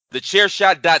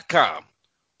TheChairShot.com.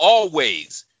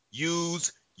 Always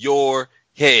use your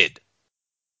head.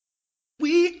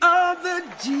 We are the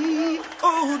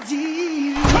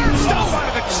G.O.D. Touchdown by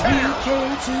the chair. We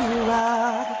came to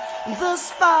rock the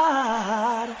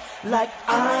spot like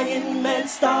Iron Man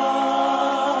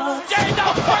stars. Getting the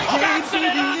freak Hey,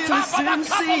 accident on baby, top of a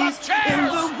couple innocent of chairs. in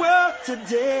the world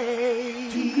today.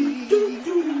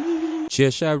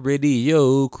 Chairshot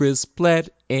Radio, Chris Platt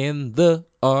and the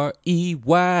R.E.Y.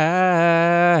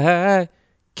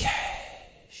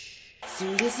 So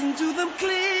listen to them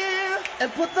clear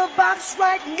and put the box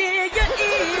right near your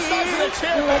ears. Let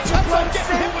your blood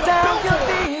sink down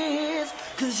your ears.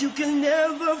 Cause you can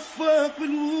never fuck with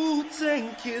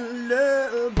Wu-Tang Killer.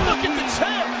 Look at the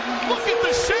chair. Look at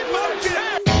the shape of the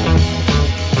chair.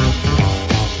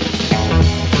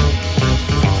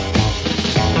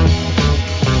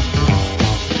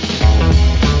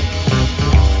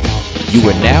 You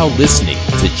are now listening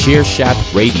to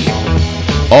Chairshot Radio.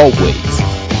 Always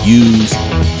use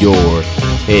your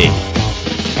head.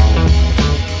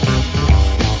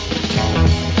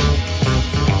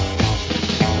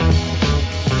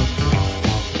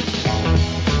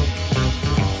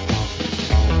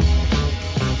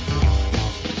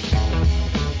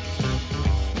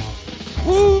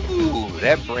 Woo!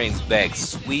 That brings back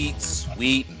sweet,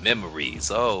 sweet memories.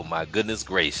 Oh my goodness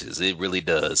gracious, it really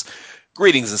does.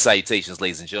 Greetings and salutations,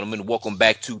 ladies and gentlemen. Welcome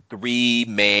back to Three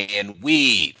Man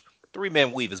Weave. Three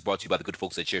Man Weave is brought to you by the good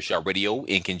folks at Chairshot Radio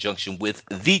in conjunction with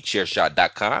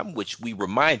TheChairShot.com, which we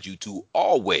remind you to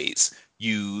always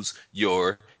use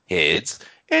your heads.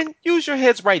 And use your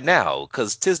heads right now,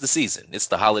 because 'tis the season. It's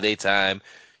the holiday time.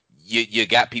 You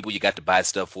got people you got to buy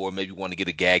stuff for. Maybe you want to get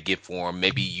a gag gift for them.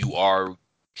 Maybe you are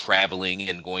traveling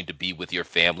and going to be with your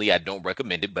family. I don't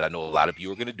recommend it, but I know a lot of you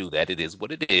are going to do that. It is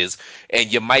what it is. And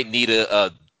you might need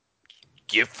a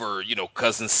gift for,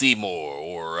 cousin Seymour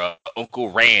or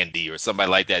Uncle Randy or somebody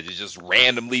like that. It just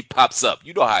randomly pops up.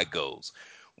 You know how it goes.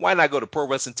 Why not go to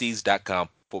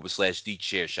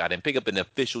ProWrestlingTees.com/TheChairShot and pick up an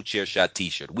official Chairshot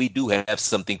t-shirt? We do have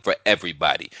something for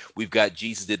everybody. We've got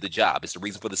Jesus Did the Job. It's the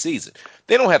reason for the season.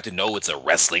 They don't have to know it's a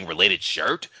wrestling related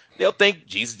shirt. They'll think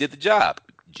Jesus did the job.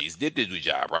 Jesus did do the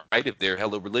job, right? If they're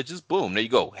hella religious, boom, there you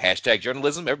go. Hashtag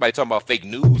journalism. Everybody talking about fake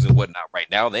news and whatnot right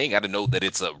now. They ain't got to know that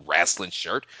it's a wrestling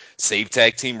shirt. Save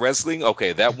Tag Team Wrestling.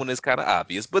 Okay, that one is kind of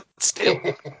obvious, but still.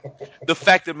 The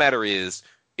fact of the matter is,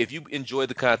 if you enjoy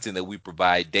the content that we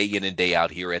provide day in and day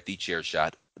out here at The Chair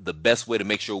Shot, the best way to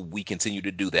make sure we continue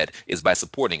to do that is by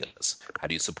supporting us. How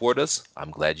do you support us?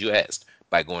 I'm glad you asked.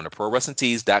 By going to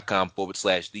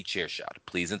ProWrestlingTees.com/TheChairShot.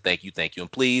 Please and thank you,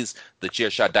 and please,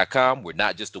 TheChairShot.com. We're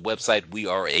not just a website, we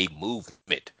are a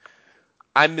movement.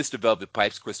 I'm Mr. Velvet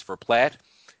Pipes, Christopher Platt.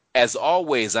 As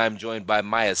always, I'm joined by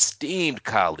my esteemed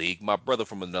colleague, my brother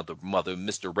from another mother,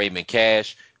 Mr. Raymond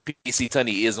Cash. PC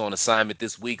Tunney is on assignment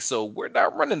this week, so we're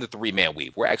not running the three-man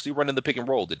weave. We're actually running the pick and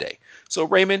roll today. So,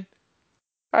 Raymond,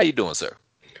 how you doing, sir?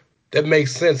 That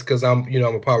makes sense because I'm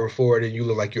a power forward and you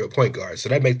look like you're a point guard, so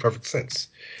that makes perfect sense.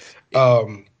 I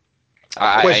am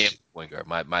a point guard.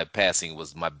 My passing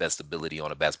was my best ability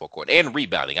on a basketball court, and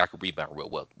rebounding. I could rebound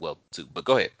real well too. But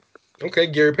go ahead. Okay,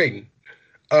 Gary Payton.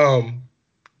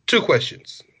 2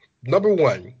 questions. Number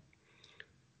 1,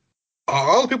 are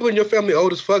all the people in your family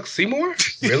old as fuck Seymour?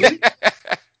 Really?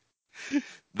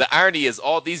 The irony is,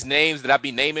 all these names that I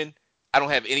be naming, I don't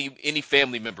have any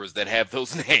family members that have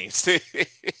those names.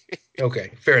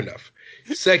 Okay, fair enough.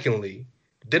 Secondly,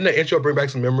 didn't the intro bring back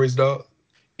some memories, dog?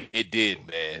 It did,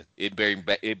 man.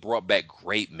 It brought back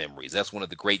great memories. That's one of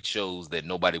the great shows that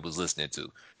nobody was listening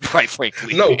to, quite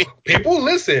frankly. No, people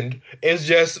listened. It's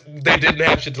just they didn't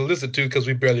have shit to listen to because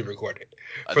we barely recorded.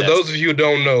 For those of you who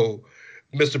don't know,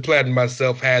 Mr. Platt and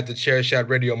myself had the Chair Shot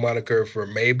Radio moniker for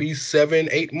maybe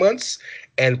 7-8 months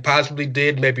and possibly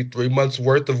did maybe 3 months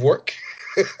worth of work.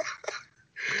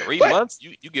 3 months?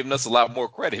 You giving us a lot more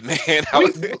credit, man.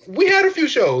 We had a few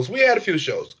shows.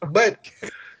 But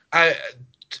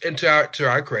and to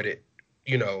our credit,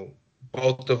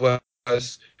 both of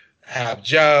us have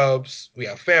jobs, we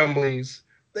have families,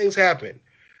 things happen.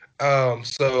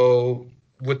 So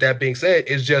with that being said,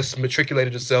 it's just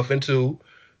matriculated itself into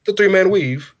the three-man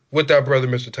weave with our brother,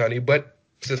 Mr. Tunney. But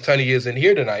since Tunney isn't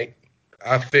here tonight,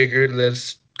 I figured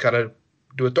let's kind of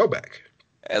do a throwback.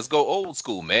 Let's go old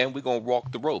school, man. We're going to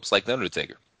walk the ropes like The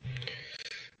Undertaker.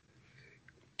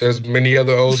 There's many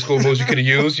other old school moves you could have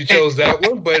used. You chose that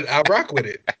one, but I rock with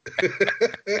it.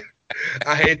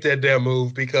 I hate that damn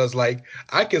move because,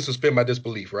 I can suspend my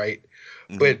disbelief, right?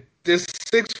 Mm-hmm. But this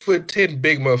 6'10"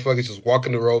 big motherfucker just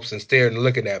walking the ropes and staring and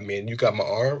looking at me, and you got my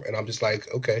arm, and I'm just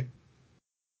like, okay.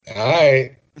 All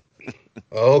right.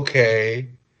 Okay.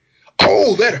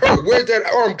 Oh, that hurt. Where'd that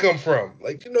arm come from?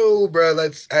 Like, bro,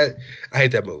 I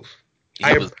hate that move. He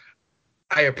I was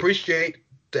I appreciate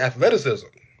the athleticism,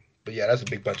 but yeah, that's a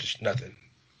big bunch of nothing.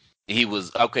 he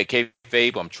was okay.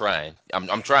 Kayfabe, I'm trying.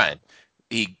 I'm trying.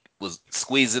 He was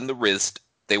squeezing the wrist.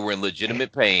 They were in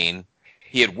legitimate pain.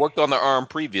 He had worked on the arm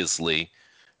previously,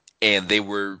 and they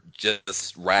were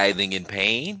just writhing in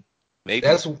pain. Maybe.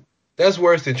 That's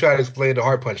worse than trying to explain the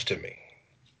heart punch to me.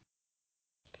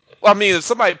 Well, I mean, if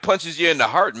somebody punches you in the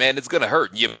heart, man, it's gonna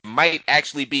hurt. You might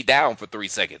actually be down for 3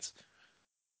 seconds.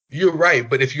 You're right,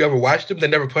 but if you ever watched them, they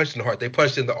never punched in the heart. They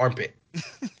punched in the armpit.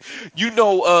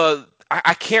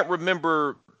 I can't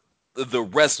remember the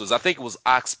wrestlers. I think it was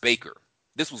Ox Baker.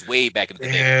 This was way back in the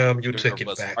day. Damn, you took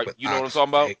it back with You know what I'm Ox talking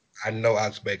about? Baker. I know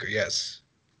Ox Baker, yes.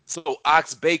 So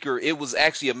Ox Baker, it was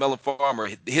actually a Melon Farmer.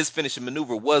 His finishing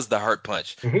maneuver was the heart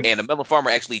punch, Hmm. and a Melon Farmer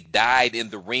actually died in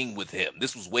the ring with him.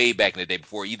 This was way back in the day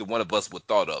before either one of us would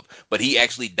thought of, but he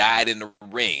actually died in the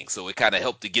ring, so it kind of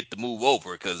helped to get the move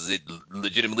over because it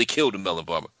legitimately killed a Melon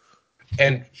Farmer.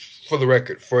 And for the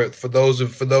record, for those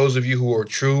of you who are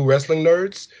true wrestling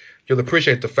nerds, you'll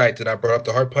appreciate the fact that I brought up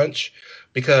the heart punch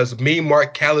because me,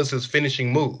 Mark Callis's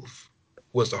finishing move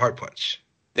was the heart punch.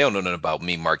 They don't know nothing about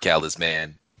me, Mark Callis,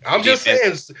 man. I'm Being just man-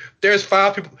 saying, there's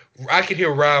 5 people. I can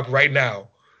hear Rob right now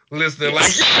listening,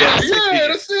 like, yeah, yes, yeah,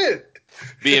 that's it.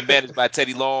 being managed by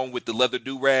Teddy Long with the leather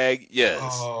do rag. Yes,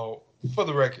 Oh, for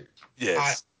the record,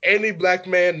 yes, any black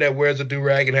man that wears a do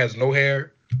rag and has no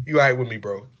hair, you all right with me,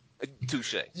 bro?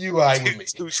 touche, You all right with me?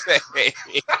 touche,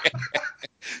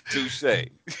 touche.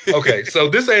 Okay, so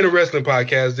this ain't a wrestling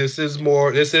podcast. This is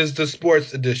more. This is the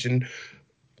sports edition.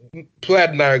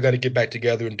 Platt and I are going to get back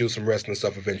together and do some wrestling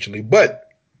stuff eventually. But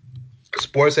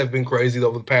sports have been crazy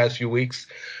over the past few weeks.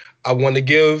 I want to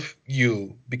give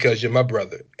you, because you're my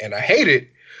brother, and I hate it,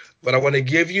 but I want to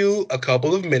give you a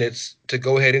couple of minutes to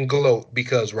go ahead and gloat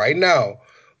because right now,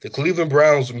 the Cleveland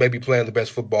Browns may be playing the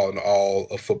best football in all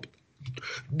of football,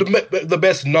 the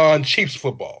best non-Chiefs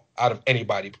football out of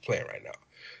anybody playing right now.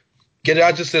 Get it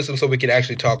out your system so we can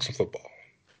actually talk some football.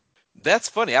 That's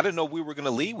funny. I didn't know we were going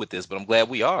to lead with this, but I'm glad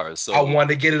we are. I So, want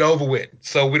to get it over with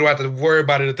so we don't have to worry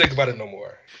about it or think about it no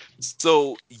more.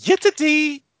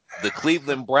 Yittity, the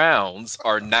Cleveland Browns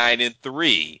are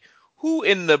 9-3. Who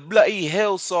in the bloody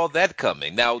hell saw that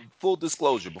coming? Now, full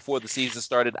disclosure, before the season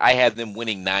started, I had them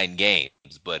winning 9 games,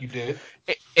 but You did?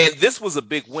 and this was a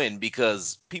big win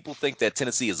because people think that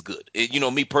Tennessee is good.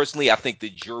 Me personally, I think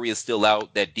the jury is still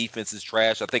out. That defense is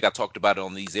trash. I think I talked about it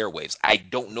on these airwaves. I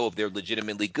don't know if they're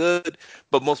legitimately good,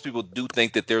 but most people do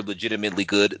think that they're legitimately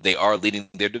good. They are leading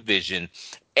their division,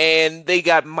 and they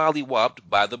got mollywopped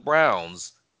by the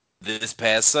Browns this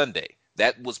past Sunday.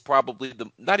 That was probably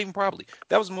not even probably,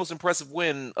 that was the most impressive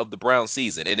win of the Browns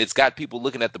season. And it's got people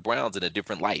looking at the Browns in a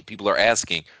different light. People are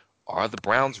asking, are the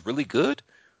Browns really good?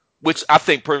 Which I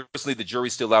think personally the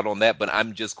jury's still out on that, but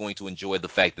I'm just going to enjoy the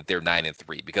fact that they're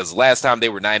 9-3 because the last time they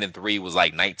were 9-3 was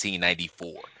like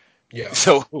 1994. Yeah.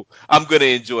 So I'm going to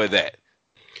enjoy that.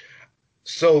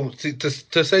 So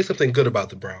to say something good about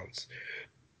the Browns,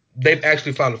 they've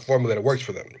actually found a formula that works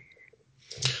for them.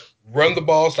 Run the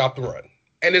ball, stop the run.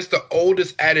 And it's the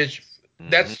oldest adage Hmm.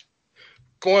 that's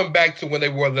going back to when they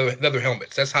wore the leather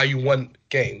helmets. That's how you won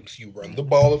games. You run the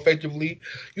ball effectively,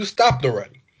 you stop the run.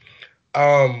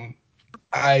 Um,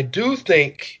 I do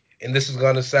think, and this is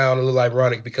going to sound a little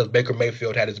ironic because Baker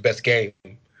Mayfield had his best game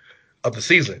of the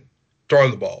season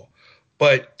throwing the ball.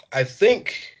 But I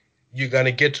think you're going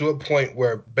to get to a point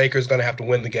where Baker's going to have to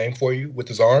win the game for you with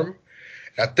his arm.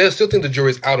 I still think the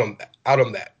jury's out on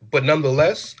that. But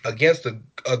nonetheless, against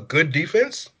a good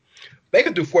defense,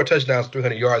 Baker threw 4 touchdowns,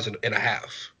 300 yards in a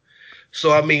half.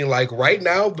 So, I mean, like right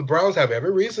now, the Browns have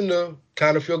every reason to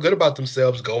kind of feel good about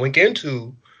themselves going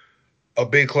into a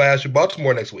big clash with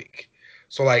Baltimore next week.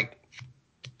 So, like,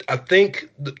 I think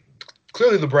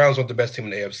clearly the Browns aren't the best team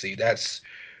in the AFC. That's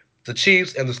the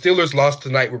Chiefs and the Steelers lost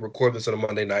tonight. We record this on a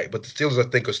Monday night, but the Steelers, I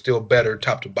think, are still better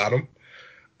top to bottom.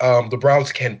 The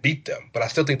Browns can beat them, but I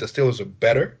still think the Steelers are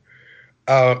better.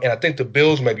 And I think the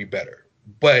Bills may be better.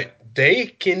 But they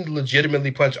can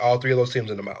legitimately punch all three of those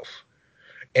teams in the mouth.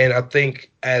 And I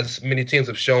think, as many teams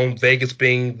have shown, Vegas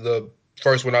being the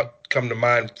first one out come to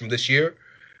mind from this year,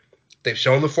 they've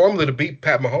shown the formula to beat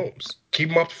Pat Mahomes. Keep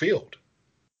him off the field.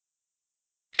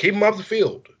 Keep him off the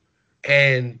field.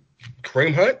 And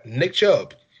Kareem Hunt, Nick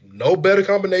Chubb, no better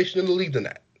combination in the league than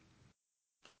that.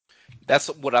 That's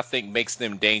what I think makes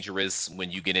them dangerous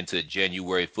when you get into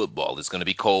January football. It's going to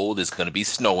be cold. It's going to be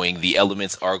snowing. The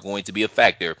elements are going to be a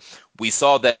factor. We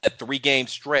saw that 3-game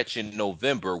stretch in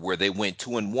November where they went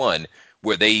 2-1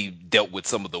 where they dealt with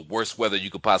some of the worst weather you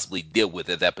could possibly deal with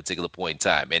at that particular point in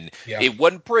time. And Yeah. it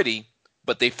wasn't pretty,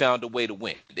 but they found a way to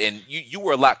win. And you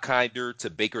were a lot kinder to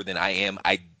Baker than I am.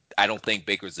 I don't think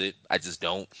Baker's it. I just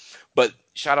don't. But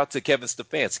shout out to Kevin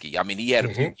Stefanski. I mean, he had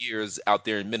a few years out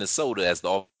there in Minnesota as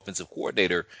the offensive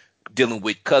coordinator dealing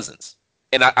with Cousins.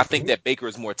 And I think that Baker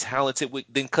is more talented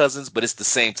than Cousins, but it's the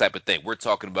same type of thing. We're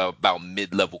talking about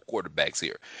mid-level quarterbacks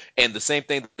here. And the same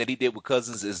thing that he did with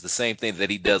Cousins is the same thing that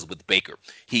he does with Baker.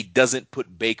 He doesn't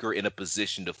put Baker in a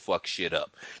position to fuck shit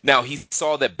up. Now, he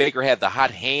saw that Baker had the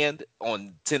hot hand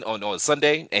on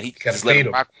Sunday, and he just let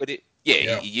him rock with it.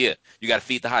 Yeah. You got to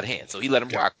feed the hot hand. So he let him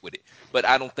rock with it. But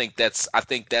I think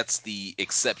that's the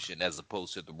exception as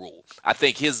opposed to the rule. I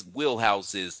think his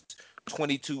wheelhouse is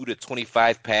 22 to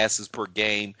 25 passes per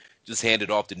game. Just hand it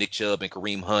off to Nick Chubb and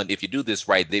Kareem Hunt. If you do this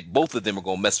right, both of them are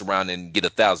going to mess around and get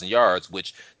 1,000 yards,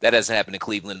 which that hasn't happened in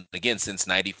Cleveland again since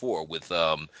 '94 with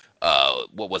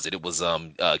what was it? It was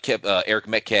Eric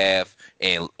Metcalf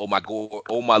and oh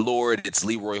my lord, it's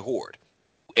Leroy Horde.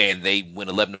 And they went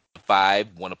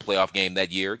 11-5, won a playoff game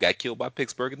that year. Got killed by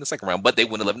Pittsburgh in the second round, but they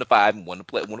went 11-5 and won a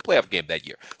playoff game that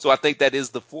year. So I think that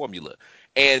is the formula.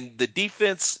 And the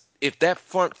defense, if that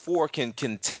front four can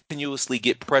continuously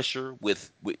get pressure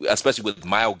especially with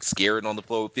Myles Garrett on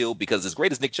the field, because as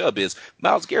great as Nick Chubb is,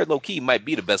 Myles Garrett low key might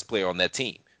be the best player on that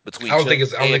team. I don't think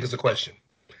it's a question.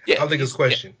 Yeah, I don't think it's a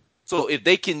question. Yeah. So if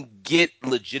they can get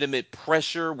legitimate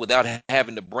pressure without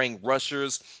having to bring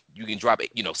rushers, you can drop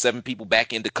 7 people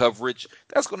back into coverage.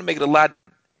 That's going to make it a lot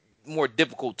more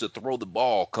difficult to throw the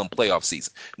ball come playoff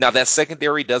season. Now that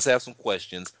secondary does have some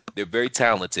questions. They're very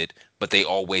talented, but they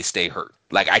always stay hurt.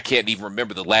 Like I can't even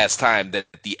remember the last time that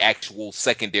the actual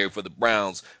secondary for the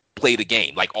Browns played a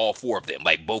game, like all 4 of them,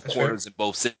 like both corners and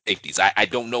both safeties. I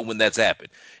don't know when that's happened.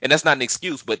 And that's not an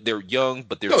excuse, but they're young,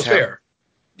 but they're talented. Fair.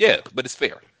 Yeah, but it's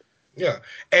fair. Yeah.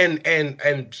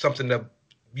 And something that,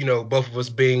 both of us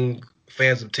being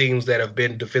fans of teams that have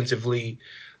been defensively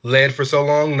led for so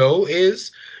long know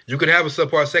is you can have a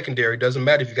subpar secondary. Doesn't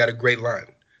matter if you got a great line.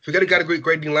 If you got a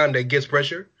great line that gets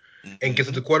pressure and gets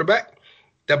to the quarterback,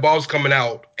 that ball's coming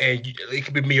out, and it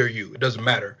could be me or you. It doesn't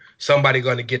matter. Somebody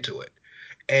going to get to it.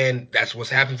 And that's what's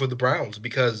happened for the Browns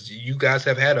because you guys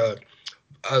have had a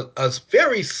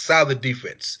very solid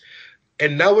defense.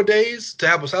 And nowadays, to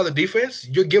have a solid defense,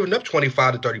 you're giving up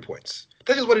 25 to 30 points.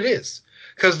 That's just what it is.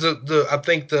 Because I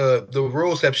think the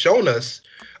rules have shown us,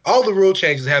 all the rule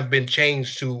changes have been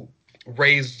changed to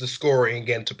raise the scoring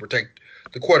and to protect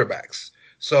the quarterbacks.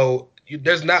 So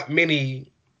there's not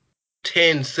many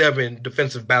 10-7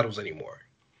 defensive battles anymore.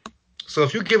 So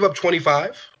if you give up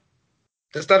 25,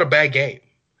 that's not a bad game.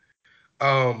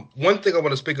 One thing I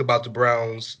want to speak about the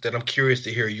Browns that I'm curious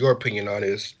to hear your opinion on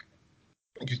is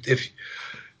if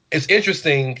it's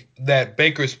interesting that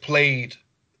Baker's played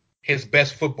his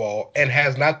best football and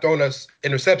has not thrown us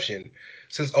interception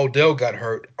since Odell got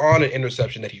hurt on an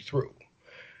interception that he threw.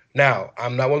 Now,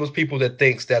 I'm not one of those people that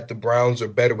thinks that the Browns are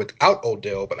better without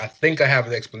Odell, but I think I have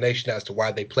an explanation as to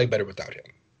why they play better without him.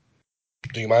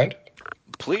 Do you mind?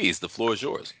 Please, the floor is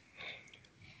yours.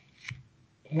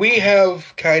 We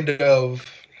have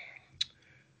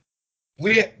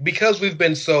because we've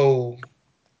been so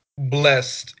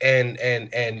blessed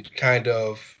and kind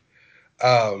of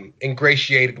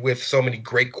ingratiated with so many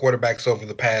great quarterbacks over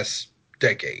the past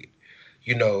decade.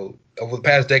 Over the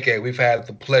past decade, we've had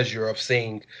the pleasure of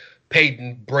seeing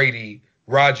Peyton, Brady,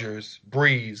 Rodgers,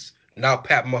 Breeze, now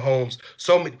Pat Mahomes,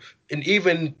 so many, and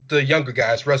even the younger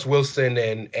guys, Russ Wilson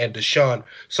and Deshaun,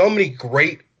 so many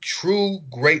true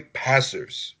great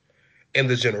passers in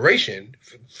this generation.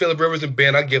 Phillip Rivers and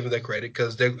Ben, I give them that credit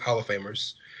because they're Hall of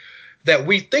Famers. That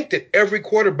we think that every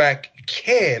quarterback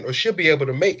can or should be able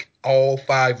to make all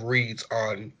 5 reads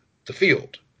on the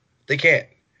field. They can't.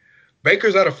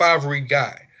 Baker's not a 5-read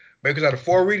guy. Baker's not a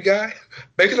 4-read guy.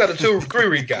 Baker's not a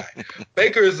 3-read guy.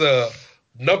 Baker's a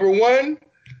number 1,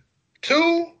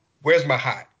 2, where's my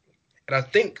hot? And I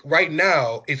think right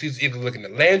now he's either looking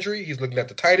at Landry, he's looking at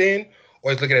the tight end,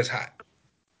 or he's looking at his hot.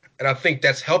 And I think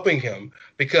that's helping him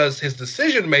because his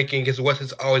decision-making is what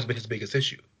has always been his biggest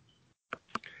issue.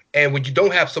 And when you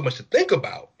don't have so much to think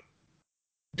about,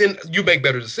 then you make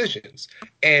better decisions.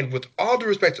 And with all due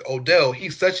respect to Odell,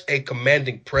 he's such a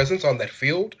commanding presence on that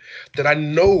field that I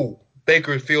know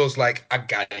Baker feels like I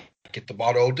got to get the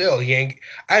ball to Odell. I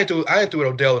ain't threw it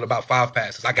Odell in about 5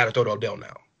 passes. I got to throw to Odell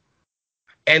now.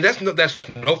 And that's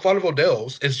no fault of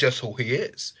Odell's. It's just who he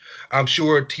is. I'm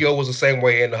sure T.O. was the same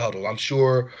way in the huddle. I'm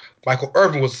sure Michael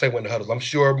Irvin was the same way in the huddle. I'm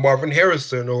sure Marvin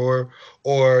Harrison or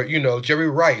Jerry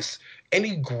Rice.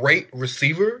 Any great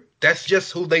receiver, that's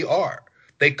just who they are.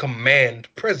 They command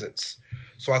presence.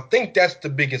 So I think that's the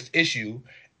biggest issue.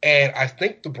 And I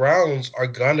think the Browns are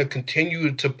going to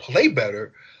continue to play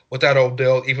better without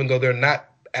Odell, even though they're not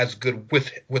as good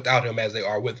without him as they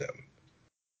are with him.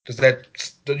 Does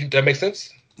that make sense?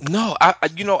 No,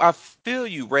 I feel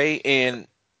you, Ray, and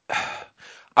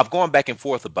I've gone back and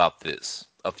forth about this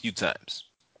a few times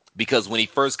because when he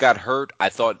first got hurt, I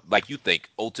thought, like you think,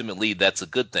 ultimately that's a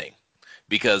good thing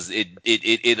because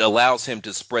it allows him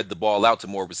to spread the ball out to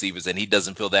more receivers and he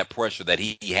doesn't feel that pressure that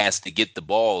he has to get the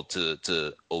ball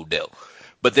to Odell.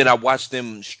 But then I watched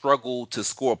them struggle to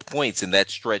score points in that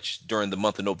stretch during the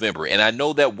month of November. And I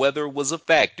know that weather was a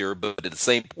factor, but at the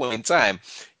same point in time,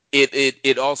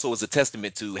 it also is a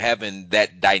testament to having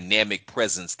that dynamic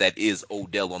presence that is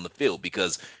Odell on the field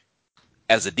because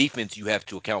as a defense you have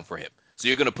to account for him. So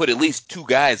you're going to put at least two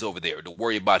guys over there to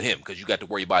worry about him because you got to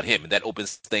worry about him, and that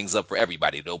opens things up for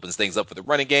everybody. It opens things up for the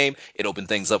running game. It opens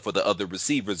things up for the other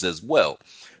receivers as well.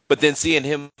 But then seeing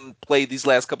him play these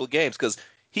last couple of games because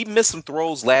he missed some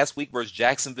throws last week versus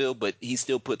Jacksonville, but he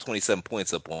still put 27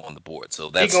 points up on the board. So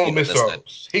He that's gonna miss that's not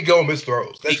throws. He gonna miss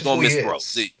throws. he That's just gonna who he miss throws. is.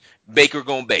 See, Baker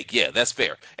gonna bake. Yeah, that's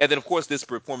fair. And then of course this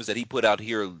performance that he put out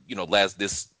here, last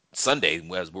this Sunday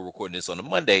as we're recording this on a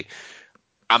Monday,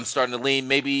 I'm starting to lean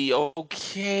maybe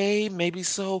okay, maybe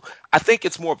so. I think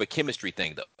it's more of a chemistry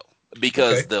thing though,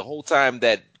 because Okay. the whole time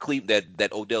that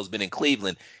that Odell's been in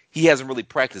Cleveland, he hasn't really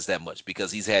practiced that much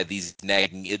because he's had these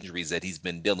nagging injuries that he's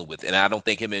been dealing with, and I don't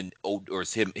think him and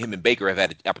Baker have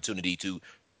had an opportunity to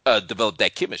develop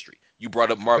that chemistry. You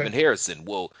brought up Okay. Marvin Harrison.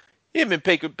 Well, him and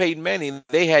Peyton Manning,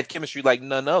 they had chemistry like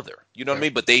none other. You know what I Yeah.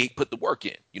 mean? But they put the work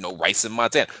in. Rice and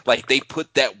Montana, like they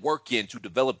put that work in to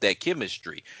develop that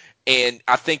chemistry. And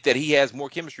I think that he has more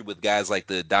chemistry with guys like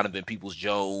the Donovan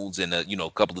Peoples-Jones and a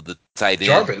couple of the tight ends.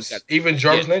 Jarvis. Even Yeah,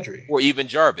 Jarvis Landry. or even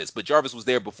Jarvis. But Jarvis was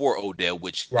there before Odell,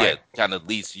 which Right. kind of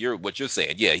leads to what you're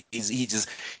saying. Yeah,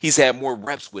 he's had more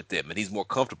reps with them and he's more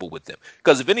comfortable with them.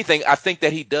 Because if anything, I think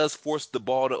that he does force the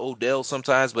ball to Odell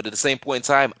sometimes, but at the same point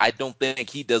in time, I don't think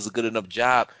he does a good enough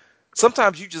job.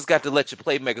 Sometimes you just got to let your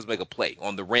playmakers make a play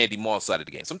on the Randy Moss side of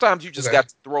the game. Sometimes you just Okay. got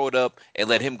to throw it up and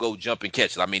let him go jump and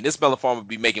catch it. I mean, this Mellon Farmer would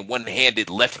be making one-handed,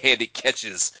 left-handed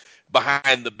catches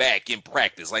behind the back in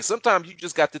practice. Like sometimes you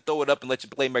just got to throw it up and let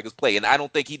your playmakers play. And I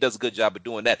don't think he does a good job of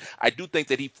doing that. I do think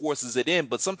that he forces it in,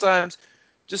 but sometimes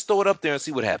just throw it up there and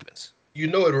see what happens.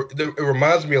 It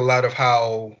reminds me a lot of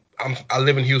how I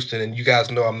live in Houston, and you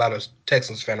guys know I'm not a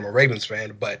Texans fan. I'm a Ravens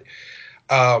fan, but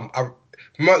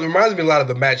it reminds me a lot of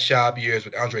the Matt Schaub years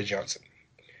with Andre Johnson.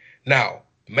 Now,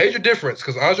 major difference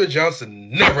because Andre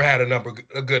Johnson never had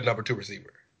a good number two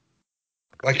receiver.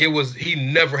 Like he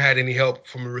never had any help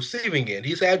from the receiving end.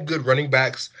 He's had good running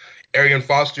backs. Arian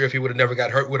Foster, if he would have never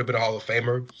got hurt, would have been a Hall of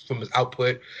Famer from his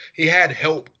output. He had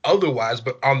help otherwise,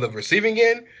 but on the receiving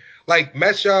end, like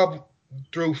Matt Schaub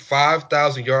threw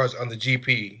 5,000 yards on the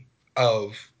GP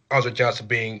of Andre Johnson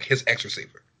being his ex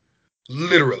receiver,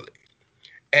 literally.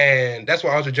 And that's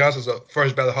why Andre Johnson's a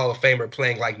first ballot Hall of Famer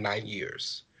playing like 9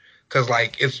 years. Cause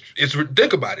like it's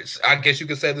think about it. I guess you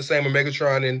could say the same with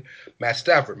Megatron and Matt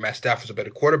Stafford. Matt Stafford's a better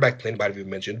quarterback than anybody you've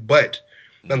mentioned, but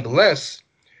nonetheless,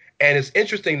 and it's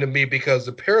interesting to me because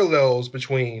the parallels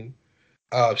between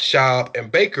Schaub and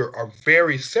Baker are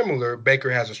very similar. Baker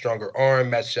has a stronger arm.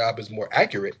 Matt Schaub is more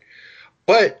accurate,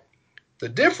 but the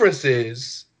difference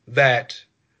is that,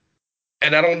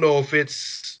 and I don't know if it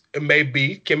may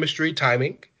be chemistry,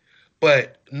 timing,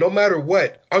 but no matter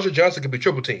what, Andre Johnson could be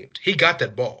triple teamed. He got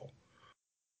that ball.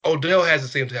 Odell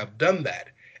hasn't seemed to have done that.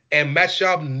 And Matt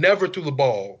Schaub never threw the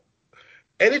ball.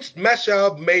 And it's Matt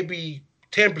Schaub maybe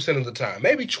 10% of the time,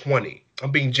 maybe 20.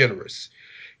 I'm being generous.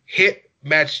 Hit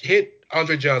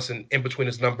Andre Johnson in between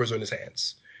his numbers or in his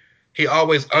hands. He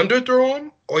always underthrew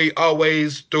him or he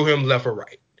always threw him left or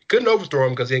right. He couldn't overthrow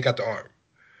him because he ain't got the arm.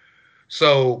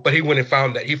 So, but he went and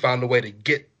found that. He found a way to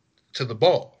get to the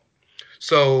ball.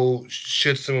 So,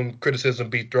 should some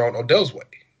criticism be thrown Odell's way?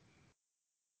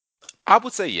 I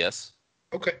would say yes.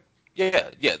 Okay.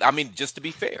 Yeah, yeah. I mean, just to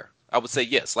be fair, I would say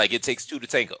yes. Like it takes two to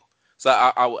tango. So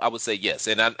I would say yes.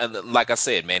 And like I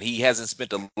said, man, he hasn't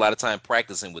spent a lot of time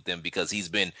practicing with them because he's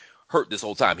been hurt this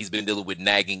whole time. He's been dealing with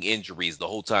nagging injuries the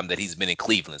whole time that he's been in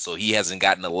Cleveland. So he hasn't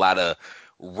gotten a lot of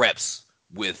reps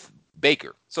with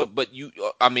Baker. So, but you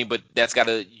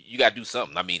gotta do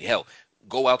something. I mean, hell,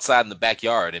 go outside in the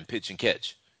backyard and pitch and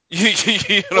catch. You know what I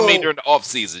mean? Well, During the off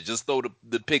season, just throw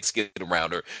the pigskin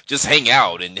around, or just hang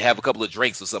out and have a couple of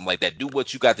drinks or something like that. Do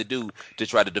what you got to do to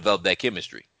try to develop that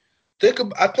chemistry.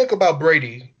 I think about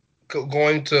Brady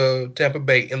going to Tampa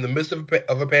Bay in the midst of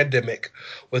a pandemic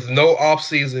with no off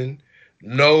season,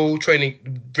 no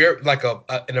training, very like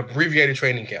an abbreviated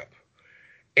training camp,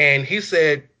 and he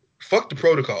said fuck the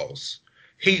protocols.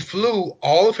 He flew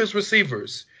all of his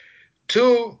receivers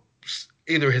to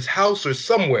either his house or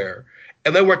somewhere,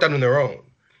 and they worked out on their own.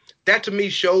 That to me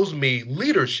shows me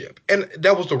leadership. And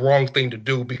that was the wrong thing to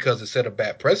do because it set a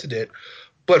bad precedent.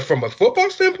 But from a football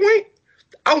standpoint,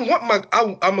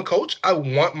 I'm a coach. I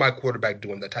want my quarterback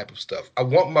doing that type of stuff. I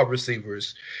want my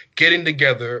receivers getting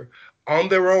together on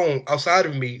their own outside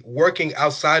of me, working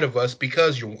outside of us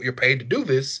because you're paid to do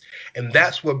this, and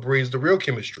that's what breeds the real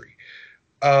chemistry.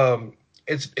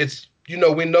 It's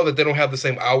we know that they don't have the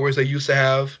same hours they used to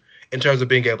have in terms of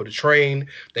being able to train.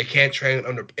 They can't train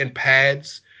in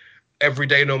pads every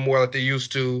day no more like they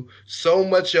used to. So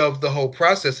much of the whole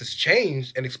process has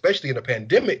changed, and especially in a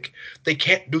pandemic, they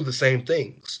can't do the same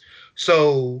things.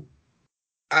 So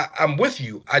I'm with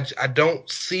you. I don't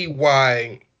see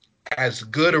why, as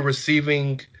good a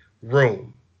receiving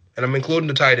room, and I'm including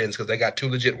the tight ends because they got two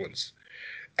legit ones,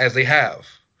 as they have.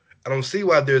 I don't see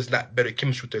why there's not better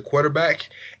chemistry with their quarterback.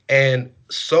 And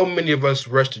so many of us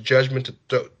rush to judgment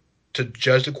to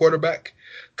judge the quarterback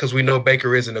because we know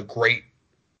Baker isn't a great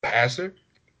passer.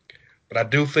 But I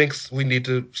do think we need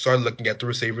to start looking at the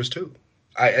receivers too.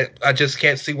 I just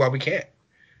can't see why we can't.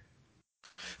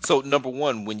 So, number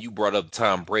one, when you brought up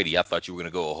Tom Brady, I thought you were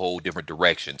going to go a whole different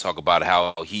direction. Talk about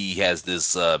how he has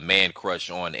this man crush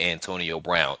on Antonio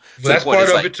Brown. But To the that's point, part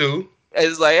it's of like, it too.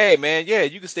 it's like, hey, man, yeah,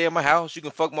 you can stay in my house. You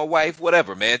can fuck my wife,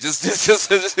 whatever, man. Just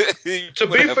To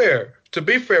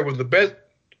be fair, was the best.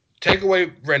 Take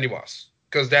away Randy Moss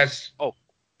because that's Oh,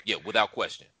 yeah, without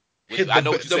question. I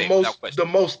know what you're saying, without question. the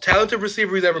most talented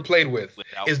receiver he's ever played with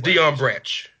Without is question. Deion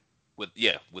Branch.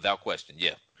 Without question,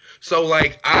 yeah. So,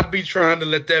 like, I'd be trying to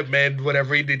let that man do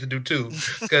whatever he need to do, too.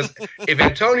 Because if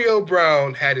Antonio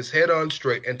Brown had his head on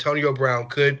straight, Antonio Brown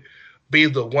could be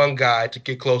the one guy to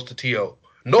get close to T.O.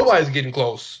 Nobody's getting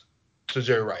close to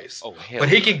Jerry Rice. Oh, hell but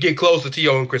he no. can get close to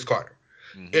T.O. and Chris Carter.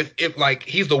 Mhm. If like,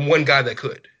 he's the one guy that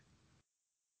could.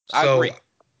 I So, agree.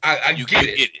 I You get get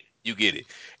it. it. You get it.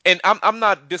 And I'm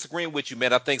not disagreeing with you,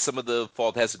 man. I think some of the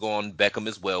fault has to go on Beckham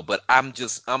as well, but I'm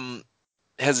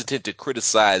hesitant to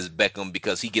criticize Beckham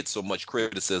because he gets so much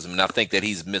criticism, and I think that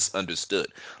he's misunderstood.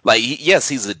 Like, yes,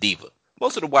 he's a diva.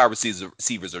 Most of the wide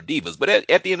receivers are divas, but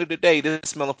at the end of the day,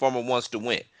 this Melon Farmer wants to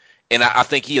win. And I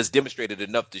think he has demonstrated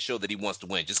enough to show that he wants to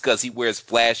win. Just because he wears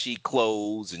flashy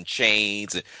clothes and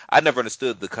chains, and I never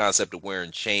understood the concept of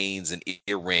wearing chains and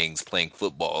earrings playing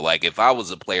football. Like, if I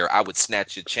was a player, I would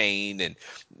snatch your chain and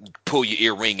pull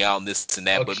your earring out and this and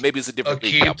that. But maybe it's a different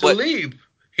thing now. Akeem But Talib.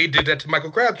 He did that to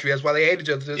Michael Crabtree. That's why they hate each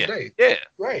other to this yeah, day. yeah.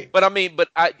 Right. But I mean, but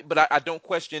I don't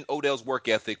question Odell's work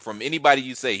ethic from anybody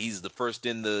you say. He's the first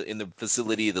in the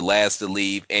facility, the last to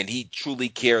leave, and he truly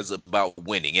cares about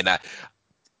winning. And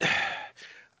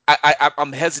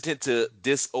I'm hesitant to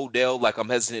diss Odell like I'm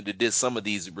hesitant to diss some of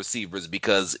these receivers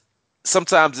because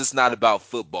sometimes it's not about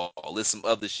football. There's some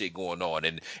other shit going on,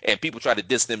 and people try to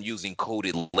diss them using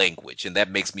coded language, and that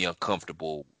makes me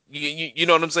uncomfortable. You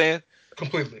know what I'm saying?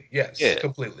 Completely. Yes, Yeah.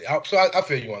 completely. I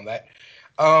feel you on that.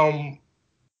 Um,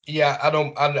 yeah,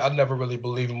 I never really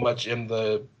believed much in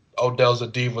the Odell's a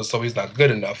diva, so he's not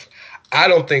good enough. I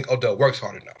don't think Odell works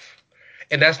hard enough.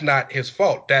 And that's not his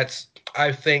fault.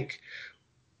 I think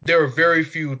there are very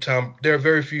few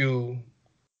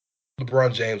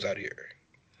LeBron James out here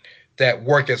that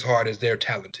work as hard as they're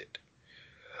talented.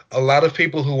 A lot of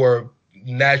people who are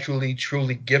naturally,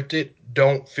 truly gifted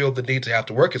don't feel the need to have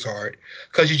to work as hard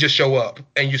because you just show up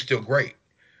and you're still great,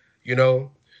 you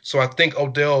know? So I think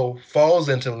Odell falls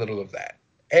into a little of that.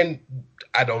 And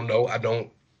I don't know. I don't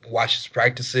watch his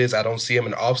practices. I don't see him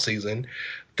in the off season.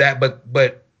 But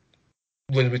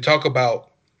when we talk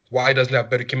about why he doesn't have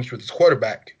better chemistry with his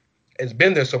quarterback, it's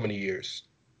been there so many years.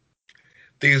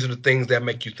 These are the things that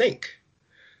make you think.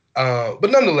 But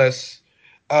nonetheless,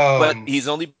 But um, he's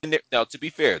only been there. Now, to be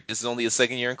fair, this is only his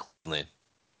second year in Cleveland.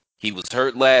 He was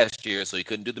hurt last year, so he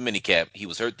couldn't do the minicap. He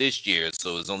was hurt this year,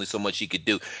 so there's only so much he could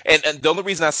do. And the only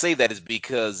reason I say that is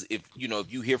because if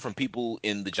you hear from people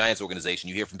in the Giants organization,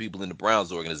 you hear from people in the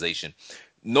Browns organization,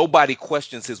 nobody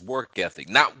questions his work ethic,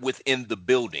 not within the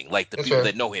building, like the that's people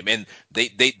fair. that know him. And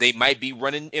they might be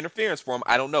running interference for him.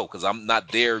 I don't know because I'm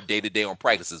not there day to day on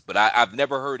practices, but I've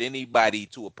never heard anybody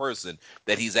to a person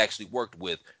that he's actually worked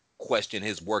with question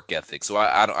his work ethic. So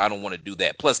I don't want to do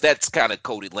that. Plus, that's kind of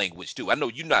coded language too. I know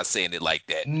you're not saying it like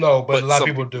that, No, but a but lot of some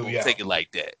people people do. will Yeah, take it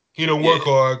like that. he don't Yeah, work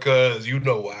hard because you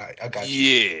know why. I got you.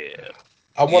 yeah,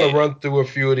 I want to yeah. run through a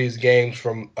few of these games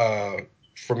from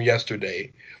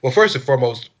yesterday. Well, first and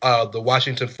foremost, the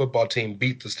Washington football team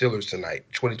beat the Steelers tonight,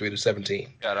 23-17.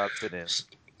 Shout out to them.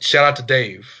 Shout out to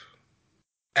Dave.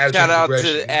 Attitude Shout of out to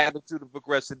Progression. Attitude of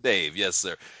Progression Dave. Yes,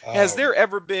 sir. Has Um, there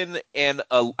ever been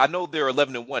I know they're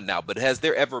 11-1 now, but has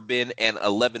there ever been an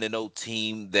 11-0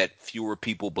 team that fewer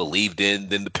people believed in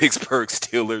than the Pittsburgh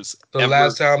Steelers the ever?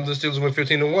 last time the Steelers went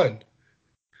 15-1,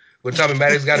 when Tommy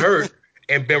Maddox got hurt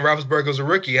and Ben Roethlisberger was a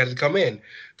rookie, had to come in.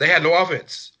 They had no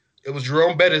offense. It was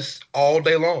Jerome Bettis all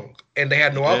day long, and they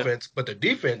had no Yeah. offense, but the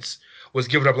defense was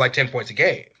giving up like 10 points a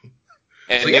game. So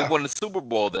And they yeah, won the Super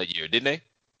Bowl that year, didn't they?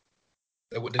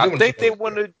 they I did win the think Super they Bowl.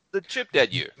 won the chip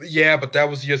that year. Yeah, but that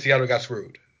was the year Seattle got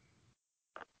screwed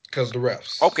because of the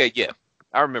refs. Okay, yeah.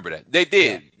 I remember that. They Yeah.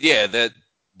 did. Yeah, that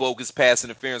bogus pass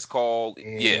interference call.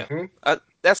 Yeah. hmm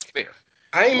That's fair.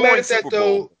 I ain't mad Boring at that Super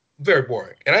Bowl. though. Very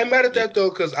boring. And I'm mad at Yeah. that though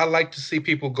because I like to see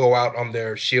people go out on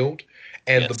their shield,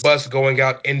 and the Yes. bus going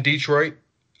out in Detroit.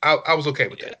 I was okay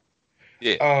with Yeah. that.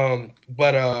 Yeah.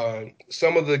 But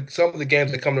some of the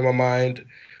games that come to my mind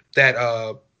that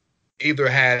either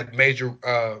had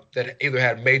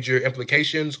major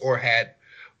implications or had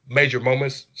major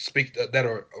moments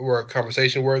were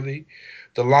conversation worthy.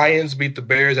 The Lions beat the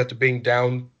Bears after being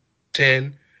down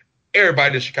 10.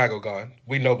 Everybody in Chicago gone.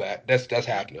 We know that. That's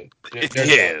happening. They're done.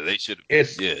 Yeah, they should have been.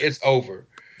 It's Yeah. it's over.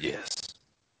 Yes.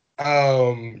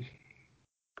 Um,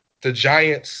 the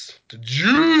Giants, the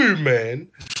G-man,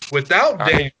 without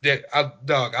I, Daniel,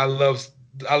 dog, I love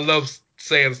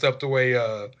saying stuff the way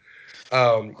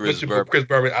Chris Mr. Burke. Chris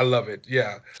Berman. I love it.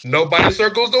 Yeah, nobody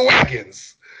circles the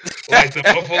wagons like the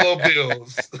Buffalo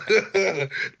Bills.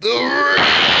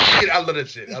 I love that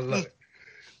shit. I love it.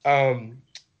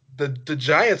 The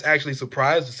Giants actually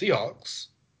surprised the Seahawks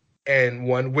and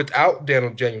won without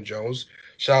Daniel Jones.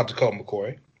 Shout out to Colt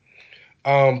McCoy.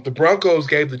 The Broncos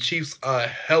gave the Chiefs a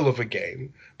hell of a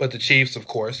game, but the Chiefs, of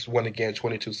course, won again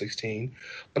 22-16.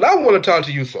 But I want to talk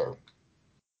to you, sir.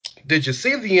 Did you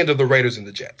see the end of the Raiders and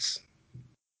the Jets?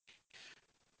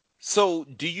 So,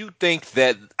 do you think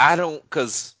that I don't?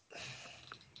 Because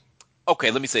okay,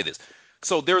 let me say this.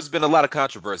 So, there's been a lot of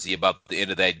controversy about the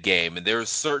end of that game, and there are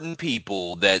certain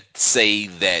people that say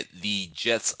that the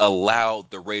Jets allowed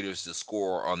the Raiders to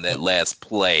score on that last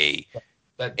play,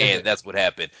 That and did. that's what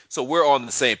happened. So, we're on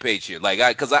the same page here. Like,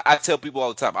 because I tell people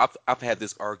all the time, I've had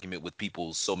this argument with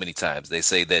people so many times. They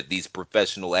say that these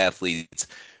professional athletes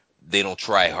they don't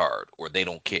try hard or they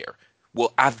don't care.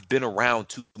 Well, I've been around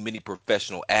too many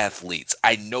professional athletes.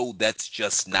 I know that's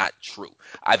just not true.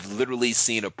 I've literally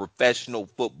seen a professional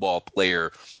football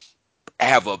player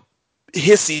have a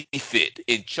hissy fit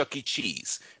in Chuck E.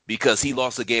 Cheese because he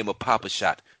lost a game of Papa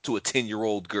Shot to a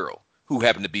 10-year-old girl who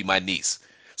happened to be my niece.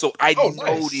 So I Oh, know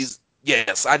nice. these,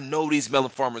 yes, I know these melon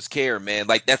farmers care, man.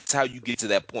 Like that's how you get to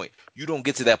that point. You don't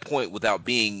get to that point without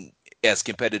being as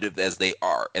competitive as they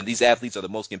are. And these athletes are the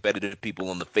most competitive people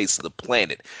on the face of the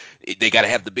planet. They got to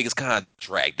have the biggest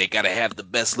contract. They got to have the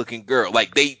best looking girl.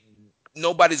 Like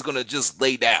nobody's going to just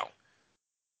lay down.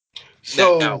 Now,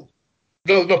 So,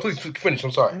 no, please finish.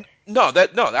 I'm sorry.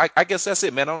 I guess that's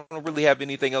it, man. I don't really have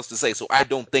anything else to say. So I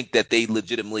don't think that they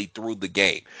legitimately threw the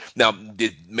game. Now,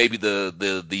 did maybe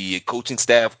the coaching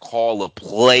staff call a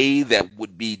play that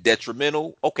would be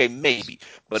detrimental? Okay, maybe.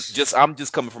 But I'm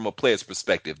just coming from a player's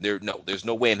perspective. There's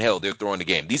no way in hell they're throwing the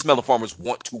game. These Melon Farmers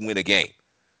want to win a game.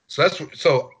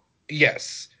 So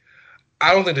yes.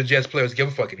 I don't think the Jets players give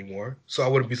a fuck anymore, so I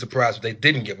wouldn't be surprised if they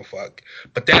didn't give a fuck.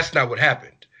 But that's not what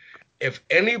happened. If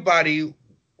anybody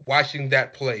watching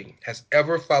that play has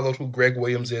ever followed who Greg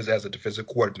Williams is as a defensive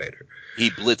coordinator, He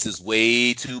blitzes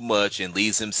way too much and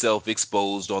leaves himself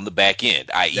exposed on the back end,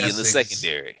 i.e., in that's the ex-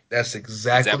 secondary. that's Is that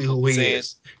exactly what who we're he saying?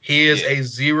 is. He is Yeah. a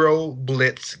zero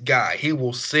blitz guy. He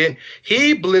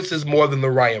blitzes more than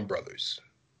the Ryan brothers.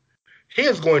 He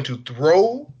is going to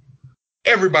throw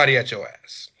everybody at your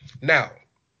ass. Now,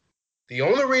 the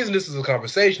only reason this is a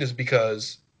conversation is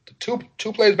because the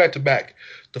two plays back to back.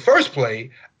 The first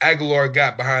play, Aguilar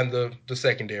got behind the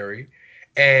secondary,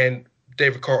 and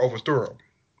David Carr overthrew him.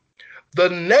 The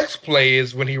next play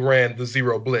is when he ran the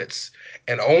zero blitz,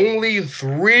 and only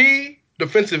three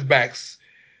defensive backs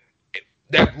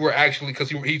that were actually because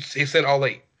he sent all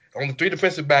eight. Only three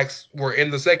defensive backs were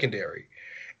in the secondary,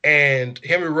 and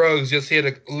Henry Ruggs just hit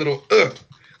a little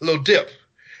dip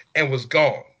and was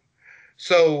gone.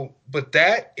 So, but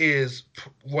that is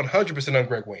 100% on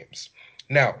Greg Williams.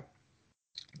 Now,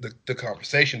 the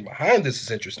conversation behind this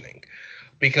is interesting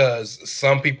because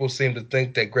some people seem to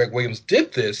think that Greg Williams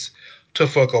did this to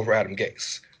fuck over Adam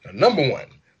Gase. Now, number one,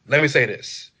 let me say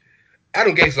this: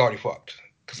 Adam Gase is already fucked.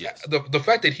 Because Yes. the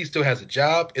fact that he still has a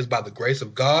job is by the grace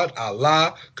of God,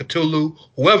 Allah, Cthulhu,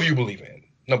 whoever you believe in.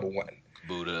 Number one,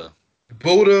 Buddha.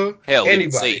 Buddha, Hell, even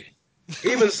anybody,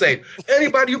 Satan. even Satan,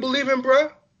 anybody you believe in,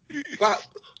 bruh. But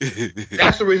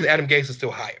that's the reason Adam Gase is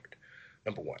still hired.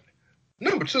 Number one.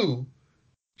 Number two,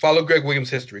 follow Greg Williams'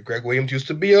 history. Greg Williams used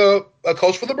to be a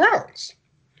coach for the Browns.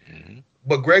 Mm-hmm.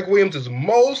 But Greg Williams is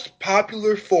most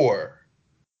popular for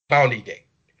Bounty Gate.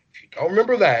 If you don't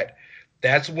remember that,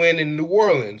 that's when in New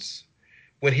Orleans,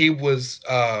 when he was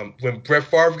when Brett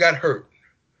Favre got hurt,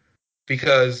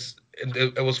 because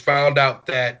it was found out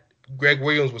that Greg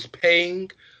Williams was paying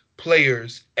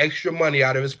players extra money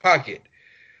out of his pocket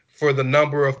for the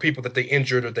number of people that they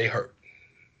injured or they hurt.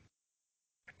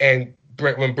 And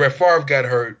when Brett Favre got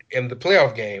hurt in the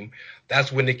playoff game,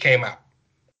 that's when it came out.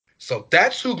 So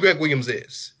that's who Greg Williams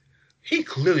is. He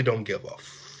clearly don't give a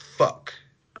fuck.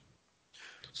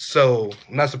 So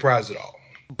I'm not surprised at all.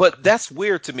 But that's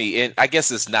weird to me, and I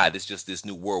guess it's not. It's just this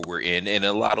new world we're in, and in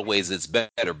a lot of ways it's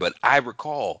better. But I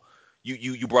recall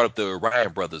you brought up the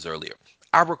Ryan brothers earlier.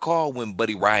 I recall when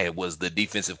Buddy Ryan was the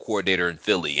defensive coordinator in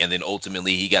Philly, and then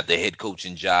ultimately he got the head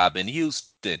coaching job in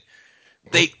Houston.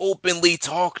 They openly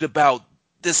talked about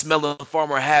this melon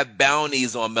farmer had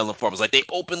bounties on melon farmers. Like, they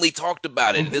openly talked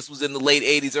about it. And this was in the late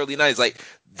 80s, early 90s. Like,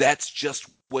 that's just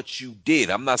what you did.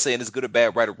 I'm not saying it's good or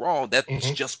bad, right or wrong.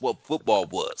 That's just what football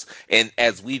was. And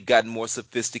as we've gotten more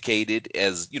sophisticated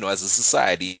as, you know, as a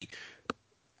society,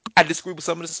 I disagree with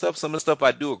some of the stuff. Some of the stuff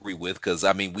I do agree with, because,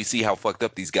 I mean, we see how fucked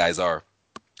up these guys are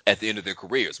at the end of their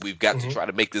careers. We've got to try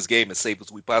to make this game as safe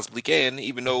as we possibly can,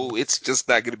 even though it's just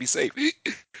not going to be safe.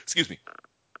 Excuse me.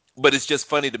 But it's just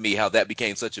funny to me how that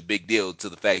became such a big deal, to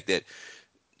the fact that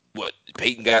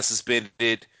Peyton got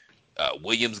suspended,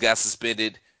 Williams got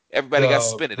suspended, everybody got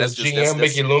suspended. That's just GM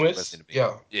Mickey Loomis.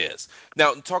 Yeah. Yes.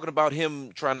 Now, talking about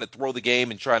him trying to throw the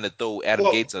game and trying to throw Adam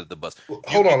Gates under the bus.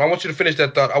 Hold on, I want you to finish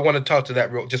that thought. I want to talk to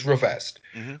that real fast.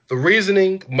 Mm-hmm. The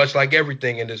reasoning, much like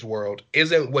everything in this world,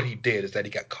 isn't what he did; is that he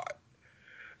got caught.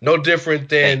 No different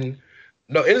than.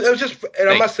 No, it was just, and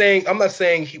I'm not saying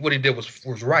what he did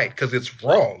was right, because it's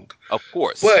wrong. Of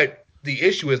course. But the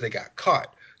issue is they got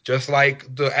caught. Just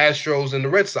like the Astros and the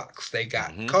Red Sox, they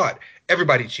got caught.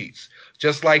 Everybody cheats.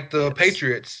 Just like the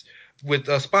Patriots with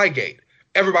Spygate.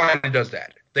 Everybody does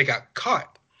that. They got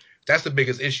caught. That's the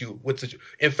biggest issue with the.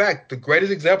 In fact, the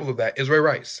greatest example of that is Ray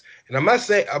Rice. And I'm not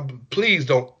saying, please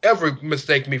don't ever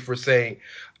mistake me for saying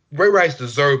Ray Rice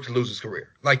deserved to lose his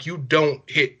career. Like, you don't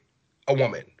hit a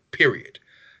woman, period.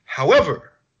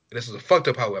 However, this is a fucked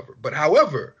up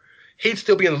however, he'd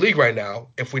still be in the league right now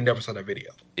if we never saw that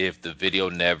video. If the video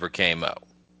never came out.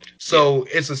 So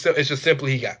it's just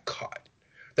simply he got caught.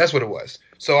 That's what it was.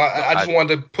 So I just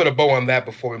wanted to put a bow on that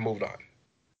before we moved on.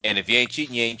 And if you ain't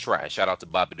cheating, you ain't trying. Shout out to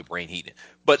Bobby the Brain Heaton.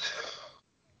 But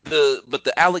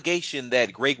the allegation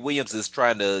that Greg Williams is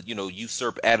trying to,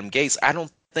 usurp Adam Gase, I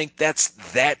don't think that's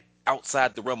that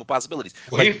outside the realm of possibilities.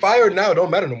 Well, he fired now. It don't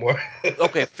matter no more.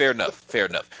 Okay, fair enough.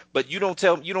 But you don't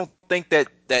think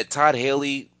that Todd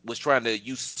Haley was trying to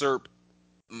usurp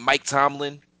Mike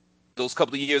Tomlin those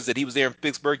couple of years that he was there in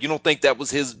Pittsburgh? You don't think that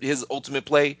was his ultimate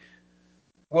play?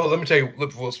 Well, let me tell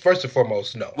you. First and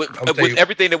foremost, no. With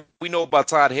everything that we know about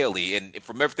Todd Haley, and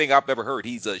from everything I've ever heard,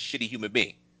 he's a shitty human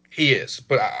being. He is,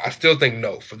 but I still think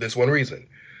no, for this one reason.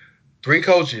 3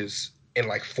 coaches in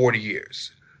like 40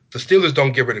 years. The Steelers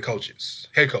don't get rid of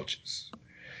head coaches.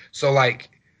 So, like,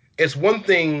 it's one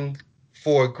thing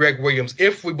for Greg Williams,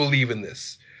 if we believe in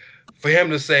this, for him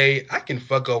to say, I can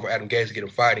fuck over Adam Gase to get him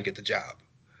fired and get the job,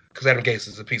 because Adam Gase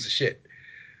is a piece of shit.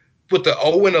 With the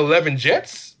 0-11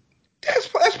 Jets, that's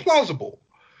plausible.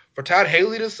 For Todd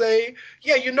Haley to say,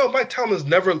 yeah, Mike Tomlin's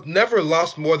never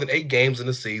lost more than 8 games in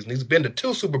the season. He's been to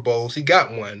 2 Super Bowls. He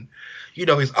got one.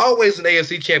 He's always an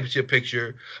AFC Championship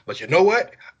picture. But you know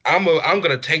what? I'm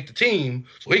gonna tank the team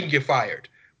so he can get fired.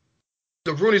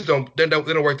 The Rooneys don't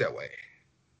work that way.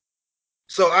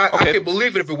 So I could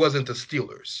believe it if it wasn't the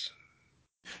Steelers.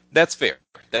 That's fair.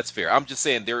 I'm just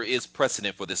saying there is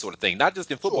precedent for this sort of thing, not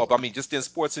just in football, but I mean just in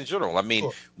sports in general. I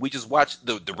mean, we just watched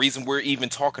the reason we're even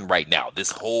talking right now.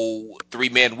 This whole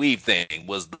 3-man weave thing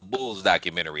was the Bulls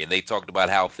documentary, and they talked about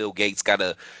how Phil Gates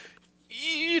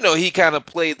he kind of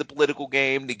played the political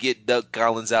game to get Doug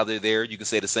Collins out of there. You can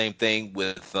say the same thing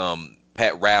with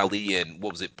Pat Riley and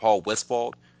what was it, Paul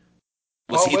Westphal?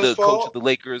 Was he the coach of the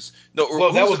Lakers?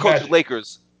 No, that was the coach of the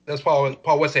Lakers. That's Paul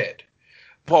Westhead.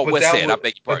 Paul Westhead, I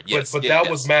beg your pardon. Yes, but that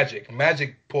was Magic.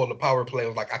 Magic pulled the power play.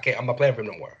 Was like, I'm not playing for him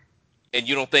no more. And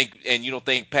you don't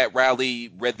think Pat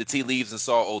Riley read the tea leaves and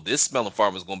saw, this Melon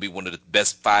Farmer is going to be one of the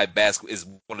best 5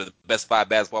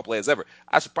 basketball players ever.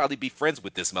 I should probably be friends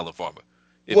with this Melon Farmer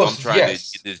if I'm trying to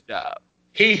get this job.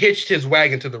 He hitched his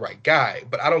wagon to the right guy,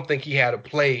 but I don't think he had a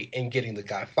play in getting the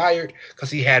guy fired because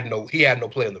he had no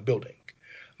play in the building.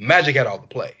 Magic had all the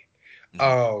play.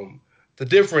 Mm-hmm. The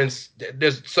difference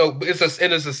it's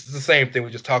the same thing. We're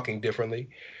just talking differently.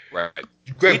 Right.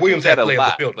 We Greg do Williams that had a play of the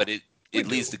lot, building. but We it do.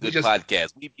 leads to We good just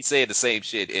podcasts. We be saying the same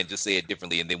shit and just say it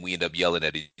differently, and then we end up yelling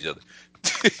at each other.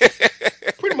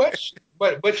 pretty much,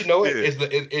 but you know Yeah.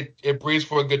 it breathes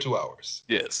for a good 2 hours.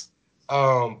 Yes.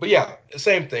 But yeah,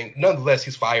 same thing. Nonetheless,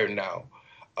 he's fired now.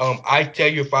 I tell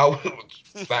you, if I was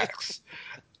facts,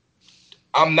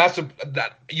 I'm not.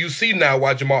 You see now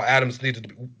why Jamal Adams needed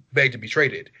to beg to be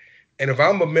traded, and if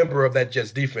I'm a member of that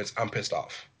Jets defense, I'm pissed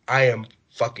off. I am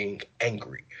fucking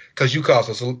angry because you caused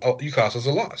us a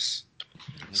loss.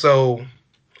 Mhm. So,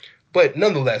 but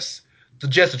nonetheless, the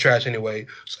Jets are trash anyway.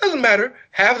 So it doesn't matter.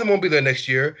 Half of them won't be there next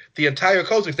year. The entire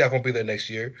coaching staff won't be there next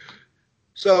year.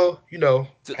 So, To,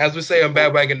 as we to say on quote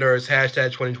Bandwagon Nerds,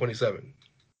 hashtag 2027.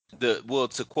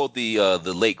 to quote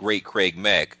the late great Craig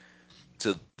Mack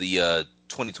to the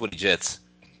 2020 Jets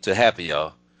to happen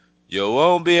y'all. You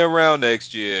won't be around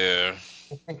next year.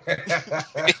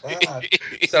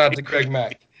 Shout out to Craig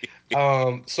Mack.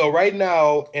 So right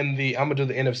now I'm gonna do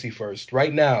the NFC first.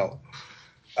 Right now,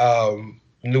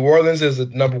 New Orleans is the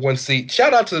number one seed.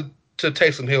 Shout out to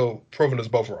Taysom Hill proving us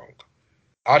both wrong.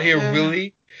 Out here,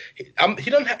 really,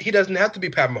 he doesn't have to be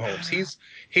Pat Mahomes.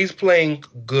 He's playing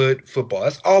good football.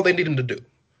 That's all they need him to do.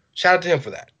 Shout out to him for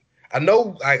that.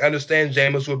 I understand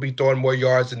Jameis will be throwing more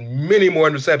yards and many more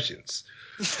interceptions,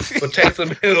 but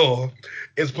Taysom Hill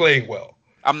is playing well.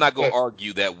 I'm not gonna But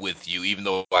argue that with you, even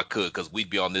though I could, because we'd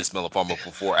be on this Farmer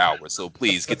for 4 hours. So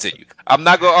please continue. I'm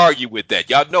not gonna argue with that.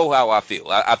 Y'all know how I feel.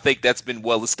 I think that's been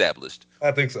well established.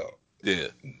 I think so. Yeah.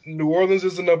 New Orleans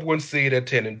is the number one seed at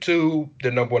 10-2.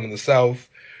 They're number one in the South.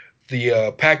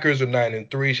 The Packers are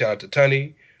 9-3. Shout out to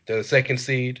Tunney. They're the second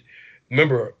seed.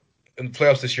 Remember, in the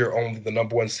playoffs this year, only the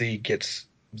number one seed gets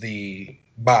the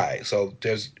bye. So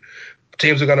there's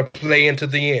teams are going to play into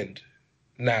the end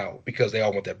now because they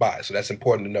all want that bye. So that's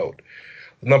important to note.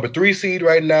 The number three seed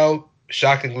right now,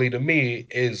 shockingly to me,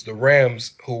 is the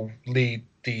Rams, who lead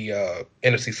the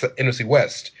NFC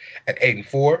West at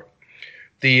 8-4.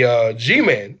 The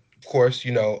G-Men, of course,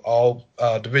 all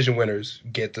division winners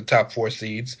get the top four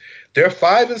seeds. They're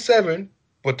 5-7,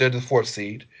 but they're the fourth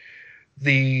seed.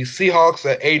 The Seahawks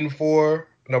at 8-4,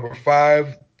 number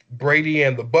five. Brady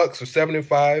and the Bucks are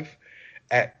 7-5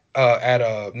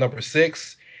 at number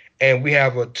six, and we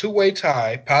have a two-way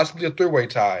tie, possibly a three-way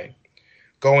tie,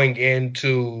 going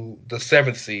into the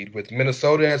seventh seed with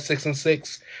Minnesota at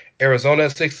 6-6, Arizona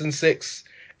at 6-6,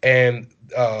 and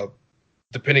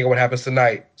depending on what happens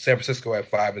tonight, San Francisco at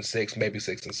 5-6, maybe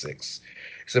 6-6.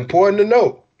 It's important to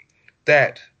note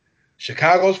that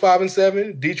Chicago's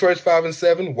 5-7, Detroit's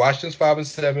 5-7, Washington's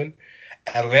 5-7,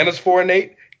 Atlanta's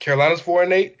 4-8, Carolina's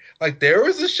 4-8. Like there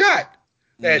is a shot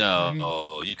that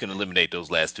No, you can eliminate those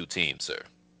last two teams, sir.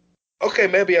 okay,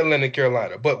 maybe Atlanta and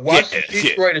Carolina, but Yeah, Washington, yeah.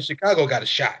 Detroit, and Chicago got a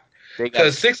shot They got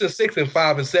because a, 6-6 and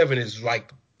 5-7 is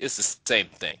like it's the same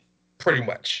thing. pretty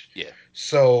much. Yeah.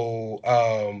 So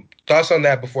thoughts on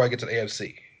that before I get to the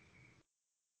AFC.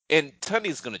 And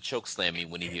Tunney's gonna choke slam me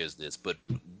when he hears this, but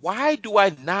why do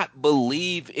I not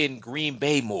believe in Green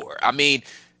Bay more? I mean,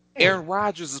 Aaron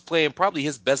Rodgers is playing probably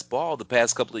his best ball the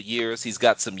past couple of years. He's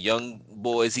got some young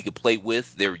boys he could play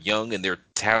with. They're young and they're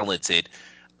talented.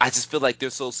 I just feel like they're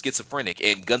so schizophrenic.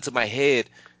 And gun to my head,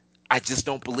 I just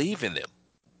don't believe in them.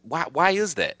 Why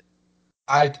is that?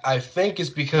 I think it's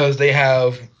because they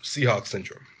have Seahawks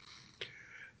syndrome,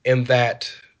 in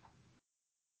that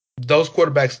those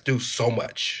quarterbacks do so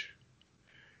much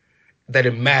that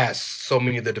it masks so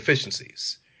many of their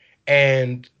deficiencies.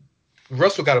 And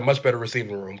Russell got a much better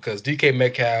receiving room because DK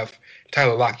Metcalf,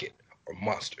 Tyler Lockett are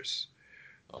monsters.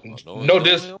 Oh, No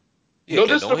dis, no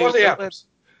dis to Devontae don't let. Adams.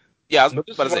 Yeah, I was No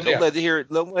dis to about to say, Devontae Adams.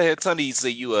 don't let Tunney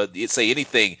say say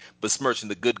anything besmirching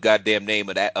the good goddamn name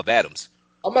of Adams.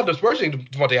 I'm not besmirching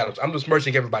Devontae Adams. I'm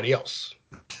besmirching everybody else.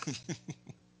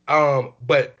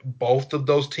 But both of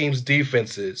those teams'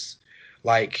 defenses,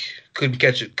 like, couldn't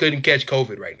catch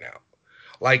COVID right now.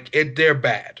 They're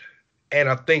bad, and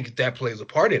I think that plays a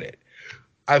part in it.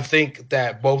 I think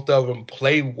that both of them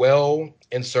play well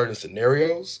in certain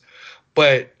scenarios,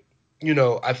 but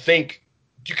I think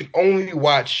you can only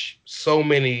watch so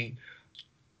many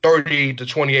 30 to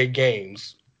 28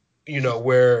 games,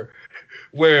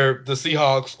 where the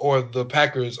Seahawks or the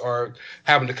Packers are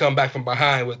having to come back from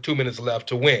behind with 2 minutes left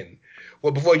to win.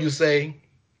 Well, before you say,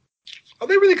 are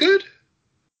they really good?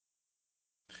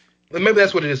 Well, maybe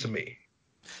that's what it is to me.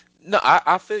 No,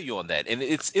 I feel you on that. And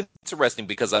it's interesting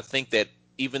because I think that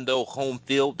even though home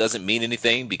field doesn't mean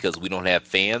anything because we don't have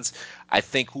fans, I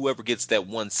think whoever gets that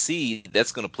one seed,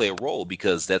 that's going to play a role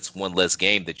because that's one less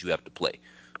game that you have to play.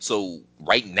 So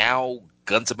right now,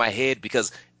 gun to my head,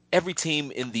 because every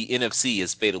team in the NFC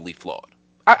is fatally flawed.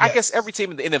 I guess Yes. every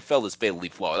team in the NFL is fatally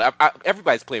flawed.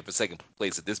 Everybody's playing for second place at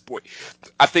this point.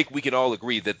 I think we can all agree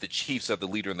that the Chiefs are the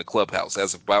leader in the clubhouse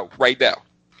as of about right now.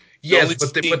 The Yes, only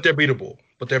but team they're beatable.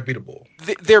 But they're beatable.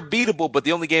 they're beatable, but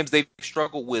the only games they've struggled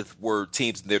with were teams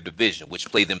in their division, which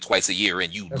play them twice a year,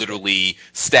 and you That's fair. literally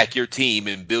stack your team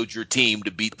and build your team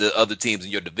to beat the other teams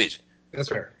in your division. That's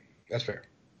fair. That's fair.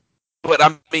 But I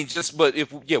mean, but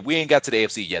if we ain't got to the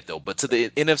AFC yet though. But to the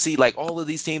NFC, like all of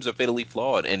these teams are fatally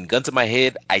flawed. And gun to my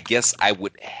head, I guess I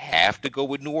would have to go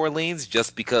with New Orleans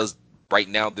just because right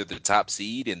now they're the top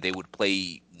seed and they would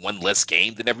play one less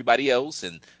game than everybody else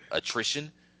and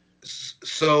attrition.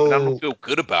 But I don't So feel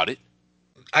good about it.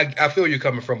 I feel where you're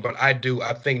coming from, but I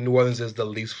think New Orleans is the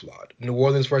least flawed. New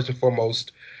Orleans, first and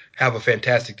foremost, have a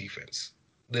fantastic defense.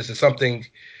 This is something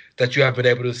that you have been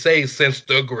able to say since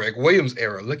the Greg Williams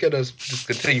era. Look at us just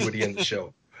continuity in the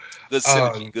show. Good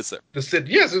synergy, Um, good sir.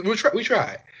 yes, we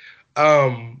try.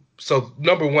 So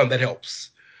number one, that helps.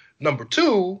 Number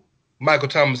two, Michael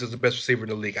Thomas is the best receiver in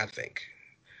the league, I think.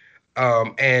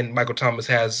 And Michael Thomas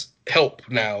has help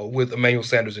now with Emmanuel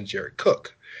Sanders and Jared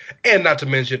Cook, and not to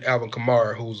mention Alvin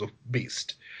Kamara, who's a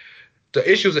beast. The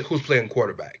issue is who's playing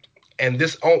quarterback, and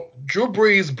Drew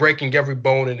Brees breaking every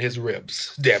bone in his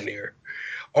ribs, damn near,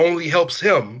 only helps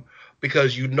him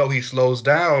because he slows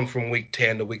down from week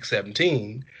 10 to week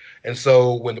 17, and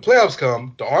so when the playoffs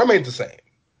come, the arm ain't the same.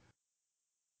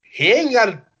 He ain't got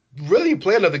to really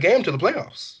play another game to the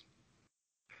playoffs.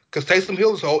 Because Taysom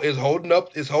Hill is holding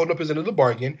up his end of the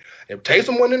bargain. If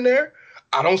Taysom went in there,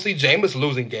 I don't see Jameis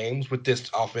losing games with this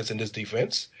offense and this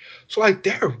defense. So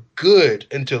they're good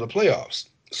until the playoffs.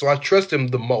 So I trust him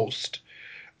the most.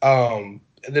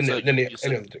 And then So the, then the you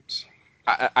any said other things.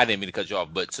 I didn't mean to cut you off,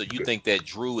 but so you Good. think that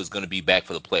Drew is going to be back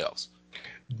for the playoffs?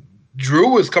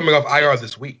 Drew is coming off IR Yes.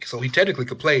 this week, so he technically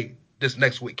could play this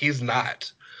next week. He's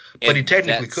not, but he And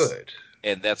technically could.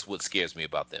 that's what scares me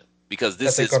about them because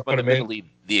That this they is could put him in. fundamentally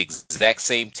the exact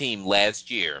same team last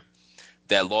year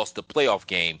that lost the playoff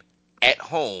game at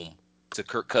home to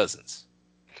Kirk Cousins.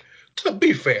 To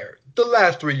be fair, the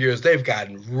last 3 years they've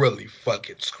gotten really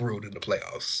fucking screwed in the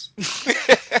playoffs.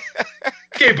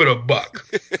 Keep it a buck.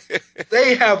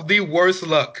 They have the worst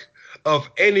luck of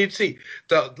any team.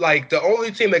 The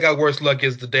only team that got worse luck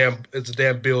is the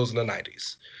damn Bills in the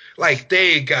 90s. Like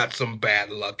they got some bad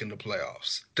luck in the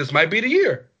playoffs. This might be the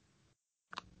year.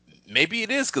 Maybe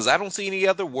it is because I don't see any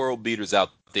other world beaters out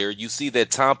there. You see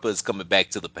that Tampa is coming back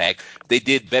to the pack. They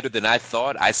did better than I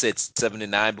thought. I said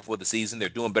 7-9 before the season. They're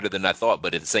doing better than I thought,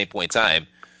 but at the same point in time,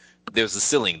 there's a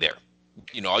ceiling there.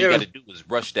 All you got There's to do is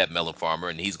rush that melon farmer,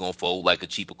 and he's gonna fold like a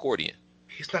cheap accordion.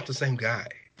 He's not the same guy.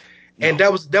 And No,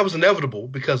 that was inevitable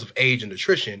because of age and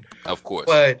attrition. of course.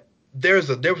 But there was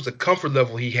a comfort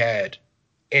level he had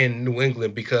in New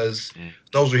England because Mm-hmm.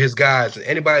 those were his guys. And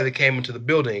anybody that came into the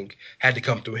building had to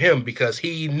come through him because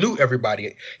he knew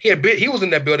everybody. He was in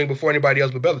that building before anybody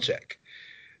else but Belichick.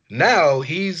 Now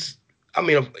he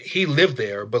lived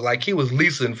there, but like he was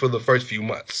leasing for the first few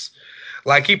months.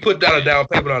 Like he put down a down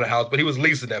payment on the house, but he was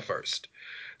leasing at first.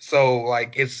 So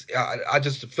like I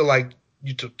just feel like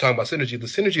talking about synergy. The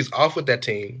synergy is off with that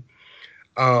team,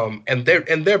 and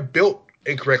they're built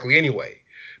incorrectly anyway,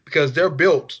 because they're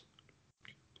built.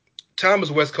 Tom is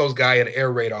a West Coast guy in an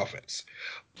air raid offense,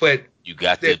 but You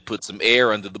got that to put some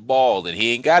air under the ball, and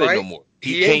he ain't got it no right. more.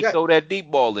 He He ain't can't got. throw that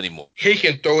deep ball anymore. He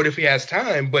can throw it if he has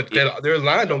time, but It, their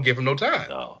line no, don't give him no time.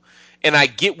 no. And I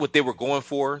get what they were going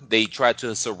for. They tried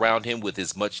to surround him with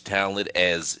as much talent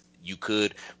as you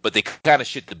could, but they kind of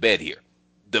shit the bed here.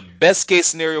 The best case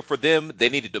scenario for them, they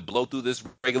needed to blow through this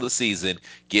regular season,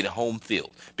 get home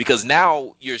field. Because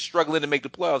now you're struggling to make the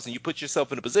playoffs and you put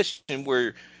yourself in a position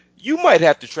where you might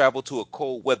have to travel to a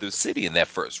cold weather city in that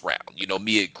first round.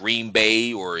 Me at Green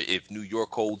Bay, or if New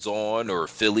York holds on, or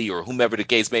Philly, or whomever the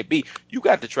case may be, you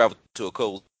got to travel to a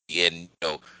cold city. And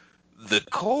the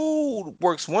cold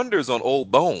works wonders on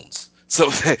old bones. So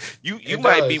you It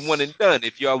might be one does. and done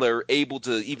if y'all are able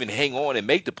to even hang on and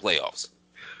make the playoffs.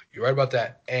 You're right about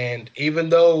that. And even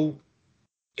though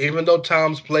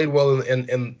Tom's played well in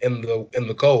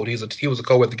the cold, he was a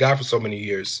cold weather guy for so many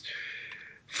years.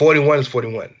 41 is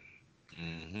 41.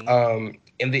 Hmm.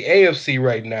 In the AFC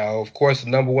right now, of course, the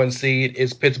number one seed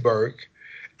is Pittsburgh,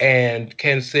 and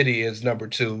Kansas City is number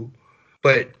two.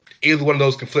 But either one of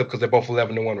those can flip because they're both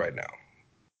 11-1 right now.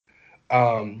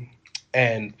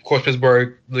 And of course,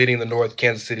 Pittsburgh leading the North,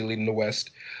 Kansas City leading the West.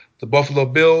 The Buffalo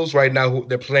Bills right now,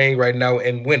 they're playing right now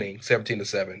and winning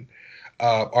 17-7,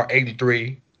 are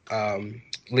 8-3,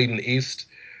 leading the East.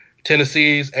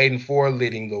 Tennessee's 8-4,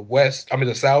 leading the West. I mean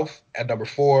the South at number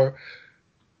 4.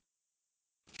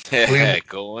 Cleveland,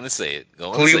 Go on and say it.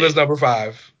 Go on and say Cleveland's it. number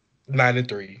 5,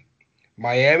 9-3.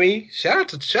 Miami, shout out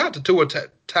to Tua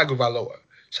Tagovailoa.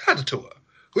 Shout out to Tua.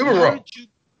 We were wrong.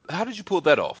 How did you pull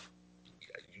that off?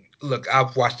 Look,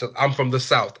 I've watched. I'm from the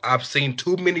South. I've seen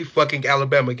too many fucking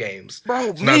Alabama games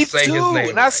Bro, to not me say his too.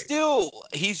 name And I right. still,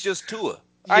 he's just Tua.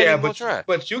 I ain't Yeah, even gonna try.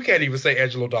 but you can't even say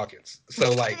Angelo Dawkins.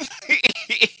 So like,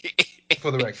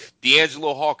 for the record,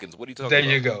 D'Angelo Hawkins. What are you talking there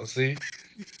you about? go. See,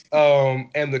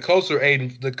 and the Colts are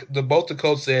 8. The both the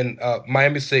Colts in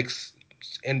Miami 6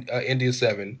 and India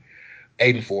 7,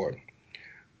 8-4.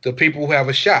 The people who have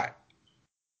a shot.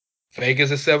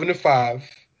 Vegas is 7-5.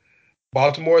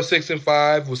 Baltimore is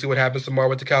 6-5. We'll see what happens tomorrow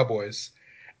with the Cowboys.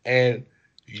 And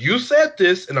you said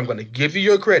this, and I'm going to give you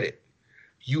your credit.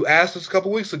 You asked us a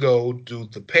couple weeks ago, do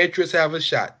the Patriots have a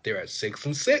shot? They're at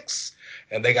 6-6,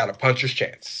 and they got a puncher's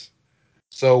chance.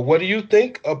 So, what do you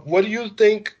think? What do you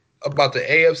think about the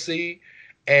AFC?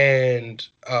 And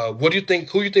what do you think?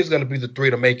 Who do you think is going to be the 3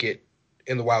 to make it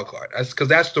in the wild card? Because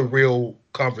that's the real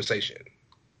conversation.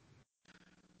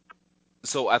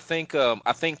 So I think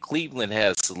Cleveland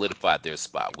has solidified their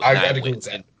spot with I'd 9 agree with wins,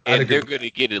 that. I'd and agree they're with going that.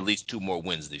 to get at least 2 more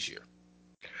wins this year.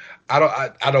 I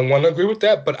don't want to agree with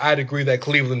that, but I'd agree that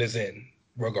Cleveland is in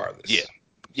Yeah, regardless.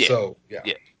 yeah, So yeah.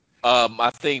 yeah. I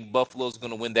think Buffalo's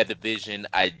going to win that division.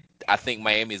 I think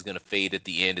Miami is going to fade at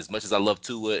the end. As much as I love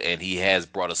Tua, and he has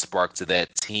brought a spark to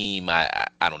that team, I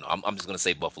don't know. I'm just going to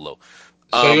say Buffalo.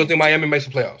 So you don't Um, think Miami makes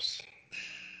the playoffs?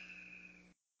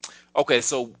 okay,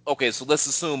 so let's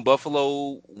assume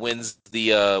Buffalo wins the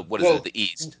what is it, Well, the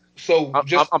East. so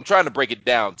just I'm trying to break it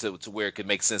down to where it could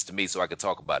make sense to me, so I could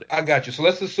talk about it. I got you. So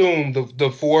let's assume the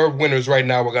 4 winners right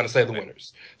now. We're going to say the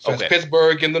winners. So that's Okay.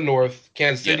 Pittsburgh in the North,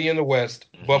 Kansas Yeah. City in the West,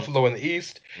 hmm Buffalo in the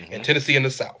East, and hmm Tennessee in the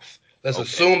South. Let's Okay.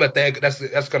 assume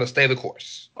that's going to stay the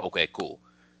course. Okay. Cool.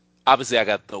 Obviously, I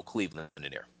got to throw Cleveland in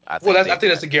there. I Well, think I they've think got that's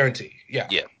a guarantee. Yeah.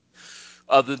 yeah.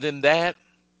 Other than that,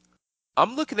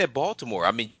 I'm looking at Baltimore.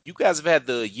 I mean, you guys have had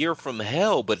the year from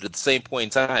hell, but at the same point in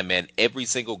time, man, every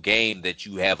single game that you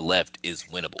have left is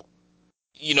winnable.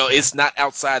 It's not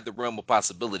outside the realm of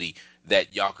possibility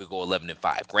that y'all could go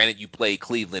 11-5. Granted, you play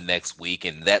Cleveland next week,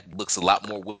 and that looks a lot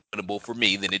more winnable for me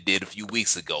than it did a few weeks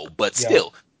ago. But Yeah.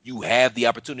 still, you have the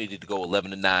opportunity to go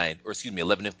 11-9, or excuse me,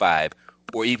 11-5,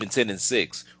 or even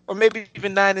 10-6, or maybe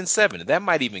even 9-7. That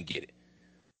might even get it.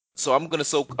 So I'm gonna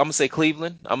say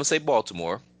Cleveland. I'm gonna say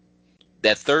Baltimore.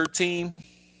 That third team,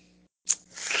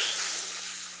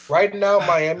 Right now,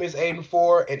 Miami's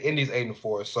 8-4 and Indy's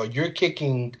 8-4. So you're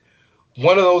kicking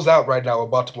one of those out right now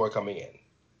with Baltimore coming in.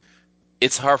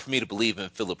 it's hard for me to believe in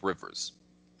Philip Rivers.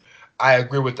 I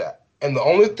agree with that. And the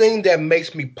only thing that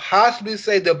makes me possibly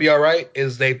say they'll be all right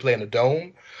is they play in a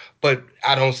dome, but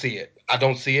I don't see it. I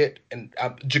don't see it. And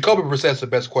Jacoby Brissett's the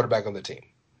best quarterback on the team.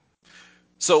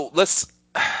 So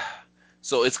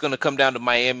so it's gonna come down to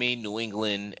Miami, New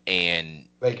England, and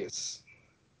Vegas.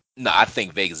 no, I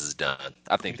think Vegas is done.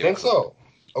 I You think they're think cooked. so?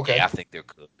 Okay. Yeah, I think they're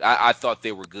cooked. I thought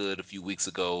they were good a few weeks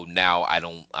ago. Now I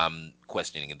don't. I'm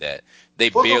questioning that. They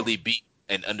For the barely beat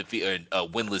an undefeated,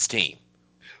 winless team.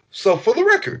 so for the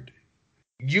record,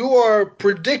 you are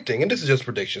predicting, and this is just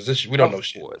predictions. We don't know Of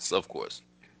shit. course, of course.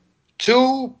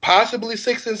 2 possibly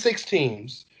 6-6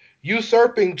 teams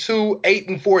usurping 2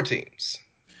 8-4 teams.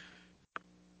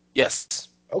 Yes,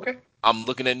 Okay. I'm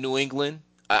looking at New England,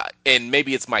 and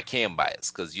maybe it's my Cam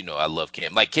bias because I love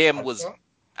Cam. Like Cam was.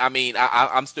 I mean,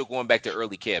 I'm still going back to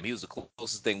early Cam. He was the closest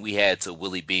thing we had to Willie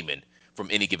Beeman from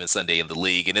any given Sunday in the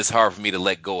league, and it's hard for me to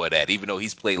let go of that, even though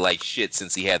he's played like shit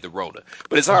since he had the Rona.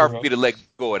 But it's That's hard for real. me to let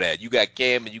go of that. You got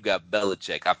Cam and you got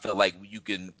Belichick. I feel like you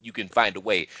can find a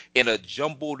way in a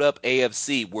jumbled up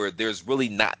AFC where there's really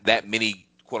not that many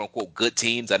quote unquote good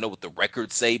teams. I know what the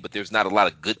records say, but there's not a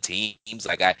lot of good teams.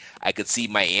 Like I could see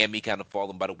Miami kind of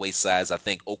falling by the wayside. I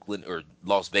think Oakland or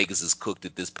Las Vegas is cooked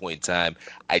at this point in time.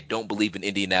 I don't believe in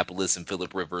Indianapolis and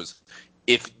Philip Rivers.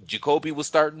 If Jacoby was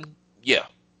starting, yeah.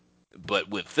 But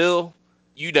with Phil,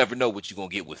 you never know what you're gonna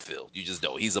get with Phil. You just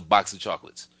know he's a box of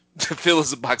chocolates. Phil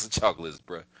is a box of chocolates,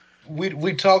 bro.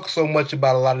 We talk so much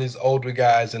about a lot of these older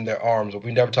guys and their arms, but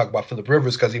we never talk about Philip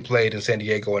Rivers because he played in San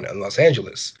Diego and Los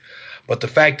Angeles. But the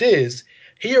fact is,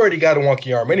 he already got a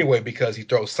wonky arm anyway because he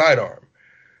throws sidearm.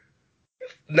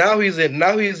 Now he's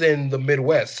in the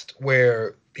Midwest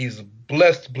where he's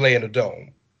blessed to play in a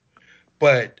dome.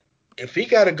 But if he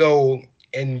got to go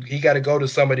to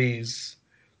some of these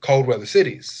cold weather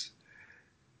cities,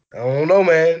 I don't know,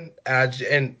 man.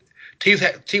 And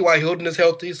T.Y. Hilton is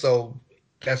healthy, so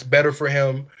that's better for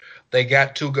him. They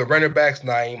got 2 good running backs,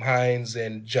 Naeem Hines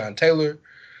and John Taylor.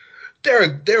 They're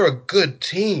a good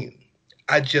team.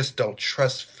 I just don't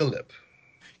trust Philip.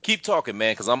 Keep talking,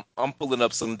 man, because I'm pulling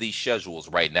up some of these schedules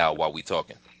right now while we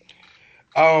talking.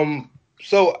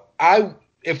 So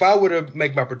if I were to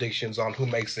make my predictions on who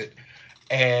makes it,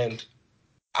 and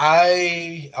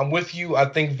I'm with you. I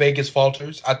think Vegas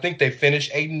falters. I think they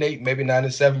finish 8-8, maybe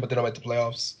 9-7, but they don't make the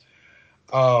playoffs.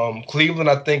 Cleveland,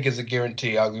 I think, is a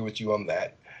guarantee. I agree with you on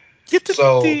that. Get to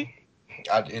So the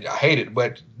I hate it,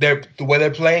 but the way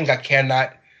they're playing, I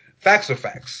cannot. Facts are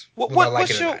facts, whether I like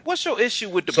it or not. what's your issue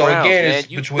with the So Browns, again, man? it's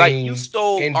You between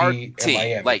stole our Indy and team.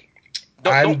 Miami. Like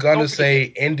I'm gonna don't forget that.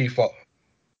 say Indy fall.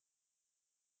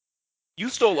 You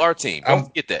stole our team. Don't I'm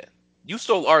forget that. You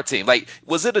stole our team. Like,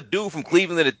 was it a dude from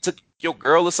Cleveland that took your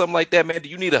girl or something like that, man? Do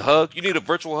you need a hug? You need a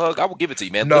virtual hug? I will give it to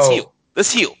you, man. Let's heal. no.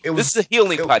 Let's heal. It This was is a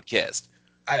healing it. podcast.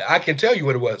 I can tell you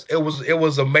what it was. It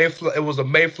was a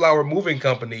Mayflower moving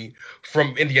company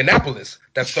from Indianapolis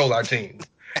that stole our team,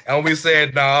 and we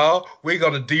said, "No, we're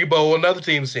gonna debo another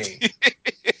team's team."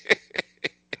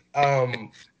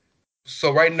 Um,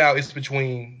 so right now it's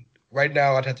between. Right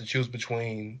now, I'd have to choose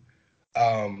between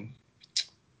um,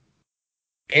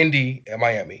 Indy and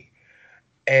Miami.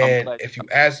 I'm And glad. if you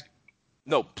ask,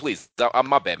 No, please.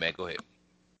 My bad, man. Go ahead.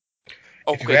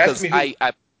 if you Okay, ask because me who,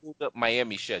 I pulled up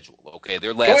Miami's schedule. Okay,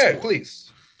 their go last ahead, four.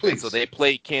 please, Okay, so please. they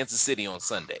play Kansas City on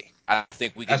Sunday. I think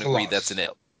we can That's a agree that's an loss.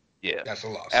 L. Yeah. That's a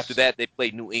After loss. that, they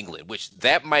play New England, which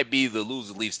that might be the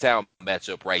loser leaves town matchup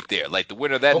right there. Like the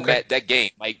winner of that Okay. that game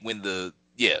might win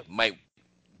might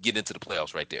get into the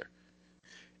playoffs right there.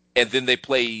 And then they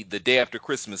play the day after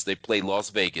Christmas. They play Las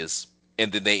Vegas,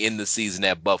 and then they end the season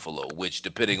at Buffalo. Which,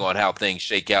 depending on how things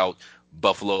shake out,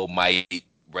 Buffalo might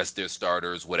rest their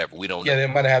starters, whatever. We don't Yeah, know. they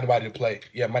might have nobody to play.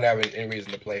 Yeah, might have any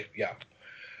reason to play. Yeah.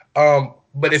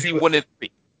 I But if see you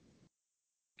 1-3,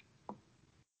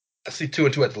 I see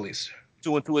 2-2 at the least.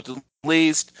 2-2 at the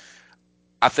least.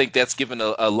 I think that's given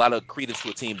a lot of credence to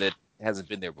a team that hasn't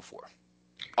been there before.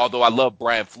 Although I love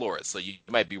Brian Flores, so you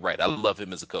might be right. I love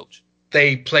him as a coach.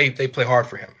 They play hard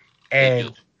for him, They do.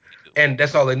 and They do. and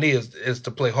that's all they need is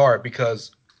to play hard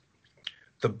because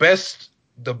the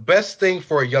best thing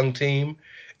for a young team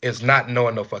is not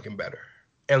knowing no fucking better.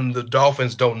 And the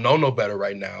Dolphins don't know no better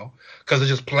right now because they're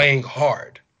just playing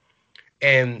hard.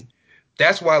 And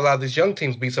that's why a lot of these young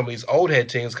teams beat some of these old head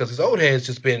teams because these old heads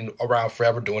just been around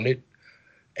forever doing it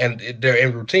and they're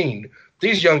in routine.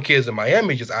 These young kids in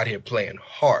Miami just out here playing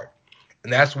hard.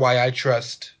 And that's why I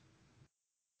trust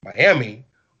Miami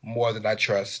more than I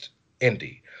trust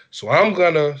Indy. So I'm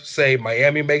gonna say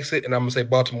Miami makes it, and I'm gonna say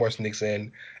Baltimore sneaks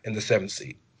in the seventh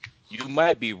seed. You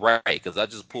might be right because I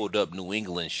just pulled up New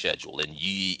England's schedule, and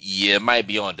you might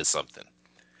be onto something.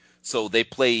 So they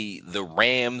play the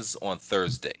Rams on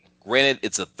Thursday. Granted,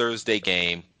 it's a Thursday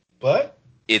game. But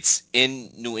It's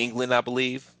in New England, I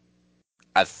believe.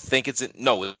 I think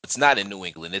no, it's not in New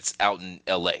England. It's out in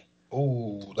L.A.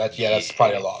 ooh, that's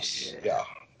probably a Yeah. loss. Yeah.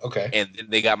 Okay. And then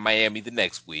they got Miami the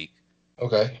next week,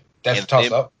 Okay. That's a and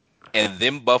toss then up.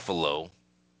 Buffalo,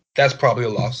 That's probably a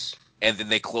loss. and then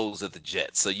they close at the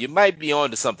Jets. So you might be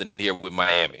on to something here with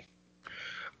Miami.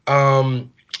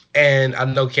 Um, and I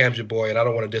know Cam's your boy, and I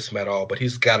don't want to diss him at all, but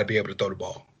he's got to be able to throw the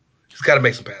ball. He's got to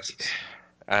make some passes.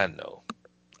 I know,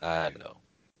 I know.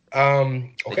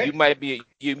 And Okay. you might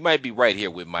be right here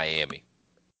with Miami.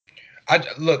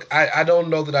 I don't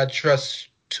know that I trust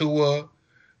Tua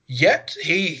yet.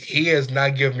 He has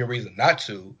not given me a reason not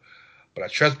to, but I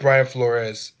trust Brian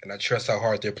Flores and I trust how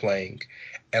hard they're playing.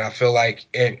 And I feel like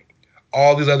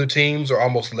all these other teams are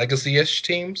almost legacy-ish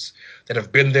teams that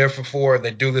have been there before.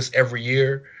 They do this every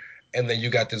year, and then you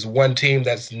got this one team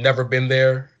that's never been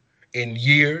there in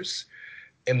years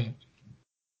and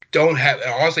don't have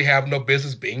honestly have no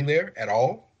business being there at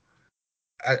all.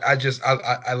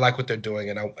 I like what they're doing,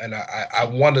 and I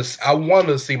want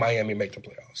to see Miami make the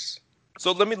playoffs.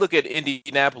 So let me look at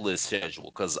Indianapolis' schedule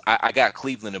because I got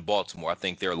Cleveland and Baltimore. I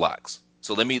think they're locks.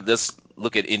 So let's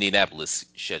look at Indianapolis'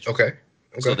 schedule. Okay,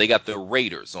 So okay, they got the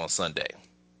Raiders on Sunday.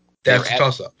 They're that's a at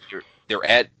toss up. they're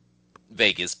at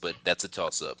Vegas, but that's a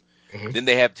toss up. Hmm. Then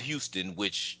they have Houston,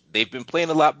 which they've been playing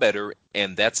a lot better,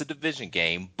 and that's a division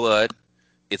game, but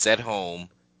it's at home.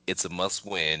 It's a must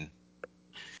win.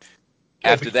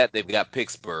 After Maybe that, they've got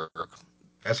Pittsburgh,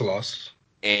 that's a loss.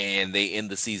 and they end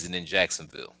the season in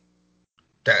Jacksonville.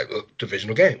 That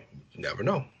divisional game. Never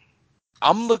know.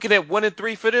 I'm looking at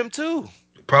 1-3 for them too.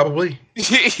 Probably.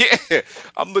 Yeah,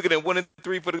 I'm looking at 1-3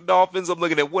 for the Dolphins. I'm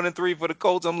looking at 1-3 for the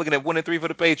Colts. I'm looking at 1-3 for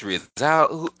the Patriots.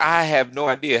 I have no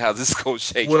idea how this is gonna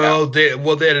shake out.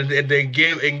 Then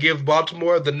give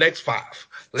Baltimore the next five.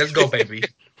 Let's go,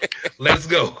 baby. Let's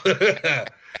go.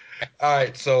 All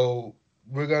right, so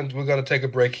we're gonna take a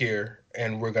break here,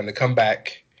 and we're gonna come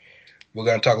back We're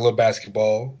going to talk a little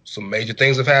basketball. Some major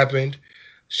things have happened.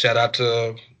 Shout out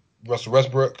to Russell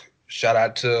Westbrook. Shout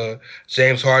out to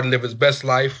James Harden, live his best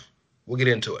life. We'll get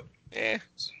into it. Yeah.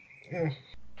 Sierra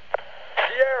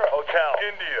Hotel,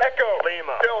 India, Echo,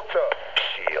 Lima, Delta,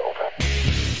 Shield.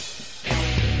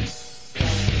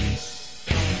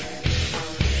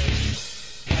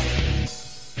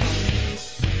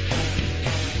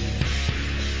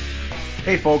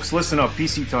 Hey folks, listen up,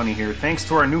 PC Tony here. Thanks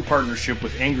to our new partnership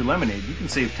with Angry Lemonade, you can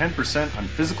save 10% on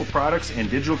physical products and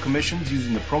digital commissions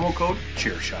using the promo code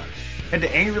ChairShot. Head to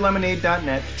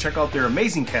angrylemonade.net to check out their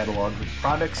amazing catalog of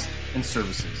products and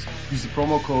services. Use the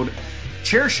promo code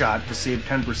ChairShot to save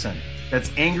 10%. That's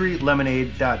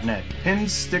angrylemonade.net.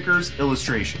 Pins, stickers,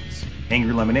 illustrations.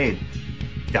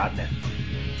 angrylemonade.net.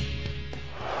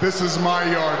 This is my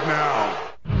yard now.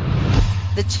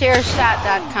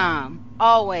 TheChairShot.com.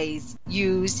 Always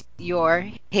use your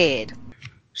head.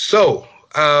 So,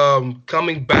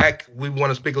 coming back, we want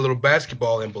to speak a little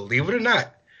basketball, and believe it or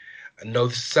not, I know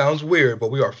this sounds weird, but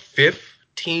we are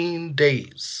 15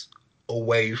 days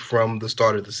away from the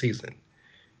start of the season.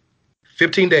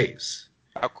 15 days.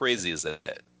 How crazy is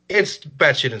that? It's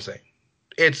batshit insane.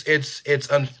 It's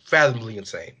unfathomably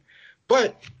insane.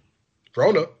 But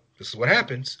Rona, this is what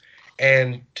happens.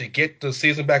 And to get the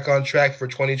season back on track for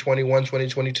 2021,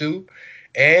 2022,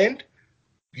 and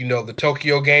the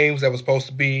Tokyo games that was supposed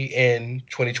to be in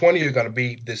 2020 are going to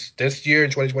be this year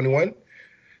in 2021.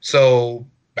 So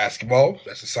basketball,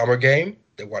 that's a summer game.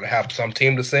 They want to have some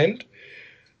team to send.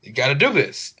 You got to do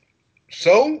this.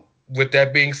 So with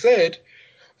that being said,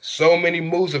 so many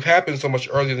moves have happened so much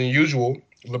earlier than usual.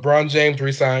 LeBron James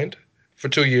re-signed for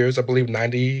 2 years, I believe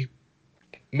 $90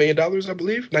 million,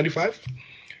 95.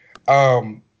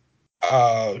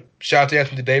 Shout out to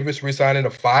Anthony Davis re-signing a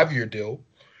 5-year deal.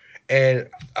 And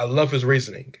I love his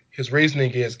reasoning. His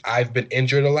reasoning is, I've been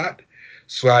injured a lot,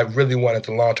 so I really wanted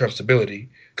the long-term stability,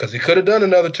 because he could have done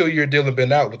another 2-year deal and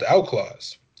been out with the out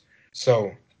clause.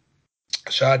 So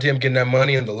shout out to him getting that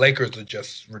money, and the Lakers are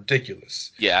just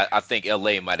ridiculous. Yeah, I think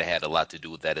LA might have had a lot to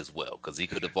do with that as well, because he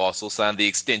could have also signed the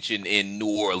extension in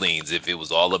New Orleans if it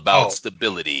was all about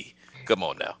stability. Come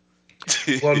on now.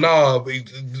 Well, no,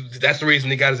 that's the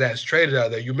reason he got his ass traded out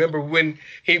there. You remember when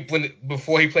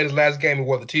before he played his last game, he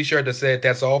wore the T-shirt that said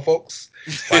 "That's all, folks."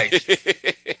 Like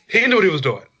he knew what he was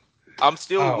doing. I'm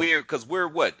still weird because we're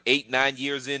 8-9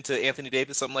 years into Anthony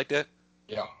Davis, something like that.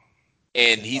 Yeah.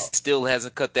 And he still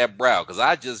hasn't cut that brow, because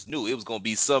I just knew it was going to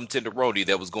be some tenderoni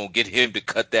that was going to get him to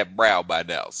cut that brow by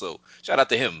now. So shout out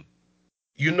to him.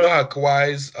 You know how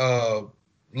Kawhi's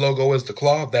logo is the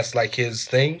claw? That's like his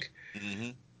thing. Mm-hmm.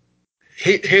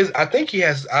 I think he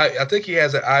has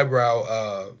an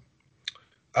eyebrow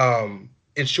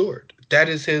insured.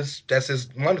 That's his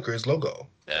moniker, his logo.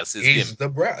 That's his He's gimmick. the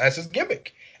brow. That's his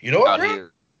gimmick. You know what, Out bro?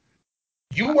 here.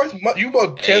 You worth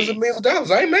tens of millions of dollars.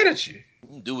 I ain't mad at you.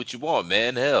 Do what you want,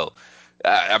 man. Hell.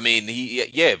 I mean,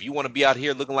 if you want to be out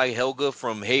here looking like Helga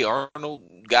from Hey Arnold,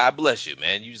 God bless you,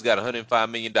 man. You just got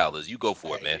 $105 million. You go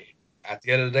for it, man. At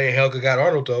the end of the day, Helga got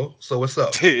Arnold, though. So what's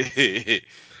up?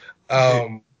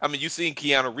 I mean, you seen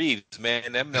Keanu Reeves,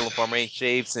 man. That melon farmer ain't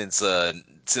shaved since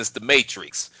The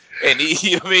Matrix. And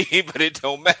you know what I mean? But it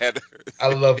don't matter. I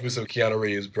love me some Keanu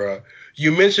Reeves, bro.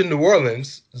 You mentioned New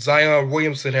Orleans. Zion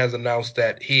Williamson has announced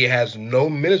that he has no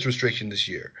minutes restriction this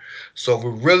year. So we're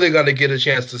really going to get a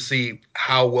chance to see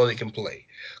how well he can play.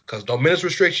 Because no minutes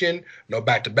restriction, no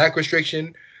back-to-back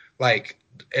restriction.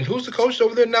 And who's the coach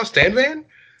over there now? Stan Van?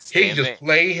 He can just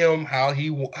play him how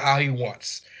he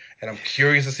wants. And I'm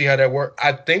curious to see how that works.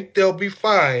 I think they'll be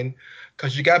fine,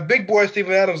 because you got big boy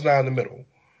Steven Adams now in the middle.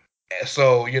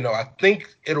 So, I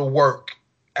think it'll work,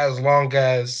 as long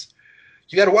as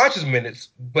you got to watch his minutes,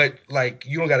 but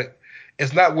you don't got to.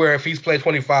 It's not where if he's played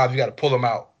 25, you got to pull him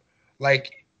out.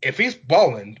 If he's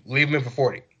balling, leave him in for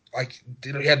 40.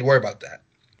 You don't have to worry about that.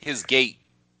 His gait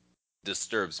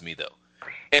disturbs me, though.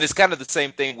 And it's kind of the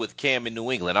same thing with Cam in New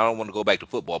England. I don't want to go back to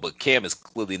football, but Cam is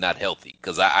clearly not healthy,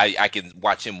 because I can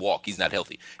watch him walk. He's not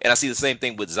healthy. And I see the same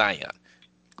thing with Zion.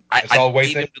 I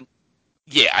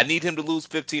need him to lose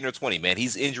 15 or 20, man.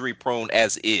 He's injury prone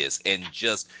as is, and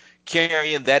just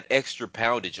carrying that extra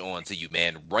poundage on to you,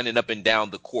 man. Running up and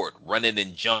down the court, running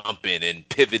and jumping and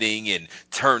pivoting and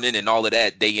turning and all of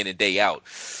that day in and day out.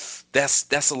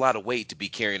 That's a lot of weight to be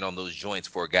carrying on those joints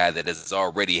for a guy that has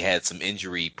already had some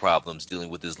injury problems dealing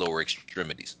with his lower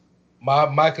extremities.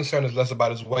 My concern is less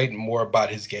about his weight and more about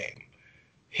his game.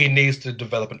 He needs to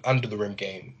develop an under the rim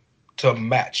game to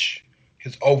match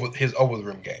his over the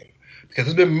rim game. Because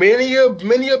there's been many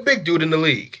a big dude in the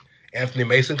league. Anthony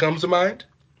Mason comes to mind,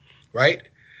 right?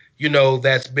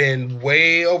 that's been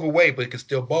way overweight but can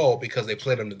still ball because they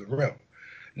played under the rim.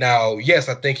 Now, yes,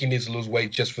 I think he needs to lose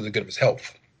weight just for the good of his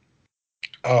health,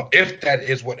 if that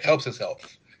is what helps his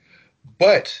health.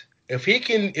 But if he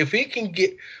can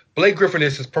get Blake Griffin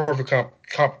is his perfect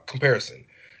comparison,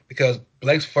 because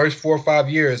Blake's first 4 or 5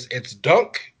 years it's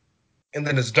dunk and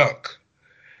then it's dunk.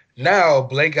 Now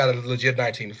Blake got a legit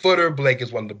 19-footer. Blake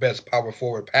is one of the best power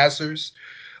forward passers.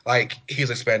 Like,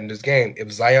 he's expanding his game.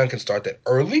 If Zion can start that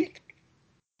early,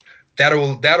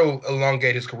 that'll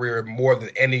elongate his career more than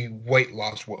any weight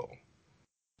loss will.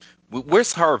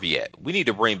 Where's Harvey at? We need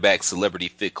to bring back Celebrity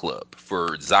Fit Club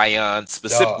for Zion,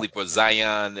 specifically for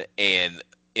Zion and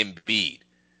Embiid,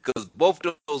 because both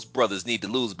of those brothers need to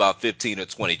lose about 15 or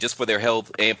 20 just for their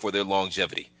health and for their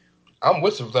longevity. I'm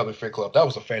with Celebrity Fit Club. That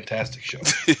was a fantastic show.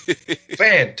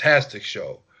 Fantastic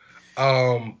show.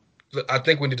 I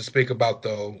think we need to speak about,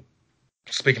 though,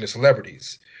 speaking of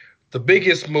celebrities, the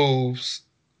biggest moves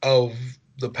of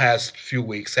the past few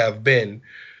weeks have been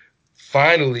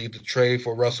finally the trade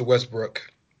for Russell Westbrook,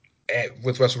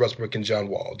 with Russell Westbrook and John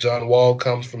Wall. John Wall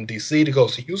comes from D.C. to go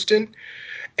to Houston,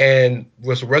 and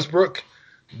Russell Westbrook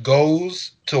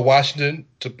goes to Washington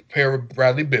to pair with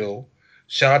Bradley Beal.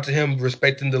 Shout out to him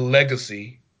respecting the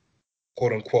legacy,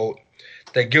 quote unquote,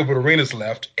 that Gilbert Arenas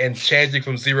left and changing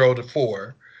from 0 to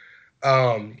 4.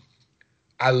 I'm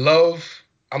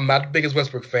not the biggest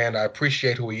Westbrook fan. I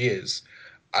appreciate who he is.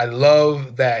 I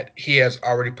love that he has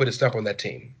already put his stamp on that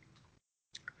team.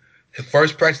 The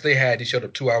first practice they had, he showed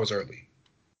up 2 hours early.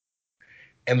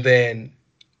 And then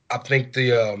I think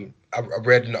I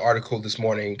read in the article this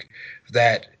morning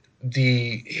that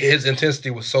his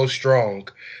intensity was so strong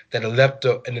that it left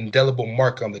an indelible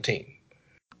mark on the team.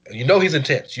 And he's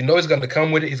intense. He's going to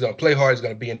come with it. He's going to play hard. He's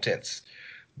going to be intense.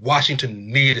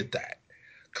 Washington needed that,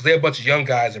 because they had a bunch of young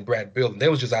guys in Brad Beal, and they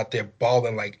was just out there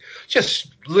balling, like,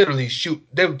 just literally shoot.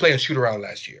 They were playing shoot around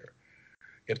last year.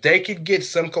 If they could get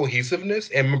some cohesiveness,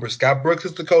 and remember, Scott Brooks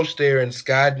is the coach there, and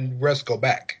Scott and Russ go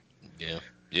back.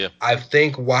 Yeah. I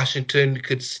think Washington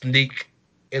could sneak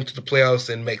into the playoffs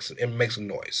and make some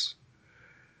noise.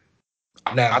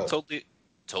 Now, I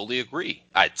totally agree.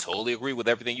 I totally agree with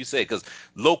everything you said, because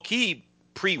low key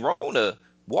pre-Rona,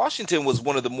 Washington was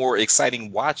one of the more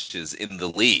exciting watches in the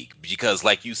league, because,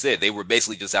 like you said, they were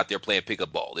basically just out there playing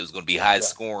pickup ball. It was going to be high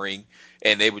scoring,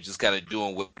 and they were just kind of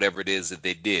doing whatever it is that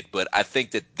they did. But I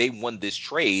think that they won this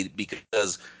trade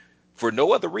because, for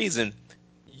no other reason,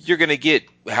 you're going to get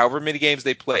however many games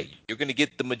they play. You're going to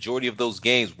get the majority of those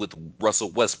games with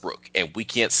Russell Westbrook, and we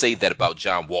can't say that about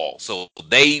John Wall. So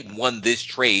they won this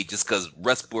trade just because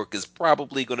Westbrook is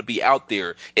probably going to be out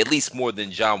there at least more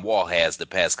than John Wall has the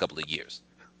past couple of years.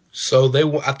 So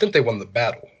I think they won the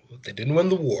battle. They didn't win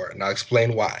the war, and I'll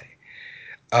explain why.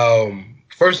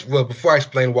 Before I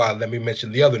explain why, let me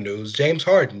mention the other news. James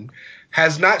Harden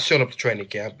has not shown up to training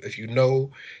camp. If you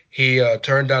know, he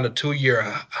turned down a 2-year,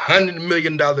 $100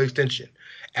 million extension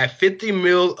at $50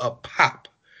 million a pop.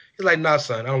 He's like, nah,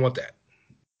 son, I don't want that.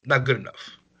 Not good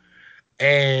enough.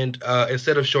 And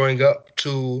instead of showing up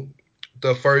to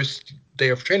the first day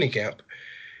of training camp,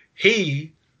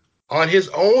 he, on his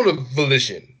own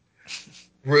volition,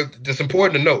 it's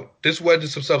important to note, this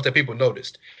wasn't some stuff that people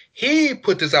noticed. He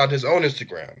put this out on his own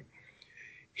Instagram.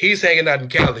 He's hanging out in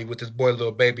Cali with his boy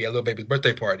Lil Baby at Lil Baby's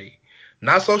birthday party,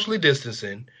 not socially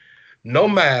distancing, no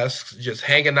masks, just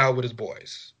hanging out with his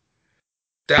boys.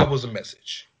 That was a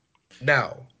message.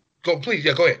 Now, go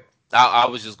ahead. I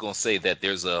was just going to say that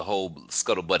there's a whole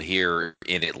scuttlebutt here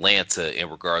in Atlanta in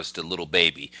regards to Little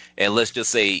Baby. And let's just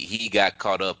say he got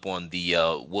caught up on the,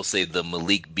 we'll say, the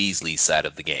Malik Beasley side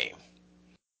of the game.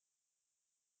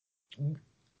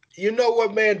 You know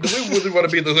what, man? Do we really want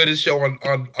to be the hoodest show on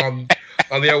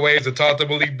the airwaves and talk the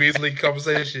Malik Beasley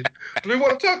conversation? Do we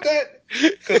want to talk that?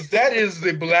 Because that is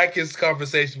the blackest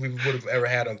conversation we would have ever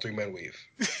had on Three Man Weave.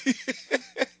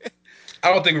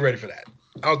 I don't think we're ready for that.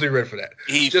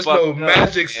 Just know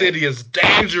Magic City is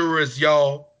dangerous,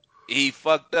 y'all. He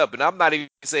fucked up, and I'm not even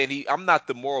saying I'm not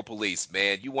the moral police,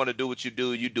 man. You want to do what you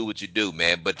do,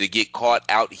 man. But to get caught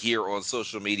out here on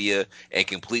social media and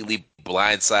completely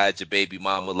blindside your baby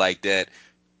mama like that,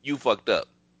 you fucked up.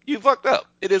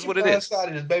 It is what it is.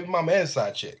 Blindsided his baby mama and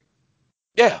side chick.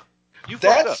 Yeah,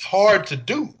 that's hard to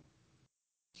do.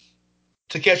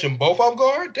 To catch them both off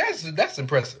guard, that's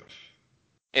impressive.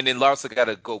 And then Larsa got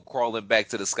to go crawling back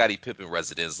to the Scottie Pippen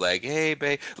residence, like, hey,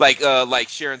 babe, like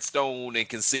Sharon Stone and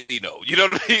Casino, you know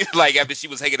what I mean? Like after she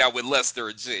was hanging out with Lester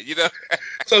and shit, you know.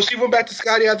 So she went back to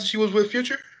Scottie after she was with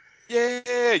Future.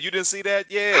 Yeah, you didn't see that?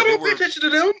 Yeah, I don't pay attention to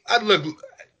them.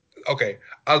 Okay,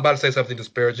 I was about to say something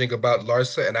disparaging about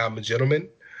Larsa, and I'm a gentleman,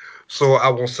 So I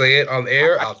won't say it on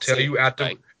air. I I'll can tell say you it after.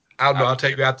 tonight. I'll tell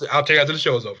you after. I'll tell you after the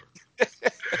show is over.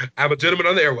 I'm a gentleman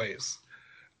on the airways.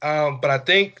 But I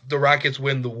think the Rockets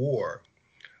win the war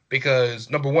because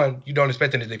number one, you don't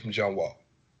expect anything from John Wall.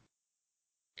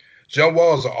 John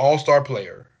Wall is an all-star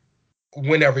player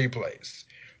whenever he plays.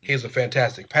 He's a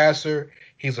fantastic passer.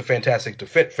 He's a fantastic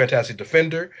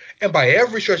defender, and by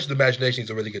every stretch of the imagination,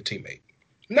 he's a really good teammate.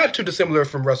 Not too dissimilar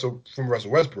from Russell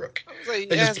Westbrook. I was like,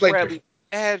 They just played different.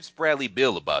 ask Bradley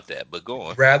Bill about that, but go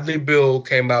on. Bradley Bill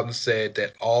came out and said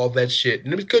that all that shit,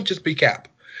 and it could just be cap,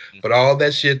 but all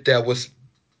that shit that was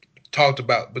talked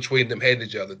about between them hating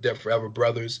each other, they're forever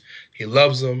brothers. He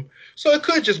loves them, so it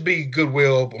could just be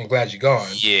goodwill. I'm glad you're gone.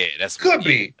 Yeah, that's Could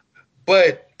be,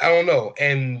 but I don't know.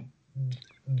 And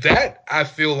that I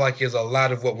feel like is a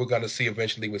lot of what we're going to see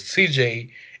eventually with CJ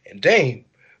and Dame.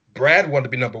 Brad wanted to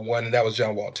be number one, and that was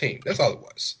John Wall's team. That's all it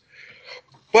was.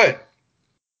 But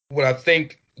what I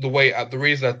think the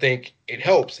reason I think it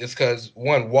helps is because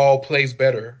one, Wall plays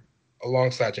better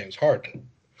alongside James Harden.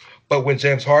 But when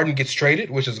James Harden gets traded,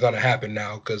 which is going to happen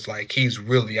now, because like he's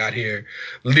really out here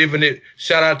living it.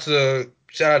 Shout out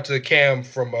to Cam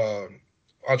from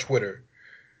on Twitter.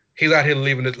 He's out here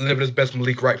living his best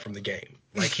Malik Wright from the game.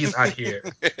 Like he's out here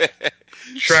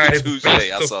trying his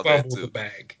best to fumble the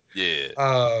bag. Yeah.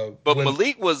 But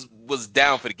Malik was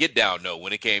down for the get down though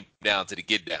when it came down to the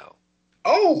get down.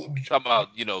 Oh, talking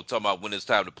about when it's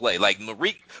time to play. Like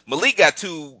Malik got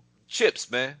 2 chips,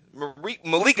 man.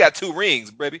 Malik got 2 rings,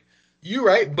 baby. You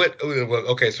right, but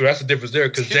okay, so that's the difference there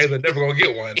because James are never gonna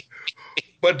get one.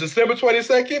 But December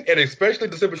 22nd and especially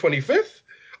December 25th,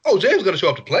 James is gonna show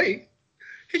up to play.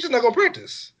 He's just not gonna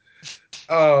practice.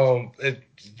 And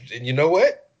you know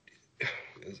what?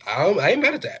 I ain't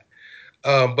mad at that.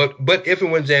 But if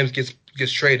and when James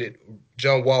gets traded,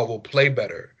 John Wall will play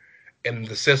better in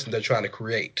the system they're trying to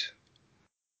create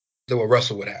than what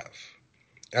Russell would have.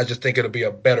 I just think it'll be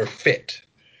a better fit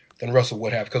than Russell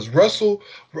would have because Russell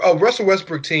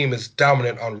Westbrook team is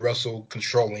dominant on Russell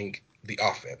controlling the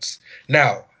offense.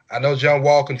 Now, I know John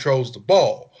Wall controls the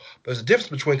ball, but there's a difference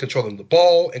between controlling the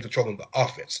ball and controlling the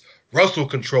offense. Russell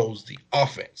controls the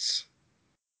offense.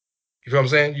 You know what I'm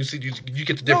saying? You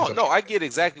get the difference. No, I get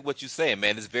exactly what you're saying,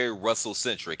 man. It's very Russell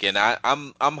centric, and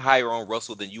I'm higher on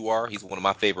Russell than you are. He's one of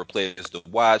my favorite players to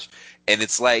watch, and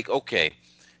it's like, okay,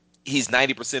 he's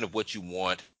 90% of what you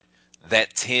want.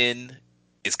 That 10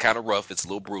 is kind of rough. It's a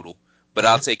little brutal, but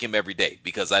I'll take him every day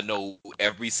because I know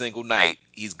every single night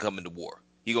he's coming to war.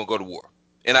 He's gonna go to war,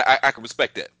 and I can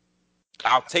respect that.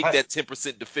 I'll take that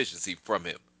 10% deficiency from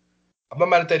him. I'm not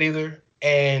mad at that either,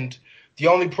 and the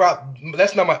only problem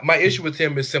that's not my issue with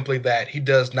him is simply that he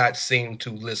does not seem to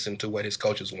listen to what his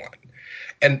coaches want,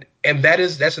 and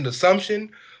that's an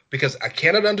assumption because I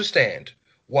cannot understand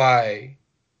why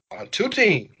on 2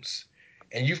 teams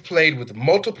and you've played with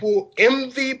multiple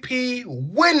MVP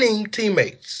winning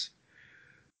teammates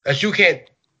that you can't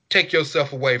take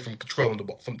yourself away from controlling the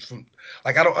ball. From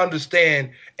like I don't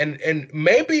understand, and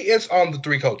maybe it's on the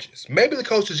 3 coaches. Maybe the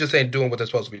coaches just ain't doing what they're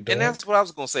supposed to be doing. And that's what I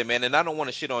was gonna say, man. And I don't want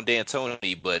to shit on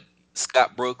D'Antoni, but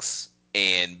Scott Brooks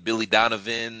and Billy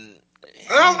Donovan.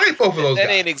 I don't like both of those guys.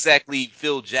 That ain't exactly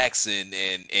Phil Jackson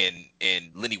and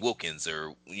Lenny Wilkins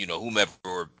or whomever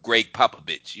or Greg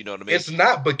Popovich. You know what I mean? It's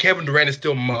not, but Kevin Durant is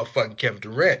still motherfucking Kevin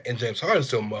Durant, and James Harden is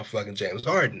still motherfucking James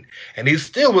Harden, and he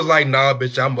still was like, "Nah,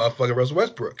 bitch, I'm motherfucking Russell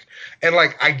Westbrook," and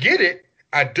like I get it,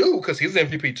 I do because he's an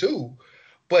MVP too,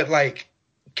 but like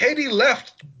KD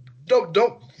left. Don't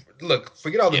look.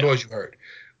 Forget all the noise you heard.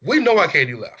 We know why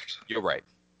KD left. You're right.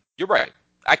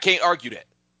 I can't argue that.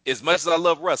 As much as I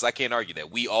love Russ, I can't argue that.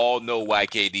 We all know why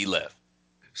KD left.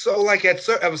 So, like, at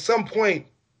some point,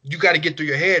 you got to get through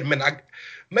your head, man,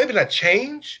 maybe not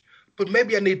change, but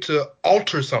maybe I need to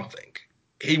alter something.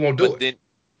 He won't do it.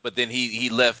 But then he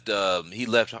left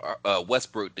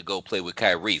Westbrook to go play with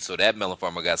Kyrie, so that melon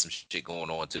farmer got some shit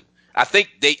going on, too. I think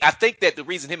that the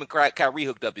reason him and Kyrie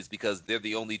hooked up is because they're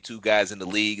the only 2 guys in the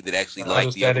league that actually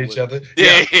like the other each other.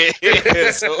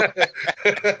 Yeah. So.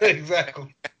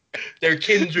 Exactly. They're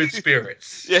kindred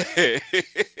spirits. Yeah.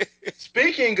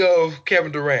 Speaking of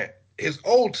Kevin Durant, his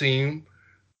old team,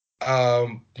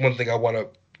 one thing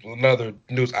another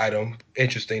news item,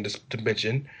 interesting to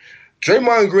mention,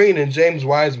 Draymond Green and James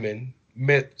Wiseman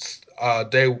missed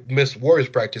Warriors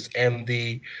practice, and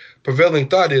the prevailing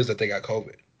thought is that they got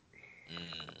COVID.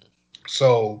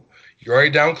 So you're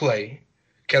already down Clay.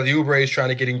 Kelly Oubre is trying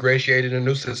to get ingratiated in a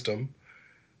new system.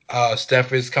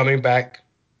 Steph is coming back,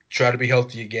 trying to be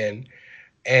healthy again.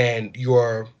 And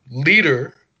your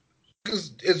leader,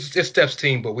 it's Steph's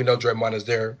team, but we know Draymond is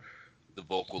the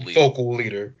vocal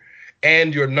leader.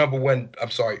 and your number one.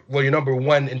 I'm sorry. Well, your number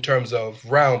one in terms of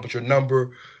round, but your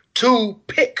number 2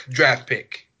 draft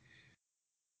pick,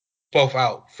 both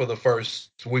out for the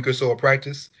first week or so of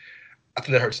practice. I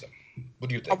think that hurts them. What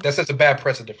do you think? That sets a bad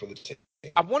precedent for the team.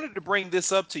 I wanted to bring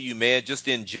this up to you, man, just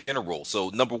in general. So,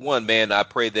 number one, man, I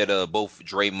pray that both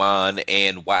Draymond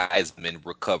and Wiseman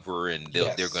recover and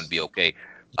they're going to be okay.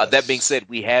 That being said,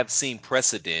 we have seen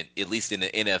precedent, at least in the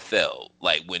NFL,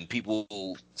 like when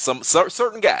people,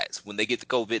 certain guys, when they get to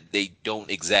COVID, they don't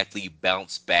exactly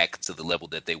bounce back to the level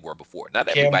that they were before. Not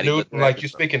Cam everybody, but Newton, like you're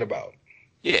speaking about.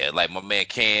 Yeah, like my man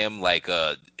Cam, like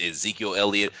Ezekiel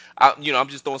Elliott. I'm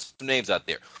just throwing some names out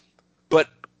there. But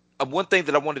one thing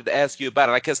that I wanted to ask you about,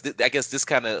 and I guess this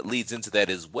kind of leads into that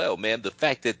as well, man. The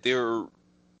fact that they're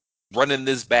running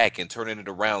this back and turning it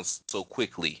around so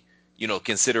quickly,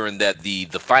 considering that the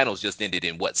finals just ended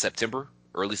in what, September,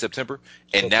 early September,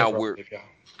 and now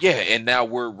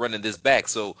we're running this back.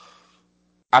 So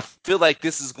I feel like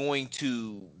this is going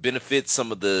to benefit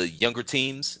some of the younger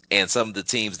teams and some of the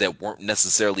teams that weren't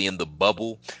necessarily in the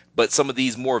bubble, but some of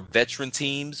these more veteran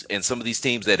teams and some of these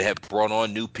teams that have brought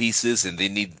on new pieces and they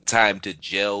need time to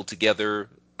gel together,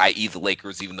 i.e. the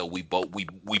Lakers, even though we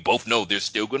both know they're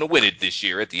still going to win it this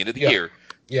year at the end of the year.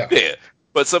 Yeah.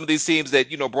 But some of these teams that,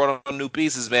 brought on new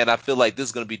pieces, man, I feel like this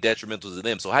is going to be detrimental to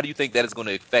them. So how do you think that is going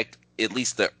to affect at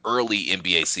least the early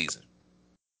NBA season?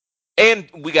 And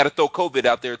we got to throw COVID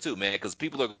out there too, man, because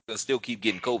people are going to still keep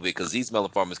getting COVID because these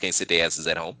melon farmers can't sit their asses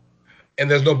at home.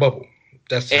 And there's no bubble.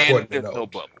 That's important to note. No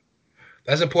bubble.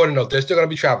 That's important to note. They're still going to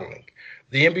be traveling.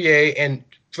 The NBA, and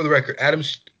for the record, Adam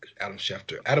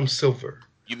Schefter, Adam Silver.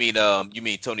 You mean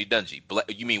Tony Dungy?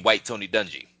 You mean white Tony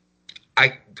Dungy?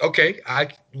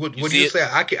 What do you say?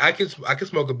 I can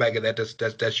smoke a bag of that.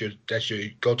 That's your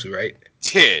go-to, right?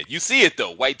 Yeah, you see it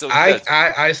though, white Tony Dungy.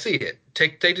 I see it.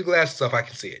 Take the glasses off. I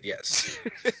can see it. Yes.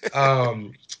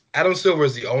 Adam Silver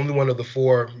is the only one of the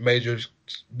 4 major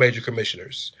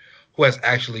commissioners who has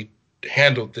actually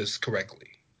handled this correctly,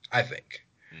 I think.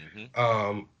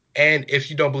 Mm-hmm. And if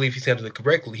you don't believe he's handled it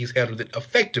correctly, he's handled it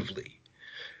effectively.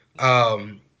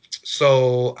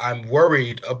 So I'm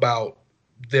worried about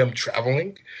them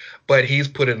traveling, but he's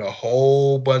put in a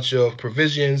whole bunch of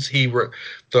provisions.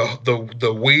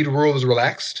 The weed rule is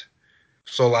relaxed,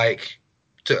 so like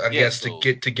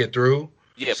to get through.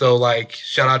 Yeah. So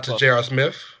shout out to J.R.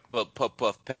 Smith. But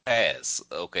puff pass.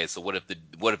 Okay, so what if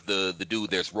the dude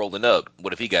that's rolling up?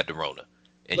 What if he got the Rona?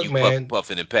 And look, you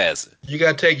puffing and passing. You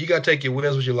gotta take your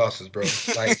wins with your losses, bro.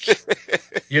 Like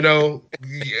you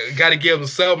got to give them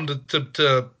something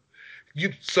to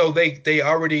you. So they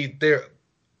already they're.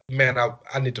 Man,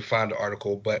 I need to find the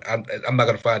article, but I'm not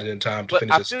going to find it in time to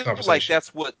finish this conversation.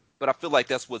 I feel like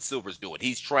that's what Silver's doing.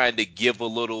 He's trying to give a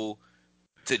little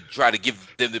to try to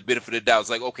give them the benefit of the doubt. It's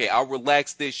like, okay, I'll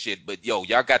relax this shit, but y'all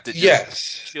got to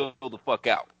just chill the fuck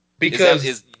out. Because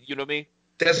you know what I mean?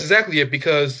 That's exactly it.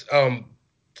 Because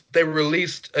they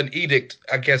released an edict.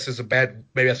 I guess is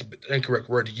maybe that's an incorrect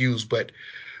word to use, but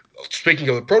speaking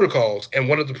of the protocols, and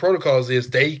one of the protocols is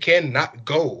they cannot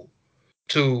go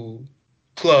to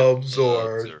clubs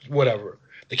or whatever.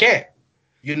 They can't,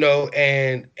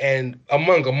 and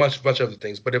among a bunch of other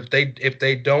things. But if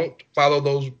they don't follow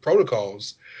those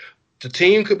protocols, the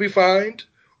team could be fined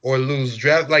or lose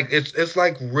draft. Like it's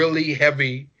like really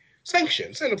heavy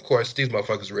sanctions. And of course, these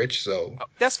motherfuckers rich, so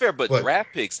that's fair. But draft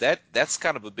picks, that's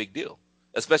kind of a big deal,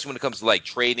 especially when it comes to like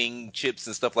trading chips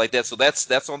and stuff like that. So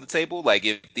that's on the table. Like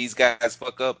if these guys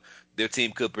fuck up, their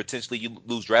team could potentially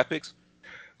lose draft picks.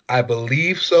 I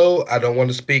believe so. I don't want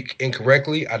to speak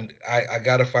incorrectly. I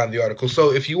gotta find the article.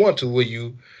 So if you want to, will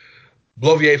you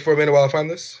bloviate for a minute while I find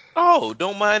this? Oh,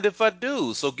 don't mind if I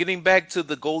do. So getting back to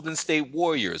the Golden State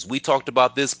Warriors, we talked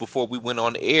about this before we went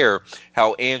on air,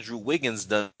 how Andrew Wiggins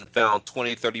found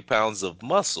 20, 30 pounds of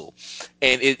muscle.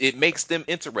 And it makes them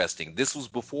interesting. This was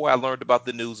before I learned about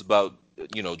the news about,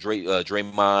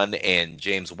 Draymond and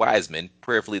James Wiseman.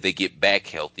 Prayerfully, they get back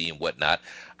healthy and whatnot.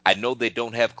 I know they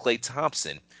don't have Klay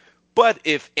Thompson. But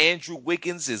if Andrew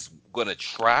Wiggins is going to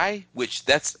try, which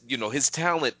that's, his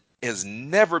talent has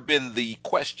never been the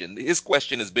question. His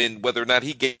question has been whether or not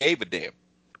he gave a damn.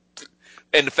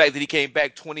 And the fact that he came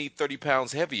back 20, 30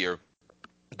 pounds heavier,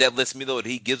 that lets me know that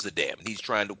he gives a damn. He's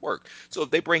trying to work. So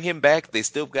if they bring him back, they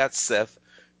still got Chef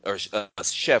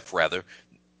rather.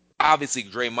 Obviously,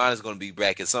 Draymond is going to be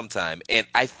back at some time. And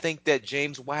I think that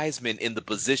James Wiseman, in the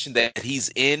position that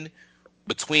he's in,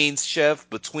 between Chef,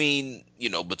 between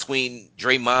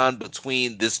Draymond,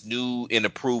 between this new and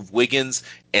improved Wiggins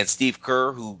and Steve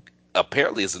Kerr, who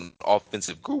apparently is an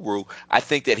offensive guru, I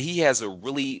think that he has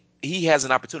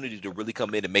an opportunity to really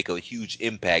come in and make a huge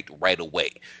impact right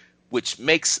away. which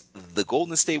makes the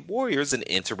Golden State Warriors an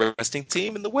interesting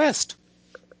team in the West.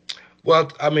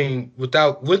 Well, I mean, with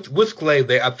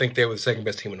Klay, I think they were the second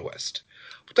best team in the West.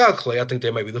 Without Klay, I think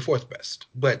they might be the fourth best,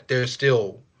 but they're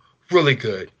still really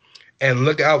good. And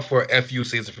look out for a FU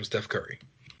season from Steph Curry.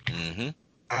 Mm-hmm.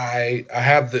 I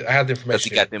have the information. Because he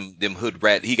got them hood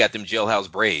rat. He got them jailhouse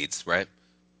braids, right?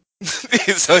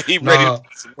 So he ready to do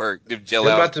some work. Them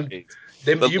jailhouse braids.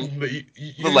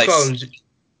 You call them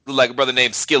look like a brother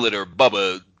named Skillet or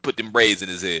Bubba put them braids in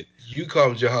his head. You call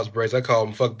them jailhouse braids. I call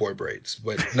them fuckboy braids,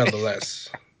 but nonetheless.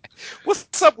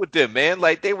 What's up with them, man?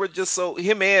 Like they were just so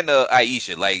him and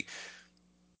Aisha, like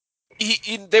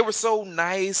they were so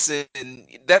nice, and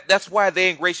that's why they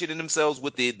ingratiated themselves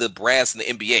with the brass and the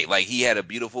NBA. Like he had a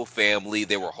beautiful family,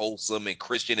 they were wholesome and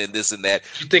Christian and this and that.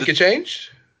 You think it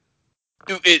changed?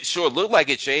 It sure looked like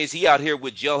it changed. He out here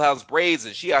with jailhouse braids,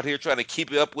 and she out here trying to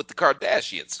keep it up with the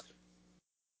Kardashians.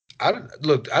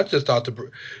 I just thought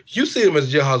you see them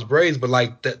as jailhouse braids,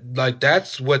 but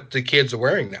that's what the kids are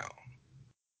wearing now.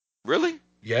 Really?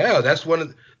 Yeah, that's one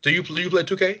of. Do you play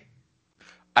 2K?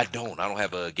 I don't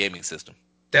have a gaming system.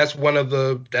 That's one of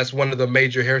the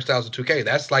major hairstyles of 2K.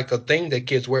 That's like a thing that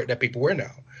kids wear, that people wear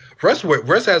now. Russ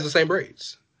has the same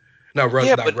braids. No, Russ,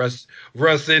 yeah, Russ.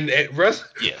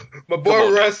 Yeah, my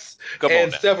boy Russ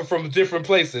and Steph are from different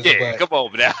places. Yeah, but, come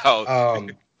on now.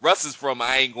 Russ is from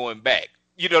I ain't going back.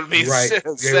 You know what I mean? Right.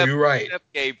 Yeah, you're right. Steph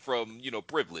came from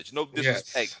privilege. No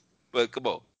disrespect, yes. But come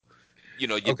on.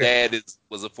 Your dad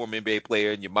was a former NBA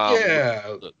player, and your mom.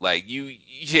 Yeah. Like you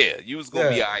was gonna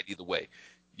be all right either way.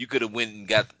 You could have went and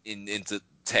got into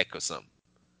tech or something.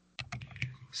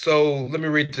 So let me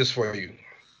read this for you.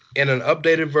 In an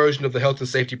updated version of the health and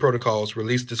safety protocols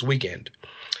released this weekend,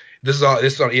 this is on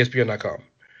ESPN.com.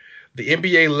 The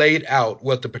NBA laid out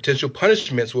what the potential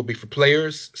punishments will be for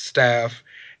players, staff,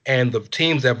 and the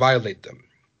teams that violate them.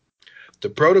 The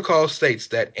protocol states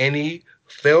that any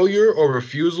failure or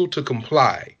refusal to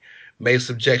comply may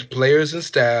subject players and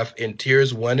staff in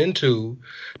tiers 1 and 2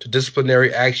 to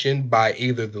disciplinary action by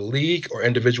either the league or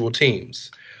individual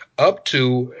teams, up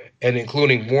to and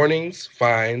including warnings,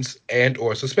 fines, and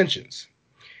or suspensions.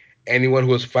 Anyone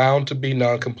who is found to be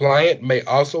non-compliant may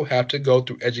also have to go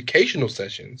through educational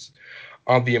sessions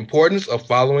on the importance of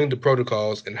following the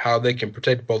protocols and how they can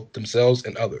protect both themselves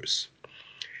and others.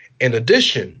 In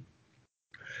addition,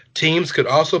 teams could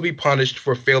also be punished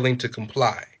for failing to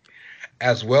comply,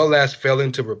 as well as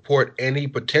failing to report any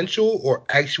potential or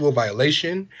actual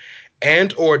violation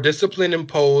and or discipline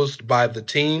imposed by the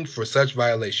team for such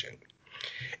violation.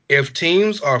 If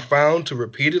teams are found to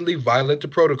repeatedly violate the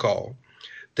protocol,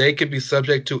 they could be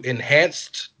subject to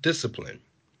enhanced discipline.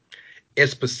 It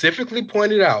specifically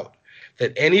pointed out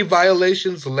that any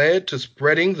violations led to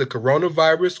spreading the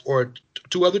coronavirus or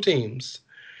to other teams,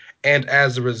 and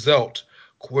as a result,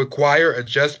 require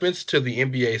adjustments to the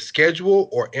NBA schedule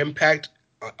or impact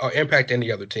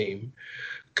any other team,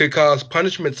 could cause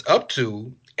punishments up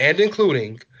to and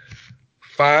including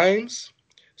fines,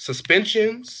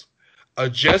 suspensions,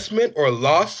 adjustment or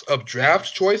loss of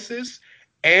draft choices,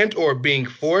 and or being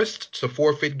forced to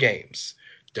forfeit games.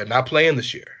 They're not playing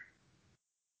this year.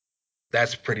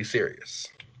 That's pretty serious.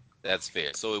 That's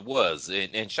fair. So it was,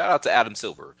 and shout out to Adam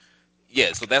Silver.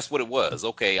 Yeah, so that's what it was.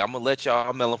 Okay, I'm gonna let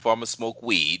y'all melon farmers smoke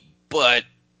weed, but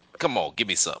come on, give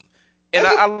me some. And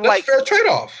I like fair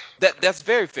trade-off. That's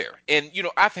very fair. And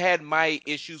I've had my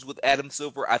issues with Adam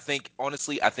Silver. I think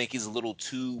he's a little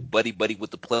too buddy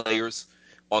with the players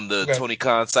on the Tony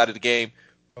Khan side of the game.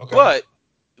 Okay. But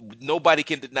nobody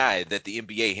can deny that the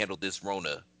NBA handled this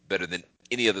Rona better than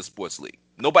any other sports league.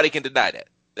 Nobody can deny that.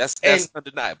 That's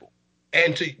undeniable.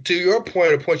 And to your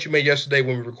point, a point you made yesterday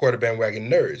when we recorded Bandwagon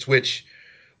Nerds, which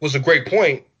was a great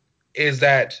point, is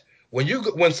that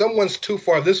when someone's too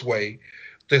far this way,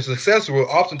 the successor will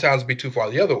oftentimes be too far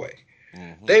the other way.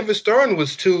 Mm-hmm. David Stern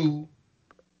was too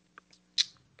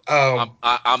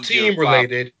team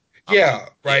related.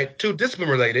 Too discipline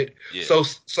related. Yeah.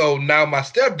 So now my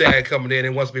stepdad coming in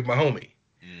and wants to be my homie.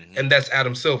 Mm-hmm. And that's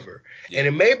Adam Silver. Yeah. And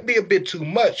it may be a bit too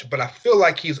much, but I feel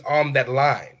like he's on that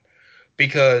line.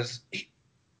 Because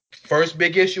first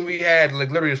big issue he had, like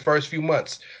literally his first few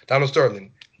months, Donald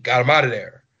Sterling got him out of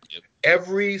there. Yep.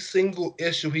 Every single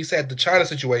issue he's had, the China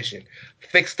situation,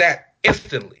 fixed that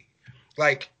instantly.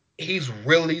 Like he's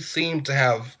really seemed to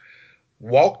have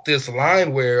walked this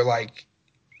line where like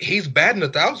he's batting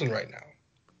 1,000 right now.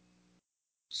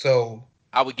 So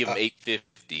I would give him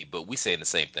 850, but we saying the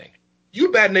same thing.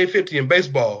 You batting 850 in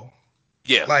baseball.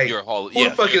 Yeah, like, you're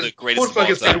the greatest of all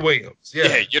time. Sid Williams?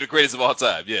 Yeah, you're the greatest of all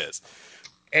time, yes.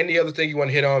 Any other thing you want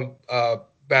to hit on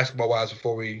basketball-wise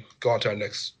before we go on to our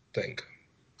next thing?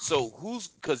 So who's,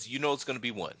 because you know it's going to be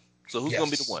one. So who's going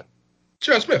to be the Yes. one?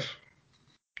 Sharon Smith.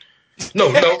 No.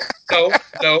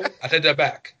 I take that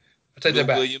back. Lou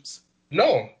Williams?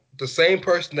 No, the same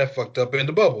person that fucked up in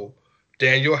the bubble,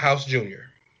 Daniel House Jr.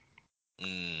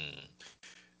 Mm.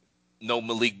 No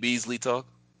Malik Beasley talk?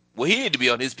 Well, he need to be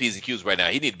on his P's and Q's right now.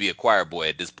 He need to be a choir boy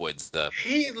at this point and stuff.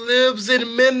 He lives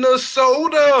in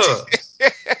Minnesota.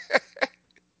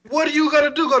 What are you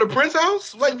gonna do? Go to Prince's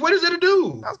house? Like, what is it to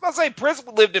do? I was about to say Prince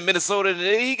lived in Minnesota and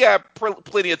he got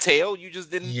plenty of tail. You just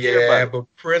didn't hear about Yeah, it.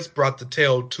 but Prince brought the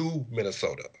tail to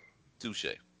Minnesota. Touche.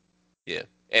 Yeah.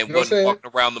 And You know what I'm wasn't saying?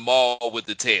 walking around the mall with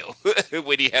the tail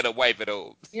when he had a wife at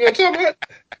home. You know what I'm talking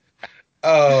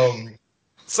about?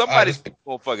 Somebody's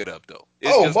gonna fuck it up though.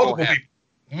 It's Oh, just multiple gonna happen.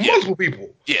 people. Multiple people.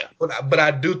 Yeah. But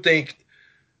I do think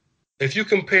if you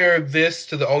compare this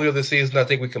to the only other season I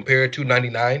think we compared to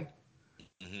 99,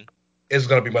 it's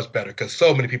going to be much better because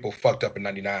so many people fucked up in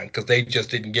 99 because they just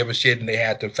didn't give a shit and they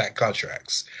had them fat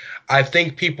contracts. I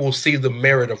think people see the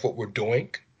merit of what we're doing,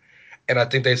 and I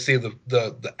think they see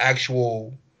the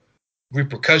actual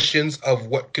repercussions of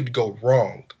what could go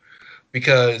wrong.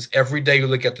 Because every day you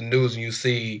look at the news and you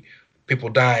see people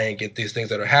dying and these things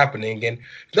that are happening, and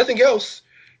if nothing else,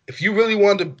 if you really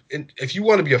want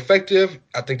to be effective,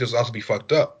 I think this will also be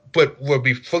fucked up. But what would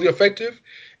be fully effective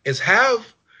is have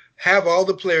all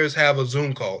the players have a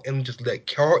Zoom call and just let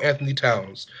Karl Anthony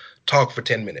Towns talk for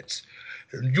 10 minutes.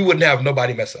 You wouldn't have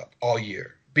nobody mess up all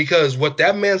year because what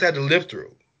that man's had to live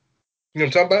through. You know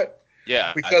what I'm talking about?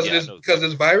 Yeah. Because of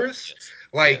this virus, Yes.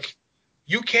 like.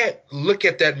 You can't look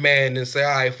at that man and say, all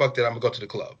right, fuck that, I'm going to go to the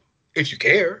club. If you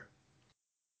care.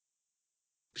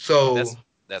 So.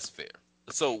 That's fair.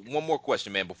 So one more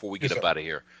question, man, before we get up out of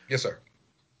here. Yes, sir.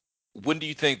 When do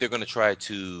you think they're going to try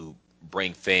to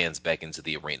bring fans back into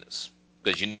the arenas?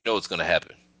 Because you know it's going to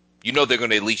happen. You know they're going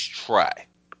to at least try.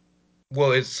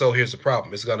 Well, so here's the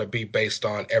problem. It's going to be based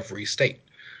on every state.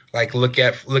 Like, look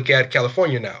at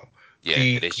California now.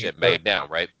 Yeah, they shut back down,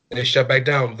 right? They shut back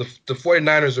down. The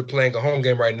 49ers are playing a home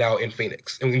game right now in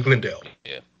Phoenix, in Glendale.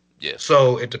 Yeah.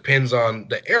 So it depends on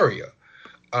the area.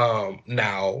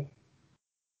 Now,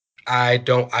 I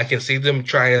can see them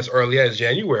trying as early as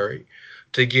January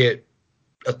to get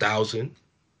 1,000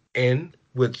 in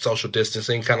with social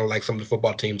distancing, kind of like some of the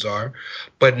football teams are.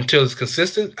 But until it's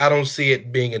consistent, I don't see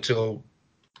it being until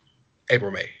April,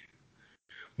 May.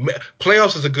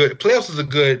 Playoffs is a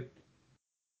good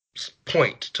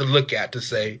point to look at to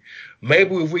say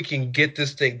maybe if we can get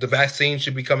this thing, the vaccine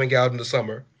should be coming out in the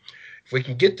summer. If we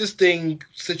can get this thing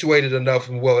situated enough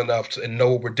and well enough and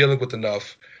know what we're dealing with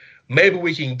enough, maybe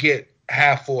we can get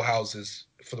half full houses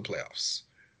for the playoffs.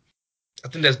 I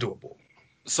think that's doable.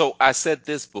 So I said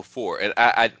this before, and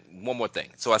I one more thing.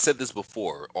 So I said this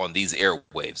before on these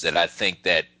airwaves that I think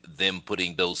that them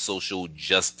putting those social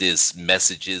justice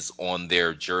messages on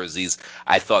their jerseys,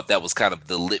 I thought that was kind of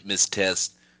the litmus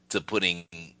test to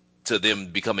them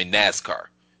becoming NASCAR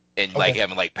and like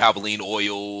having like Valvoline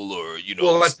oil or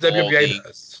like the WNBA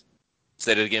does.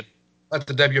 Say that again. Like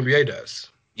the WNBA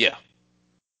does. Yeah.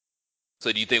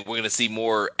 So do you think we're going to see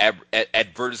more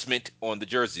advertisement on the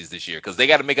jerseys this year? Because they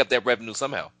got to make up that revenue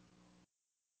somehow.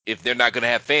 If they're not going to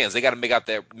have fans, they got to make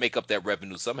up that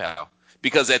revenue somehow.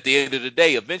 Because at the end of the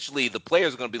day, eventually the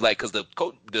players are going to be like, because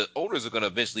the owners are going to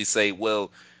eventually say,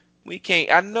 well, we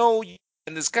can't. I know you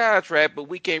in this contract, but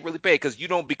we can't really pay because you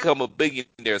don't become a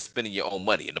billionaire spending your own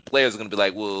money. And the players are going to be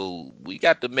like, well, we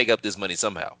got to make up this money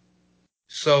somehow.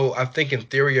 So I think in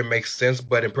theory it makes sense,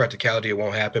 but in practicality it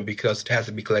won't happen because it has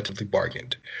to be collectively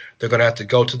bargained. They're going to have to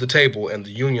go to the table, and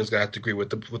the union's going to have to agree with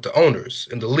the owners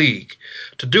in the league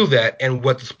to do that, and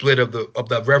what the split of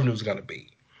the revenue is going to be.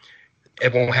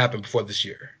 It won't happen before this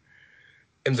year.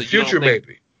 In the future,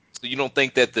 maybe. So you don't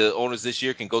think that the owners this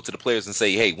year can go to the players and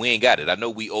say, hey, we ain't got it. I know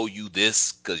we owe you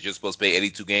this because you're supposed to pay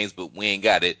 82 games, but we ain't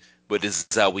got it. But this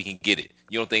is how we can get it.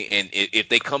 You don't think, and if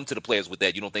they come to the players with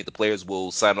that, you don't think the players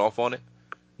will sign off on it?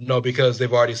 No, because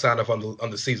they've already signed off on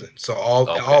the season. So all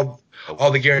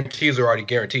the guarantees are already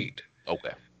guaranteed.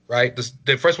 Okay. Right.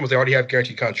 The first one was they already have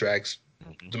guaranteed contracts,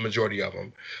 the majority of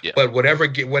them. Yeah. But whatever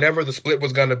the split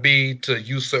was going to be to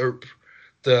usurp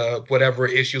the whatever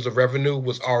issues of revenue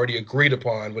was already agreed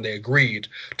upon when they agreed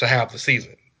to have the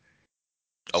season.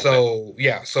 Okay. So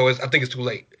yeah, I think it's too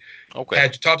late. Okay.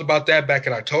 Had you talked about that back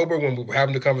in October when we were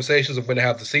having the conversations of when to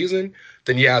have the season,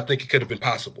 then yeah, I think it could have been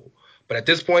possible. But at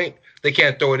this point, they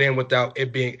can't throw it in without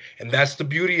it being, and that's the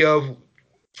beauty of,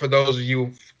 for those of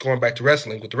you going back to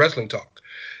wrestling with the wrestling talk,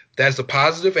 that's the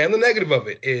positive and the negative of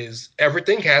it is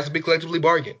everything has to be collectively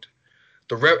bargained.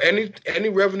 Any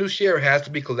revenue share has to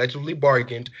be collectively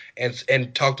bargained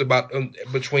and talked about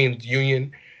between the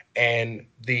union and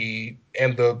the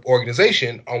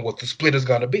organization on what the split is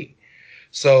going to be.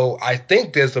 So I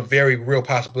think there's a very real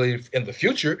possibility in the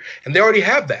future, and they already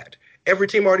have that. Every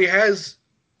team already has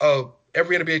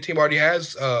every NBA team already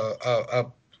has a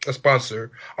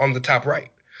sponsor on the top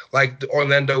right. Like the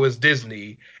Orlando is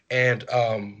Disney, and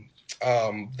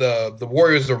the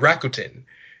Warriors are Rakuten.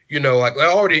 Like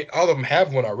already all of them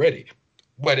have one already.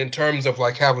 But in terms of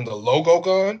like having the logo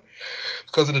gone,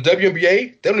 because in the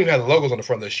WNBA, they don't even have the logos on the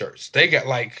front of their shirts. They got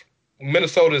like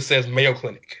Minnesota says Mayo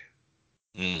Clinic.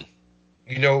 Mm.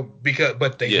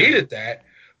 But they needed that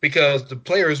because the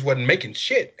players wasn't making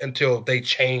shit until they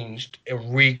changed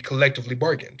and collectively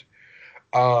bargained.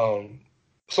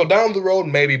 So down the road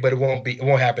maybe, but it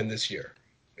won't happen this year.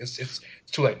 It's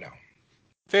too late now.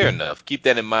 Fair enough. Keep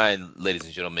that in mind, ladies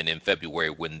and gentlemen, in February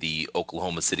when the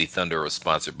Oklahoma City Thunder are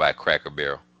sponsored by Cracker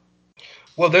Barrel.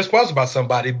 Well, they're sponsored by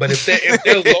somebody, but if their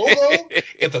logo,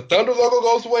 if the Thunder logo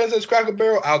goes away and says Cracker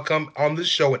Barrel, I'll come on this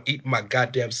show and eat my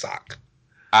goddamn sock.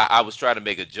 I was trying to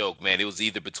make a joke, man. It was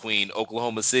either between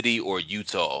Oklahoma City or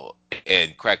Utah,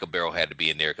 and Cracker Barrel had to be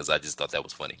in there because I just thought that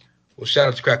was funny. Well, shout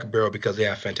out to Cracker Barrel because they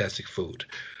have fantastic food.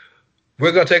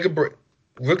 We're gonna take a break.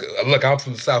 Look, I'm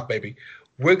from the South, baby.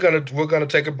 We're gonna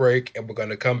take a break and we're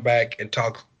gonna come back and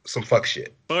talk some fuck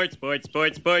shit. Sports.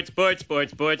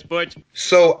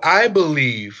 So I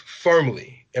believe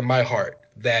firmly in my heart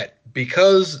that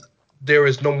because there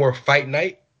is no more fight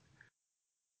night,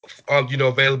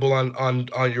 available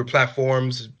on your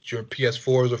platforms, your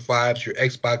PS4s or 5s, your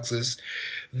Xboxes,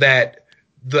 that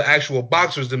the actual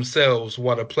boxers themselves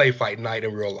want to play fight night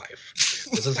in real life.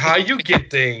 This is how you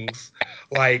get things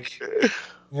like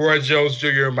Roy Jones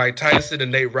Jr., Mike Tyson,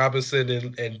 and Nate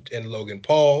Robinson, and Logan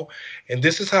Paul. And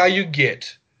this is how you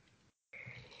get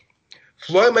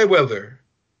Floyd Mayweather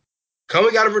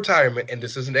coming out of retirement, and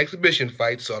this is an exhibition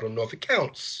fight, so I don't know if it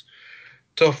counts,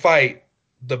 to fight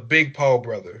the Big Paul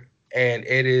brother. And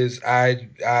it is,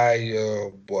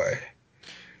 oh boy.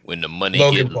 When the money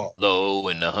Logan get Paul. low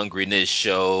and the hungriness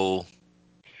show.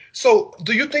 So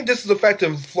do you think this is the fact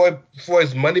of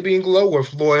Floyd's money being low or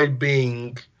Floyd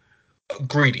being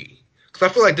greedy? Because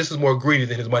I feel like this is more greedy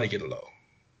than his money getting low.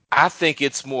 I think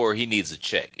it's more he needs a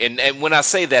check. And when I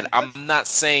say that, I'm not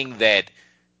saying that,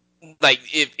 like,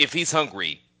 if he's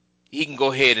hungry, he can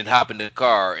go ahead and hop in the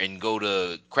car and go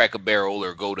to Cracker Barrel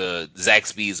or go to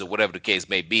Zaxby's or whatever the case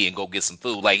may be and go get some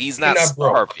food. Like, he's not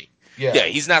starving. Yeah,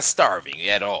 he's not starving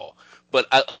at all. But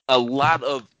a lot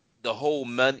of the whole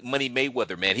Money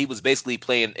Mayweather, man, he was basically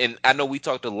playing, and I know we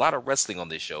talked a lot of wrestling on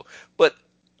this show, but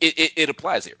it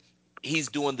applies here. He's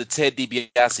doing the Ted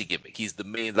DiBiase gimmick. He's the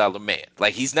 $1 Million Man.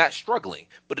 Like, he's not struggling,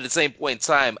 but at the same point in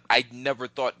time, I never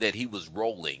thought that he was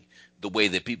rolling the way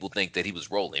that people think that he was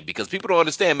rolling, because people don't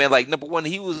understand, man. Like, number one,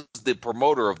 he was the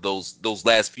promoter of those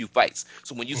last few fights.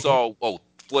 So when you saw,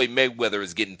 Floyd Mayweather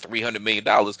is getting $300 million,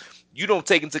 you don't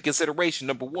take into consideration,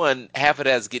 number one, half of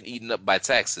that is getting eaten up by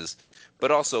taxes,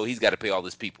 but also he's got to pay all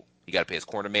his people. He got to pay his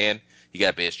corner man. He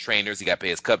got to pay his trainers. He got to pay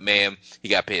his cut man. He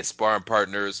got to pay his sparring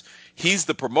partners. He's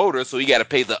the promoter, so he got to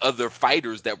pay the other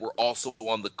fighters that were also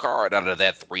on the card out of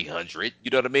that 300.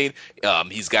 You know what I mean?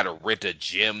 He's got to rent a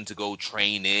gym to go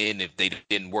train in if they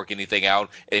didn't work anything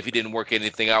out. And if he didn't work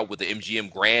anything out with the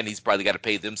MGM Grand, he's probably got to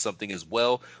pay them something as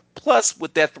well. Plus,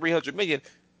 with that 300 million,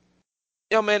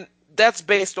 man, that's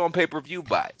based on pay-per-view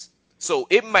buys. So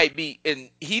it might be, and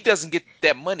he doesn't get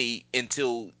that money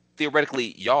until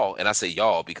theoretically y'all, and I say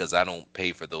y'all because I don't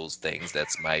pay for those things.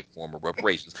 That's my form of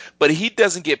reparations. But he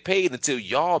doesn't get paid until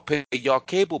y'all pay y'all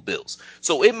cable bills.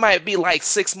 So it might be like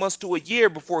 6 months to a year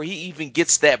before he even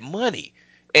gets that money.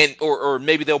 And or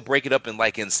maybe they'll break it up in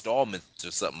like installments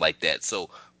or something like that. So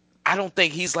I don't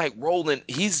think he's like rolling.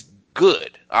 He's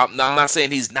good. I'm not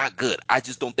saying he's not good. I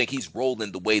just don't think he's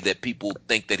rolling the way that people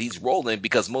think that he's rolling,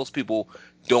 because most people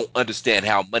don't understand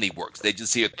how money works. They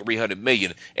just hear 300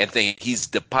 million and think he's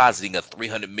depositing a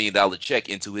 $300 million check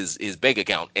into his bank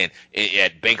account and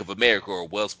at Bank of America or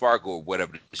Wells Fargo or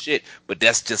whatever the shit. But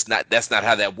that's not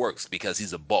how that works, because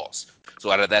he's a boss.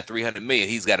 So out of that 300 million,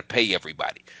 he's got to pay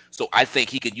everybody. So I think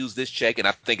he can use this check, and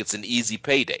I think it's an easy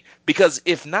payday. Because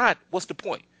if not, what's the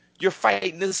point? You're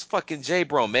fighting this fucking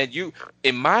J-Bro, man.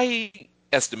 In my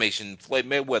estimation, Floyd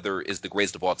Mayweather is the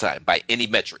greatest of all time by any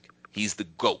metric. He's the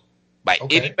GOAT by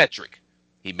any metric.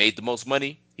 He made the most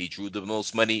money. He drew the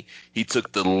most money. He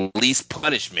took the least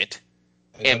punishment.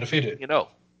 And undefeated. Yeah.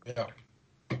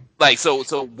 Like, so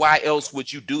why else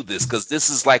would you do this? Because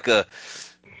this is like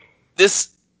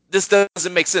this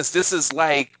doesn't make sense. This is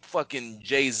like fucking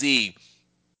Jay-Z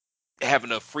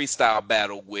having a freestyle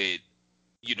battle with,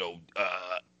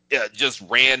 just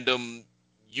random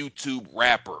YouTube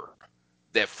rapper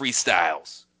that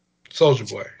freestyles. Soulja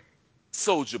Boy.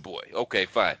 Soulja Boy. Okay,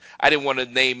 fine. I didn't want to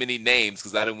name any names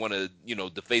because I didn't want to,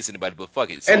 deface anybody. But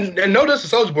fuck it. And no, this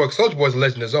is Soulja Boy. Soulja Boy is a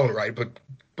legend in his own right. But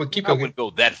keep I going. wouldn't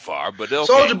go that far. But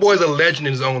okay. Soulja Boy is a legend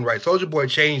in his own right. Soulja Boy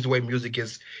changed the way music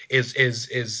is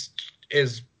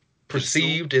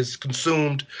perceived, is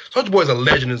consumed. Soulja Boy is a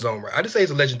legend in his own right. I just say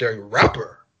he's a legendary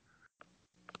rapper.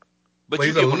 But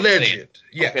he's a legend.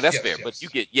 Yes, okay, that's yes, fair. yes. But you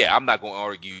get, I'm not going to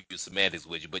argue semantics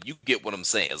with you, but you get what I'm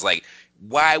saying. It's like,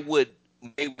 why would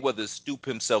Mayweather stoop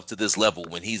himself to this level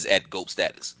when he's at GOAT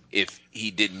status if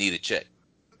he didn't need a check?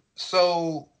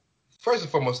 So, first and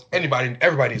foremost, everybody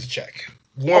needs a check.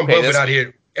 Warren Buffett out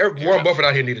here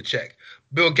need a check.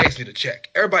 Bill Gates need a check.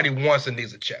 Everybody wants and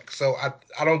needs a check. So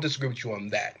I don't disagree with you on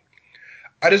that.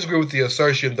 I disagree with the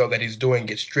assertion, though, that he's doing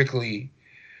it strictly.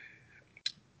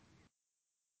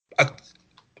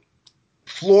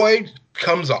 Floyd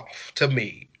comes off to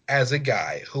me as a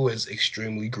guy who is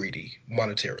extremely greedy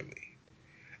monetarily.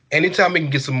 Anytime he can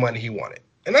get some money, he wants it.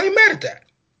 And I ain't mad at that.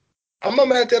 I'm not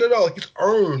mad at that at all. He's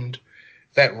earned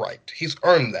that right. He's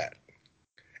earned that.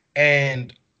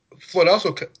 And Floyd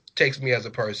also takes me as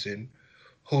a person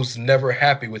who's never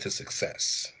happy with his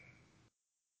success.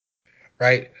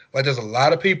 Right? Like, there's a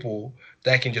lot of people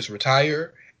that can just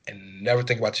retire and never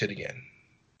think about shit again.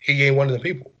 He ain't one of the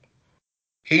people.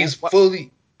 He's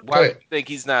fully... Why do you think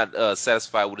he's not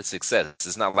satisfied with his success?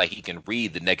 It's not like he can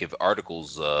read the negative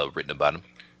articles written about him.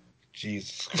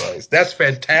 Jesus Christ. That's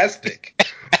fantastic.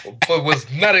 But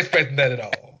was not expecting that at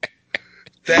all.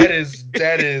 That is,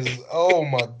 oh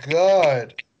my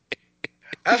God.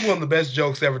 That's one of the best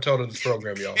jokes ever told in this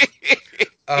program, y'all.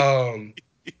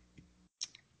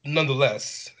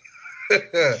 Nonetheless,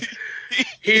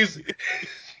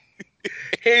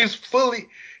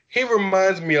 he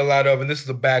reminds me a lot of, and this is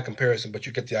a bad comparison, but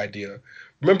you get the idea.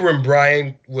 Remember when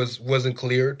Brian wasn't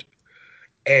cleared,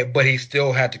 but he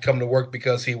still had to come to work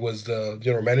because he was the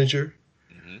general manager?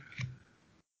 Mm-hmm.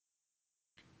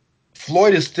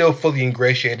 Floyd is still fully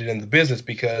ingratiated in the business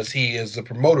because he is a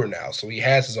promoter now. So he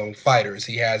has his own fighters.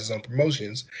 He has his own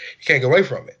promotions. He can't get away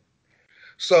from it.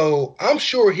 So I'm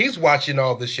sure he's watching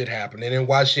all this shit happening and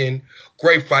watching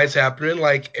great fights happening,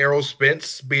 like Errol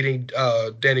Spence beating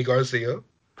Danny Garcia.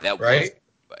 That right?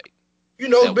 Fight.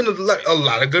 There's been a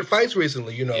lot of good fights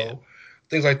recently,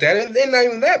 things like that. And then not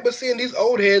even that, but seeing these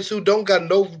old heads who don't got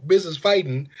no business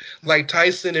fighting, like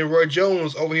Tyson and Roy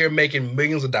Jones over here making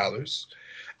millions of dollars.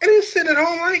 And he's sitting at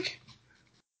home like,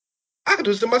 I could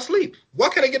do this in my sleep. Why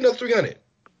can't I get another 300?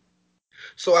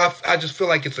 So I just feel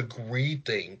like it's a greed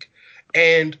thing.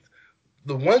 And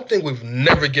the one thing we've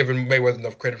never given Mayweather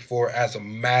enough credit for as a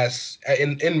mass,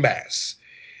 in mass,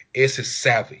 is his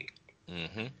savvy.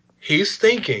 Mm-hmm. He's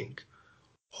thinking,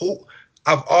 I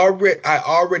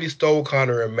already stole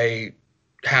Conor and made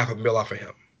 $500,000 off of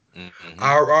him. Mm-hmm. You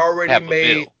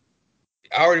know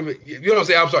what I'm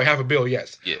saying? I'm sorry, $500,000,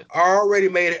 yes. Yeah. I already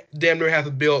made damn near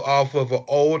 $500,000 off of an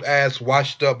old ass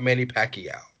washed up Manny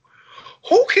Pacquiao.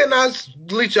 Who can I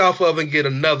leech off of and get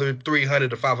another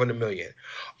 300 to 500 million?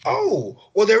 Oh,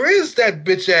 well, there is that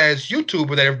bitch ass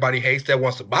YouTuber that everybody hates that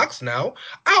wants to box now.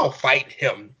 I'll fight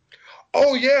him.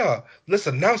 Oh yeah, let's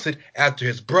announce it after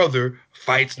his brother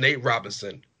fights Nate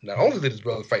Robinson. Not only did his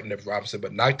brother fight Nate Robinson,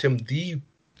 but knocked him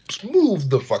smooth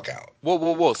the fuck out.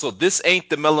 Whoa. So this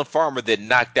ain't the melon farmer that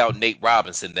knocked out Nate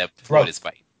Robinson that Floyd is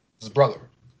fighting. His brother.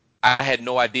 I had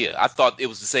no idea. I thought it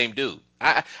was the same dude.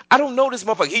 I don't know this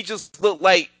motherfucker. He just looked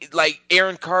like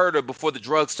Aaron Carter before the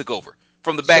drugs took over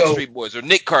from the Backstreet Boys, or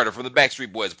Nick Carter from the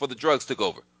Backstreet Boys before the drugs took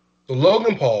over. So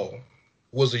Logan Paul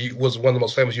was one of the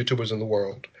most famous YouTubers in the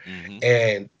world,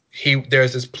 and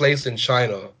there's this place in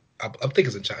China, I think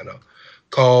it's in China,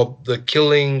 called the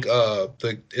Killing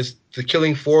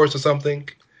Forest or something,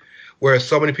 where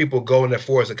so many people go in that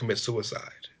forest and commit suicide.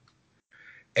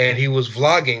 And he was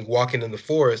vlogging, walking in the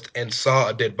forest, and saw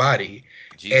a dead body,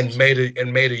 and made a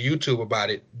YouTube about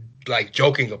it, like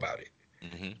joking about it.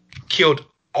 Mm-hmm. Killed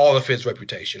all of his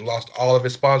reputation, lost all of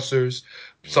his sponsors.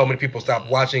 So many people stopped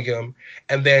watching him.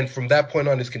 And then from that point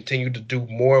on, he's continued to do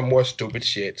more and more stupid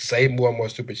shit, say more and more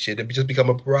stupid shit, and just become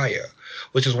a pariah,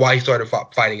 which is why he started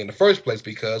fighting in the first place.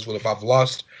 Because, well, if I've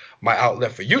lost my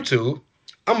outlet for YouTube,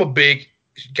 I'm a big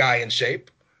guy in shape,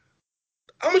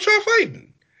 I'm going to try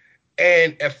fighting.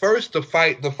 And at first, the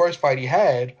first fight he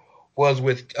had was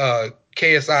with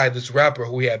KSI, this rapper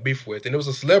who he had beef with, and it was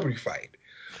a celebrity fight.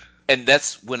 And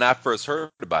that's when I first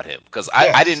heard about him, because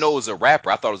I didn't know it was a rapper.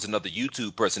 I thought it was another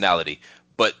YouTube personality.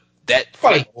 But that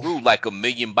fight grew like 1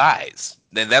 million buys.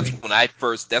 Then that's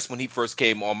when he first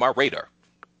came on my radar.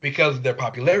 Because of their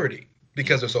popularity.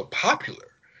 Because they're so popular.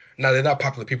 Now, they're not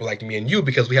popular people like me and you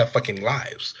because we have fucking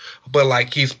lives. But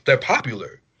they're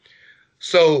popular.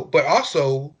 So, but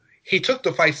also he took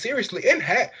the fight seriously and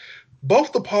had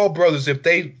both the Paul brothers. If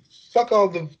they fuck all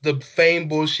the fame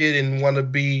bullshit and want to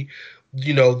be,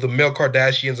 the male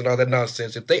Kardashians and all that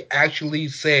nonsense, if they actually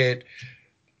said,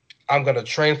 "I'm gonna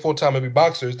train full time and be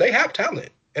boxers," they have talent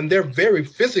and they're very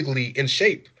physically in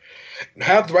shape,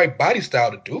 have the right body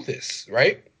style to do this,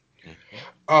 right?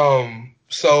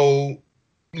 So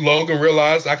Logan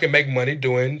realized I can make money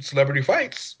doing celebrity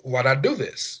fights. Why not do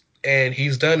this? And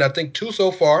he's done, I think, 2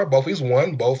 so far. Both he's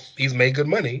won. Both he's made good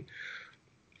money.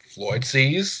 Floyd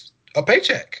sees a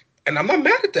paycheck, and I'm not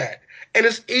mad at that. And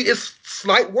it's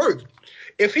slight work.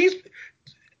 If he's,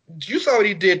 you saw what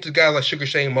he did to guys like Sugar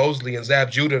Shane Mosley and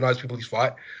Zab Judah and all these people he's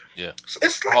fought. Yeah,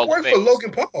 It's slight work for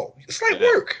Logan Paul. It's slight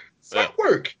work. Slight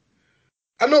work.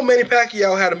 I know Manny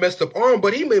Pacquiao had a messed up arm,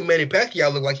 but he made Manny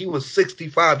Pacquiao look like he was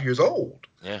 65 years old.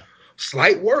 Yeah.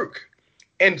 Slight work.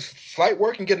 And slight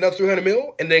work and get another 300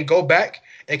 mil and then go back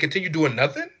and continue doing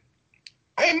nothing?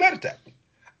 I ain't mad at that.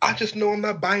 I just know I'm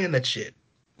not buying that shit.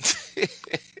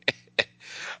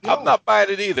 No. I'm not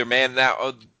buying it either, man.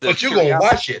 Now, but you're going to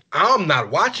watch it. I'm not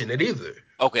watching it either.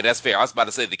 Okay, that's fair. I was about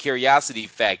to say the curiosity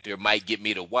factor might get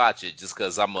me to watch it just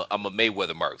because I'm a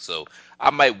Mayweather mark. So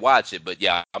I might watch it, but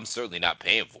yeah, I'm certainly not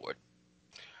paying for it.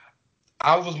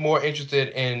 I was more interested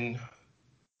in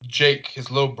Jake, his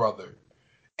little brother,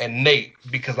 and Nate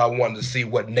because I wanted to see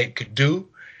what Nate could do.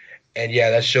 And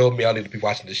yeah, that showed me I need to be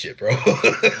watching this shit, bro.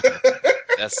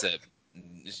 That's it.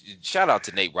 Shout out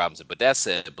to Nate Robinson, but that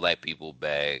said, the black people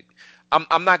bag.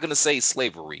 I'm not gonna say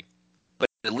slavery, but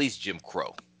at least Jim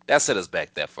Crow. That set us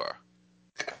back that far.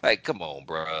 Like, come on,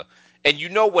 bro. And you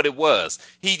know what it was.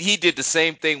 He did the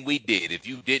same thing we did. If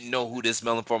you didn't know who this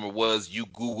melon farmer was, you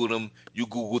Googled them. You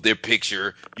Googled their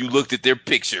picture. You looked at their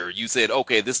picture. You said,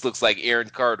 okay, this looks like Aaron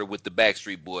Carter with the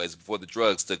Backstreet Boys before the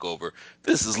drugs took over.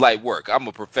 This is light work. I'm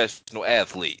a professional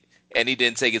athlete. And he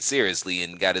didn't take it seriously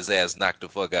and got his ass knocked the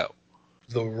fuck out.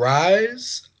 The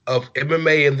rise of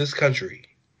MMA in this country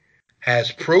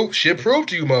should prove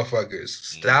to you motherfuckers.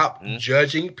 Stop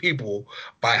judging people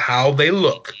by how they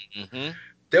look.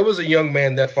 There was a young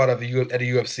man that fought at the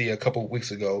UFC a couple of weeks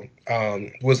ago.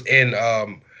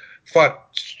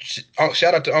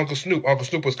 Shout out to Uncle Snoop. Uncle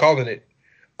Snoop was calling it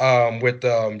with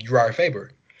Uriah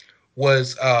Faber.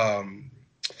 Was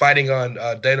fighting on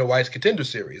Dana White's Contender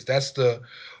Series. That's the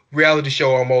reality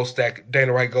show almost that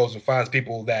Dana White goes and finds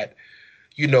people that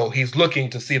he's looking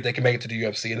to see if they can make it to the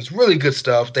UFC. And it's really good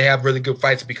stuff. They have really good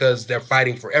fights because they're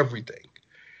fighting for everything.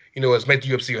 It's make the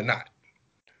UFC or not.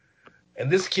 And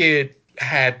this kid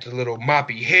had the little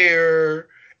moppy hair.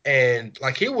 And,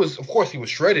 he was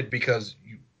shredded because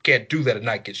you can't do that and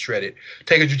not get shredded.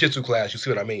 Take a jiu-jitsu class, you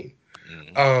see what I mean.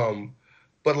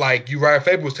 But, Uriah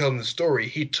Faber was telling the story,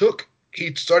 he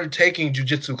started taking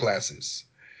jiu-jitsu classes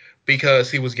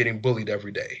because he was getting bullied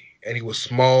every day. And he was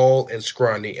small and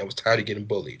scrawny and was tired of getting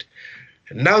bullied.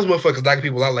 And now those motherfuckers knocking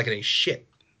people out like it ain't shit.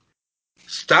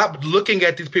 Stop looking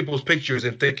at these people's pictures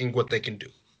and thinking what they can do.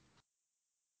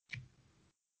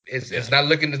 It's not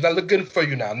looking good for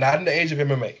you now. Not in the age of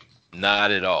MMA.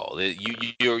 Not at all.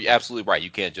 You're absolutely right.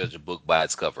 You can't judge a book by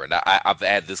its cover. And I've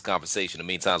had this conversation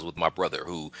many times with my brother,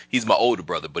 he's my older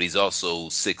brother, but he's also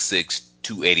 6'6",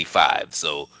 285.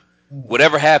 So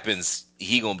whatever happens,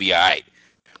 he gonna be all right.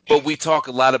 But we talk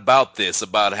a lot about this,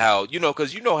 about how,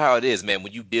 because you know how it is, man,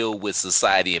 when you deal with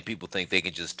society and people think they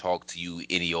can just talk to you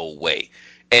any old way.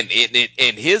 And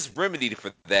his remedy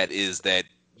for that is that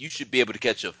you should be able to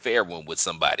catch a fair one with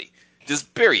somebody.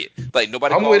 Just period. Like,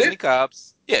 nobody calls any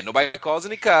cops. Yeah, nobody calls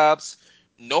any cops.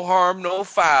 No harm, no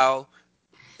foul.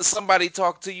 Somebody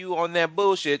talk to you on that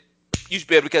bullshit, you should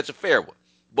be able to catch a fair one.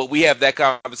 But we have that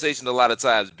conversation a lot of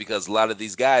times because a lot of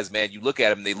these guys, man, you look at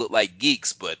them, they look like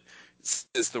geeks, but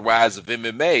since the rise of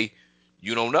MMA,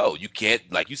 you don't know. You can't,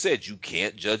 like you said, you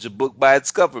can't judge a book by its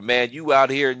cover, man. You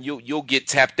out here and you'll get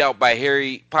tapped out by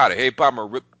Harry Potter.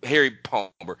 Harry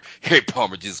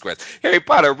Palmer, Jesus Christ. Harry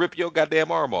Potter rip your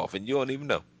goddamn arm off and you don't even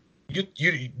know. You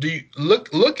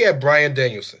look at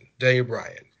Daniel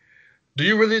Bryan. Do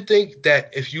you really think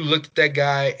that if you looked at that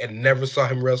guy and never saw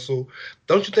him wrestle,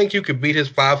 don't you think you could beat his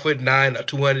 5'9",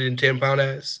 210-pound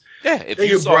ass? Yeah, if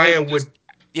Daniel Bryan would.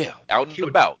 Yeah, out and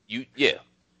about. He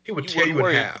would tear you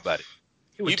in half. About it.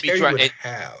 He would tear you in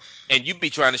half. And you'd be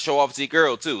trying to show off to your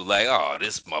girl, too. Like, oh,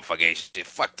 this motherfucker ain't shit.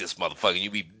 Fuck this motherfucker. You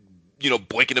be,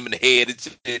 boinking him in the head and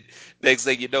shit. Next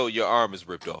thing you know, your arm is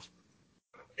ripped off.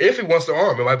 If he wants the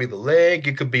arm, it might be the leg.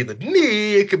 It could be the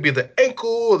knee. It could be the ankle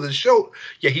or the shoulder.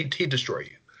 Yeah, he'd destroy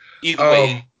you. Either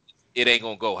way, it ain't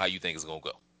going to go how you think it's going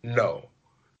to go. No.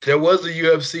 There was a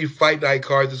UFC Fight Night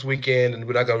card this weekend, and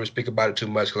we're not going to speak about it too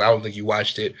much because I don't think you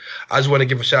watched it. I just want to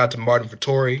give a shout out to Martin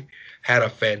Vettori. had a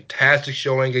fantastic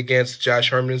showing against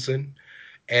Josh Hermanson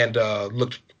and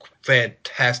looked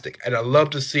fantastic. And I love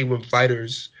to see when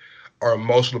fighters are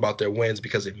emotional about their wins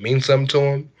because it means something to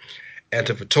them. And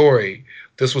to Vettori,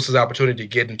 this was his opportunity to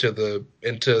get into the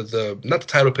not the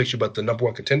title picture, but the number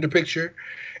one contender picture.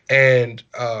 And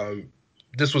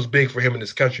this was big for him in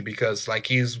this country because like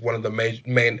he's one of the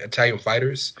main Italian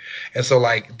fighters, and so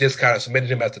like this kind of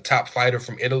cemented him as the top fighter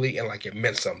from Italy, and like it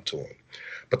meant something to him.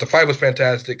 But the fight was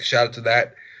fantastic. Shout out to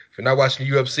that. If you're not watching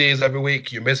UFCs every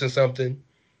week, you're missing something.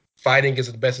 Fighting is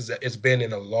the best it's been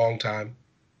in a long time.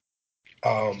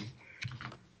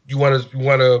 You want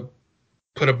to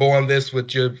put a bow on this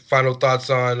with your final thoughts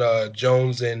on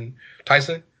Jones and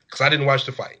Tyson? Because I didn't watch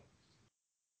the fight.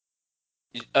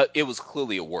 It was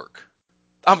clearly a work.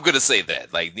 I'm gonna say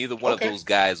that. Like neither one of Okay. those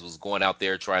guys was going out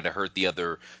there trying to hurt the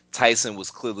other. Tyson was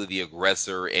clearly the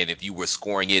aggressor, and if you were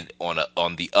scoring it on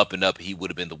the up and up, he would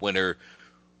have been the winner.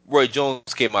 Roy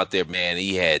Jones came out there, man.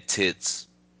 He had tits,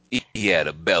 he had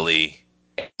a belly,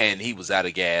 and he was out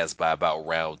of gas by about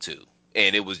round 2.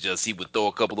 And it was just he would throw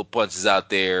a couple of punches out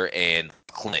there and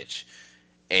clinch.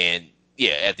 And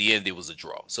yeah, at the end it was a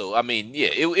draw. So I mean, yeah,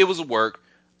 it was a work.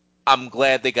 I'm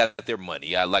glad they got their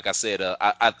money. Like I said,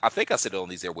 I think I said it on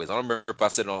these airways. I don't remember if I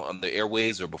said it on the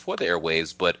airways or before the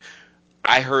airways, but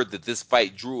I heard that this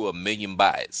fight drew 1 million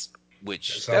buys, That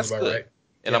which sounds that's about good. right.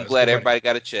 And Yeah, I'm that's glad good money. everybody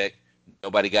got a check.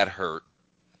 Nobody got hurt,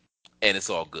 and it's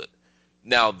all good.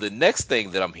 Now, the next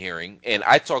thing that I'm hearing, and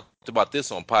I talked about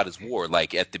this on Pot is War,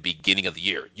 like at the beginning of the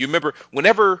year. You remember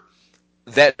whenever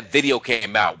that video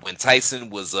came out when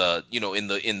Tyson was in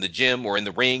the gym or in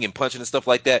the ring and punching and stuff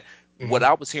like that. What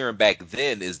Mm-hmm. I was hearing back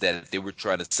then is that they were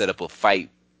trying to set up a fight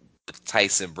with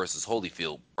Tyson versus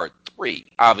Holyfield part 3.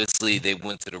 Obviously they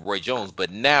went to the Roy Jones,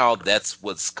 but now that's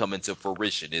what's coming to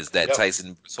fruition is that Yep.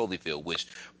 Tyson versus Holyfield, which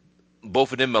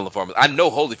both of them Mellon farmers. I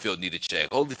know Holyfield need a check.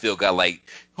 Holyfield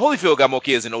got more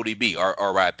kids than ODB or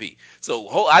RIP. So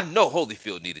I know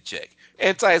Holyfield need a check.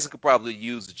 And Tyson could probably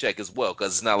use the check as well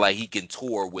because it's not like he can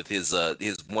tour with his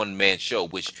 1 man show.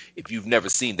 Which if you've never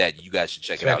seen that, you guys should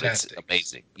check It's it out. It's fantastic.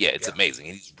 amazing. Yeah, it's Yeah. amazing.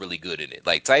 He's really good in it.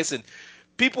 Like Tyson,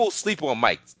 people sleep on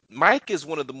Mike. Mike is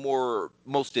one of the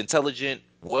most intelligent,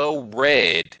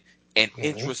 well-read, and Mm-hmm.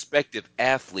 introspective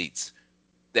athletes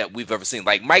that we've ever seen.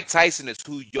 Like Mike Tyson is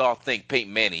who y'all think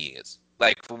Peyton Manning is.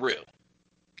 Like for real.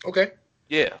 Okay.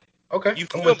 Yeah. Okay. You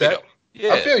I'm feel with me though? that.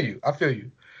 I Yeah. feel you. I feel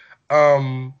you.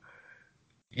 Um.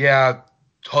 Yeah.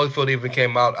 Holyfield even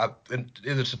came out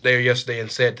either today or yesterday and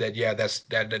said that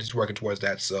that he's working towards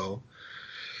that. So,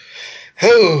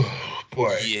 oh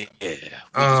boy. Yeah. We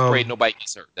just pray Um. nobody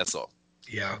gets hurt. That's all.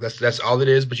 Yeah. That's all it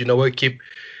is. But you know what? Keep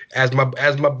as my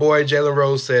boy Jalen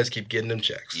Rose says, keep getting them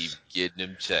Keep checks. getting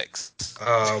them checks.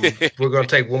 We're gonna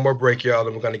take one more break, y'all,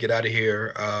 and we're gonna get out of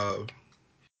here.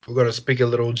 We're gonna speak a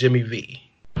little Jimmy V.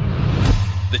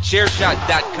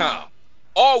 TheChairShot.com.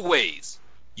 Always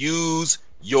use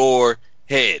your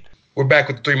head. We're back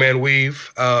with the three-man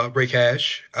weave. Ray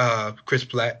Cash, Chris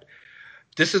Platt.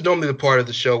 This is normally the part of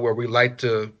the show where we like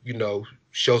to,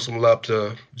 show some love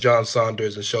to John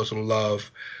Saunders and show some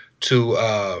love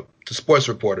to sports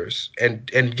reporters and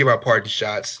give our parting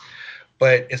shots.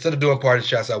 But instead of doing parting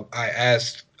shots, I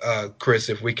asked Chris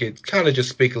if we could kind of just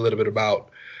speak a little bit about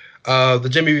the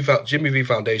Jimmy V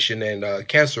Foundation and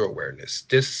cancer awareness.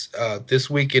 This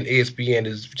week in ESPN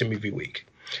is Jimmy V week.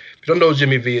 If you don't know who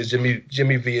Jimmy V is,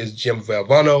 Jimmy V is Jim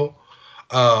Valvano,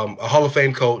 a Hall of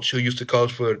Fame coach who used to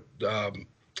coach for uh,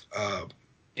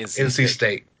 NC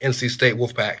State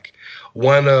Wolfpack,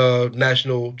 won a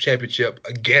national championship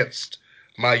against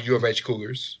my U of H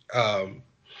Cougars,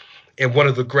 and one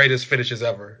of the greatest finishes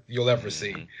ever you'll ever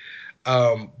see.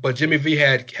 But Jimmy V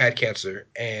had cancer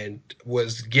and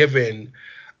was given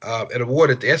an award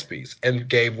at the ESPYS and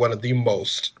gave one of the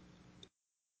most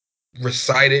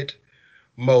recited,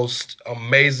 most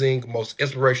amazing, most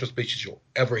inspirational speeches you'll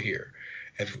ever hear.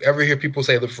 If you ever hear people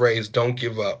say the phrase "Don't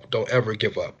give up, don't ever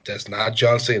give up," that's not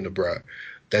John Cena, bruh.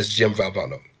 That's Jim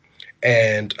Valvano.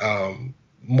 And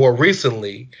more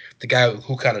recently, the guy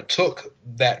who kind of took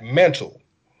that mantle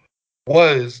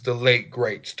was the late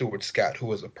great Stuart Scott, who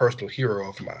was a personal hero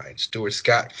of mine. Stuart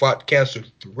Scott fought cancer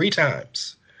 3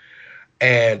 times,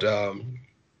 and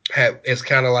it's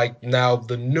kind of like now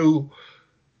the new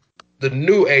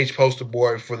age poster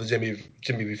board for the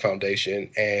Jimmy V Foundation.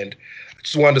 And I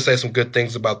just wanted to say some good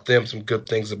things about them, some good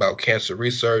things about cancer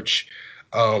research.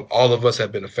 All of us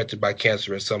have been affected by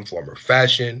cancer in some form or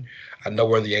fashion. I know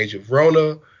we're in the age of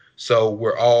Rona, so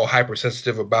we're all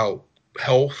hypersensitive about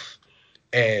health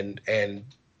and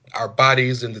our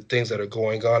bodies and the things that are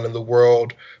going on in the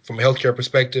world from a healthcare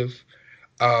perspective.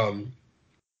 Um,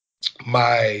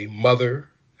 My mother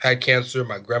had cancer.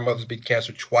 My grandmother's beat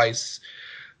cancer twice.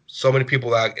 So many people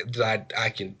that I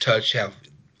can touch have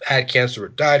had cancer or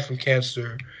died from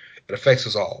cancer. It affects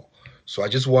us all. So I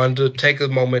just wanted to take a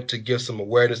moment to give some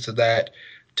awareness to that.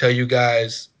 Tell you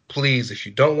guys, please, if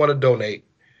you don't want to donate,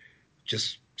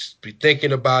 just be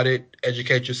thinking about it.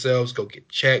 Educate yourselves. Go get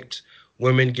checked.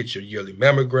 Women, get your yearly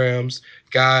mammograms.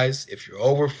 Guys, if you're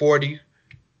over 40,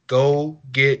 go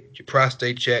get your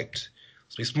prostate checked.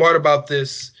 Let's be smart about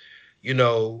this. I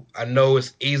know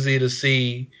it's easy to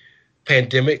see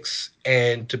pandemics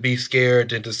and to be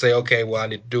scared and to say, okay, well, I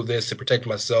need to do this to protect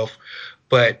myself.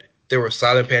 But there were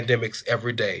silent pandemics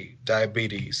every day: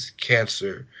 diabetes,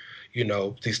 cancer,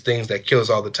 these things that kill us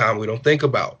all the time we don't think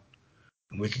about.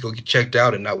 We could go get checked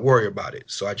out and not worry about it.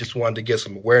 So I just wanted to get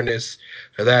some awareness.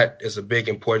 So that is a big,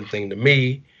 important thing to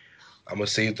me. I'm going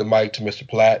to cede the mic to Mr.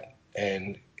 Platt.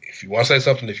 And if you want to say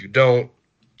something, if you don't,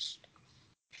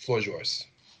 the floor is yours.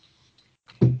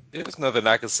 There's nothing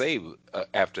I can say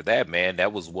after that, man.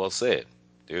 That was well said.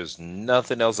 There's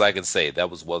nothing else I can say. That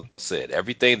was well said.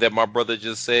 Everything that my brother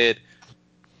just said,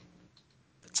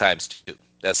 times two.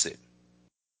 That's it.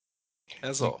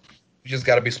 That's You all. just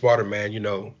got to be smarter, man,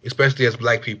 especially as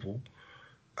black people.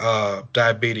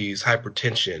 Diabetes,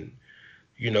 hypertension,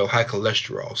 high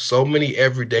cholesterol, so many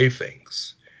everyday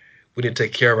things. We need to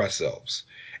take care of ourselves.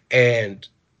 And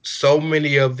so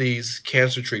many of these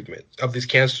cancer treatments, of these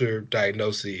cancer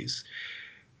diagnoses,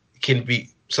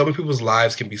 so many people's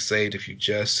lives can be saved if you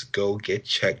just go get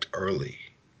checked early.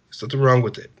 There's nothing wrong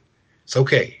with it. It's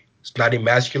okay. It's not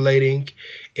emasculating.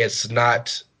 It's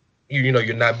not,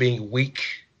 you're not being weak.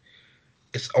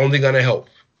 It's only going to help.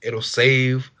 It'll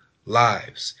save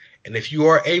lives. And if you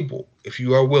are able, if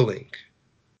you are willing,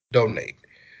 donate.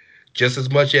 Just as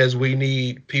much as we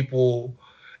need people,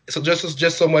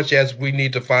 just so much as we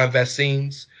need to find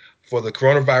vaccines for the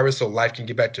coronavirus so life can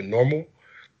get back to normal.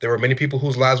 There are many people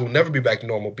whose lives will never be back to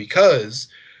normal because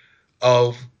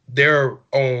of their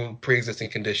own pre-existing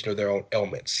condition or their own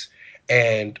ailments.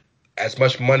 And as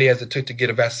much money as it took to get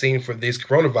a vaccine for this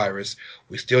coronavirus,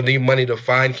 we still need money to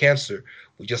find cancer.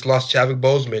 We just lost Chadwick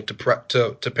Boseman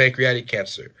to pancreatic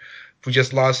cancer. We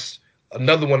just lost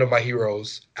another one of my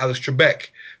heroes, Alex Trebek,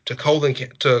 to colon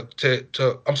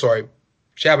to I'm sorry,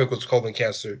 Chadwick was colon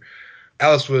cancer.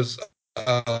 Alice was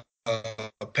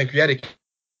pancreatic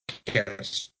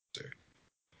cancer.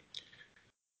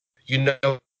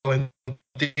 And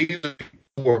these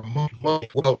were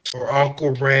or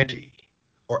Uncle Randy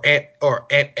or Aunt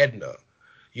Edna.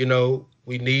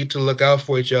 We need to look out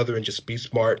for each other and just be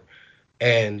smart.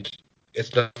 And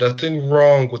it's nothing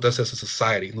wrong with us as a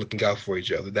society looking out for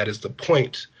each other. That is the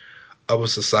point of a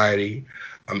society.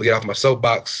 I'm gonna get off my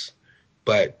soapbox,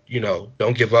 but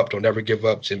don't give up. Don't ever give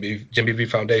up. Jimmy V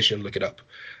Foundation. Look it up.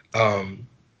 Um,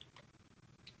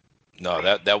 No,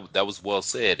 that was well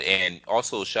said. And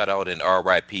also shout out and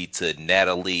RIP to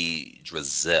Natalie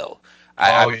Drizel.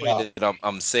 I oh pray yeah, that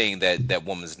I'm saying that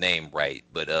woman's name right,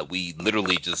 but we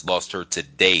literally just lost her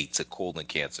today to colon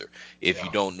cancer. If you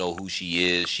yeah. don't know who she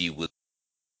is, she was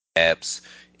apps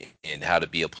and how to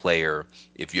be a player.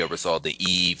 If you ever saw the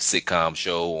Eve sitcom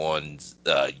show on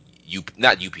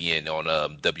not UPN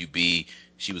on WB,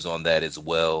 she was on that as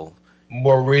well.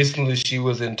 More recently, she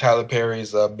was in Tyler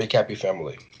Perry's Big Happy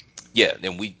Family. Yeah,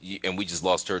 and we just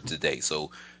lost her today.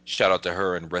 So shout out to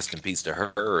her and rest in peace to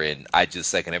her. And I just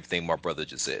second everything my brother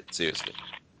just said. Seriously.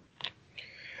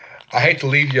 I hate to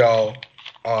leave y'all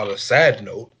on a sad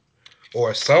note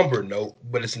or a somber note,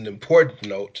 but it's an important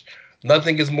note.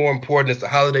 Nothing is more important as the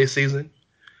holiday season.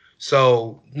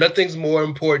 So nothing's more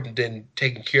important than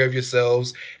taking care of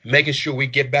yourselves, making sure we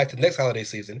get back to the next holiday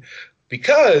season.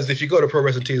 Because if you go to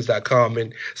prowrestlingtees.com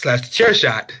and slash the chair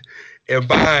shot and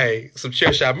buy some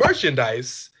chair shot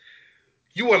merchandise,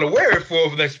 you want to wear it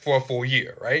for a full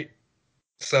year, right?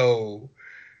 So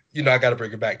I got to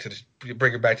bring it back to the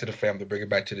family, bring it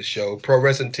back to the show.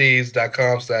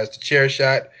 ProWrestlingTees.com slash the chair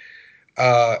shot.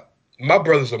 Uh, my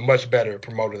brothers are much better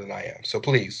promoter than I am. So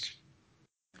please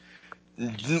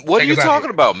What are take you us out here. talking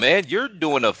about, man? You're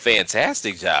doing a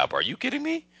fantastic job. Are you kidding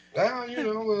me? Well,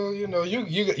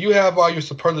 you have all your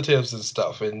superlatives and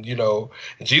stuff, and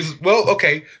Jesus. Well,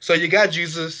 okay, so you got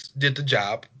Jesus did the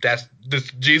job. That's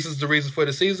Jesus the reason for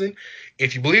the season.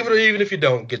 If you believe it or even if you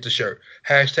don't, get the shirt.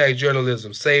 Hashtag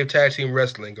journalism. Save tag team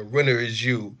wrestling. A winner is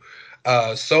you.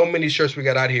 So many shirts we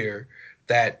got out here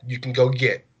that you can go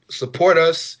get. Support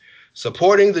us.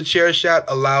 Supporting the chair shot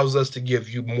allows us to give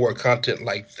you more content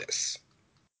like this.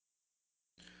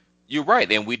 You're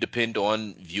right, and we depend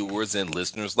on viewers and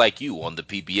listeners like you on the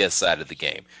PBS side of the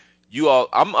game. You all,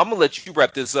 I'm gonna let you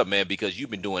wrap this up, man, because you've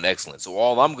been doing excellent. So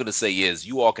all I'm gonna say is,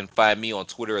 you all can find me on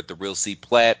Twitter at the Real C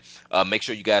Platt. Make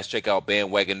sure you guys check out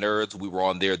Bandwagon Nerds. We were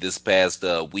on there this past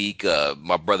week.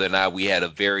 My brother and I, we had a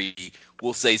very,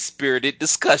 we'll say, spirited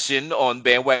discussion on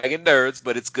Bandwagon Nerds,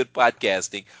 but it's good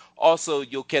podcasting. Also,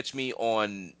 you'll catch me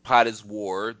on Pot is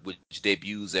War, which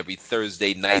debuts every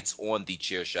Thursday nights on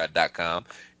thechairshot.com.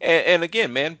 And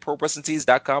again, man,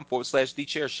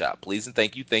 prowrestlingtees.com/thechairshot. Please and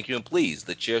thank you, and please,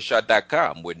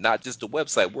 thechairshot.com. We're not just a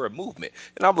website, we're a movement.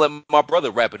 And I'm letting my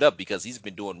brother wrap it up because he's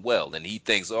been doing well, and he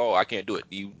thinks, oh, I can't do it.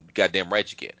 You goddamn right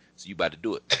you can. So you about to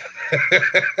do it.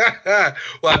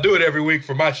 Well, I do it every week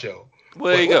for my show.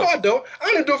 Well, there you Well, go. I don't.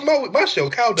 I didn't do it for my show.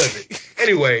 Kyle does it.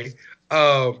 Anyway,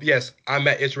 yes, I'm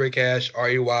at It's Ray Cash,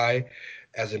 REY,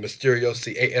 as in Mysterio,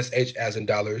 CASH, as in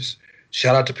dollars.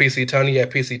 Shout out to PC Tunney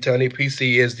at PC Tunney.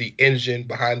 PC is the engine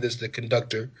behind this, the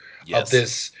conductor of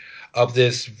Yes.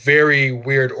 this very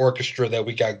weird orchestra that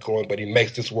we got going, but he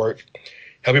makes this work.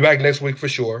 He'll be back next week for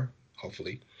sure,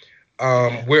 hopefully.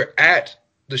 We're at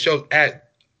the show at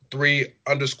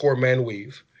 3_man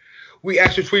weave. We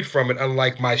actually tweet from it,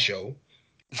 unlike my show.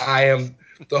 I am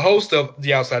the host of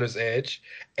The Outsider's Edge,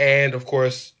 and of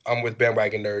course, I'm with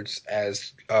Bandwagon Nerds,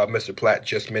 as Mr. Platt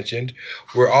just mentioned.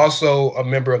 We're also a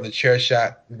member of the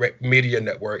Chairshot Media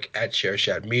Network at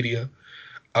Chairshot Media.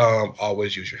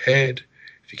 Always use your head.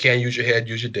 If you can't use your head,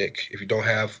 use your dick. If you don't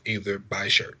have either, buy a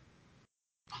shirt.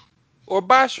 Or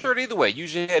buy a shirt either way.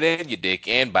 Use your head and your dick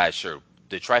and buy a shirt.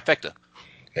 The trifecta.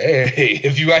 Hey,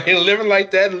 if you out here living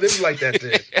like that, live like that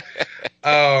then.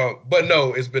 But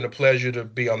no, it's been a pleasure to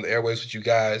be on the airways with you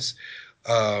guys.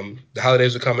 The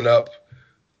holidays are coming up.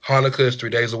 Hanukkah is 3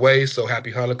 days away, so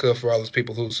happy Hanukkah for all those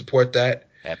people who support that.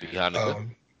 Happy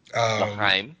Hanukkah. Um,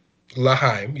 L'chaim.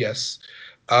 L'chaim, yes.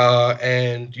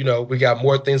 And, we got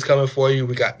more things coming for you.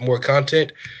 We got more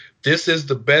content. This is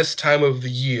the best time of the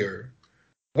year,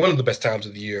 one of the best times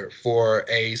of the year for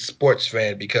a sports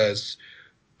fan, because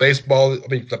football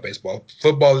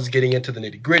is getting into the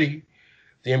nitty gritty.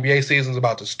 The NBA season is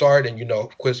about to start, and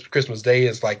Christmas Day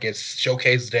is like its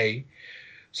showcase day.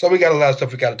 So we got a lot of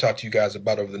stuff we got to talk to you guys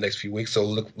about over the next few weeks. So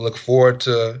look forward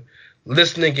to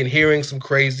listening and hearing some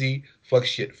crazy fuck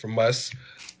shit from us.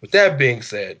 With that being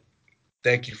said,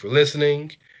 thank you for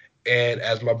listening. And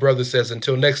as my brother says,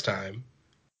 until next time,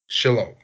 shalom.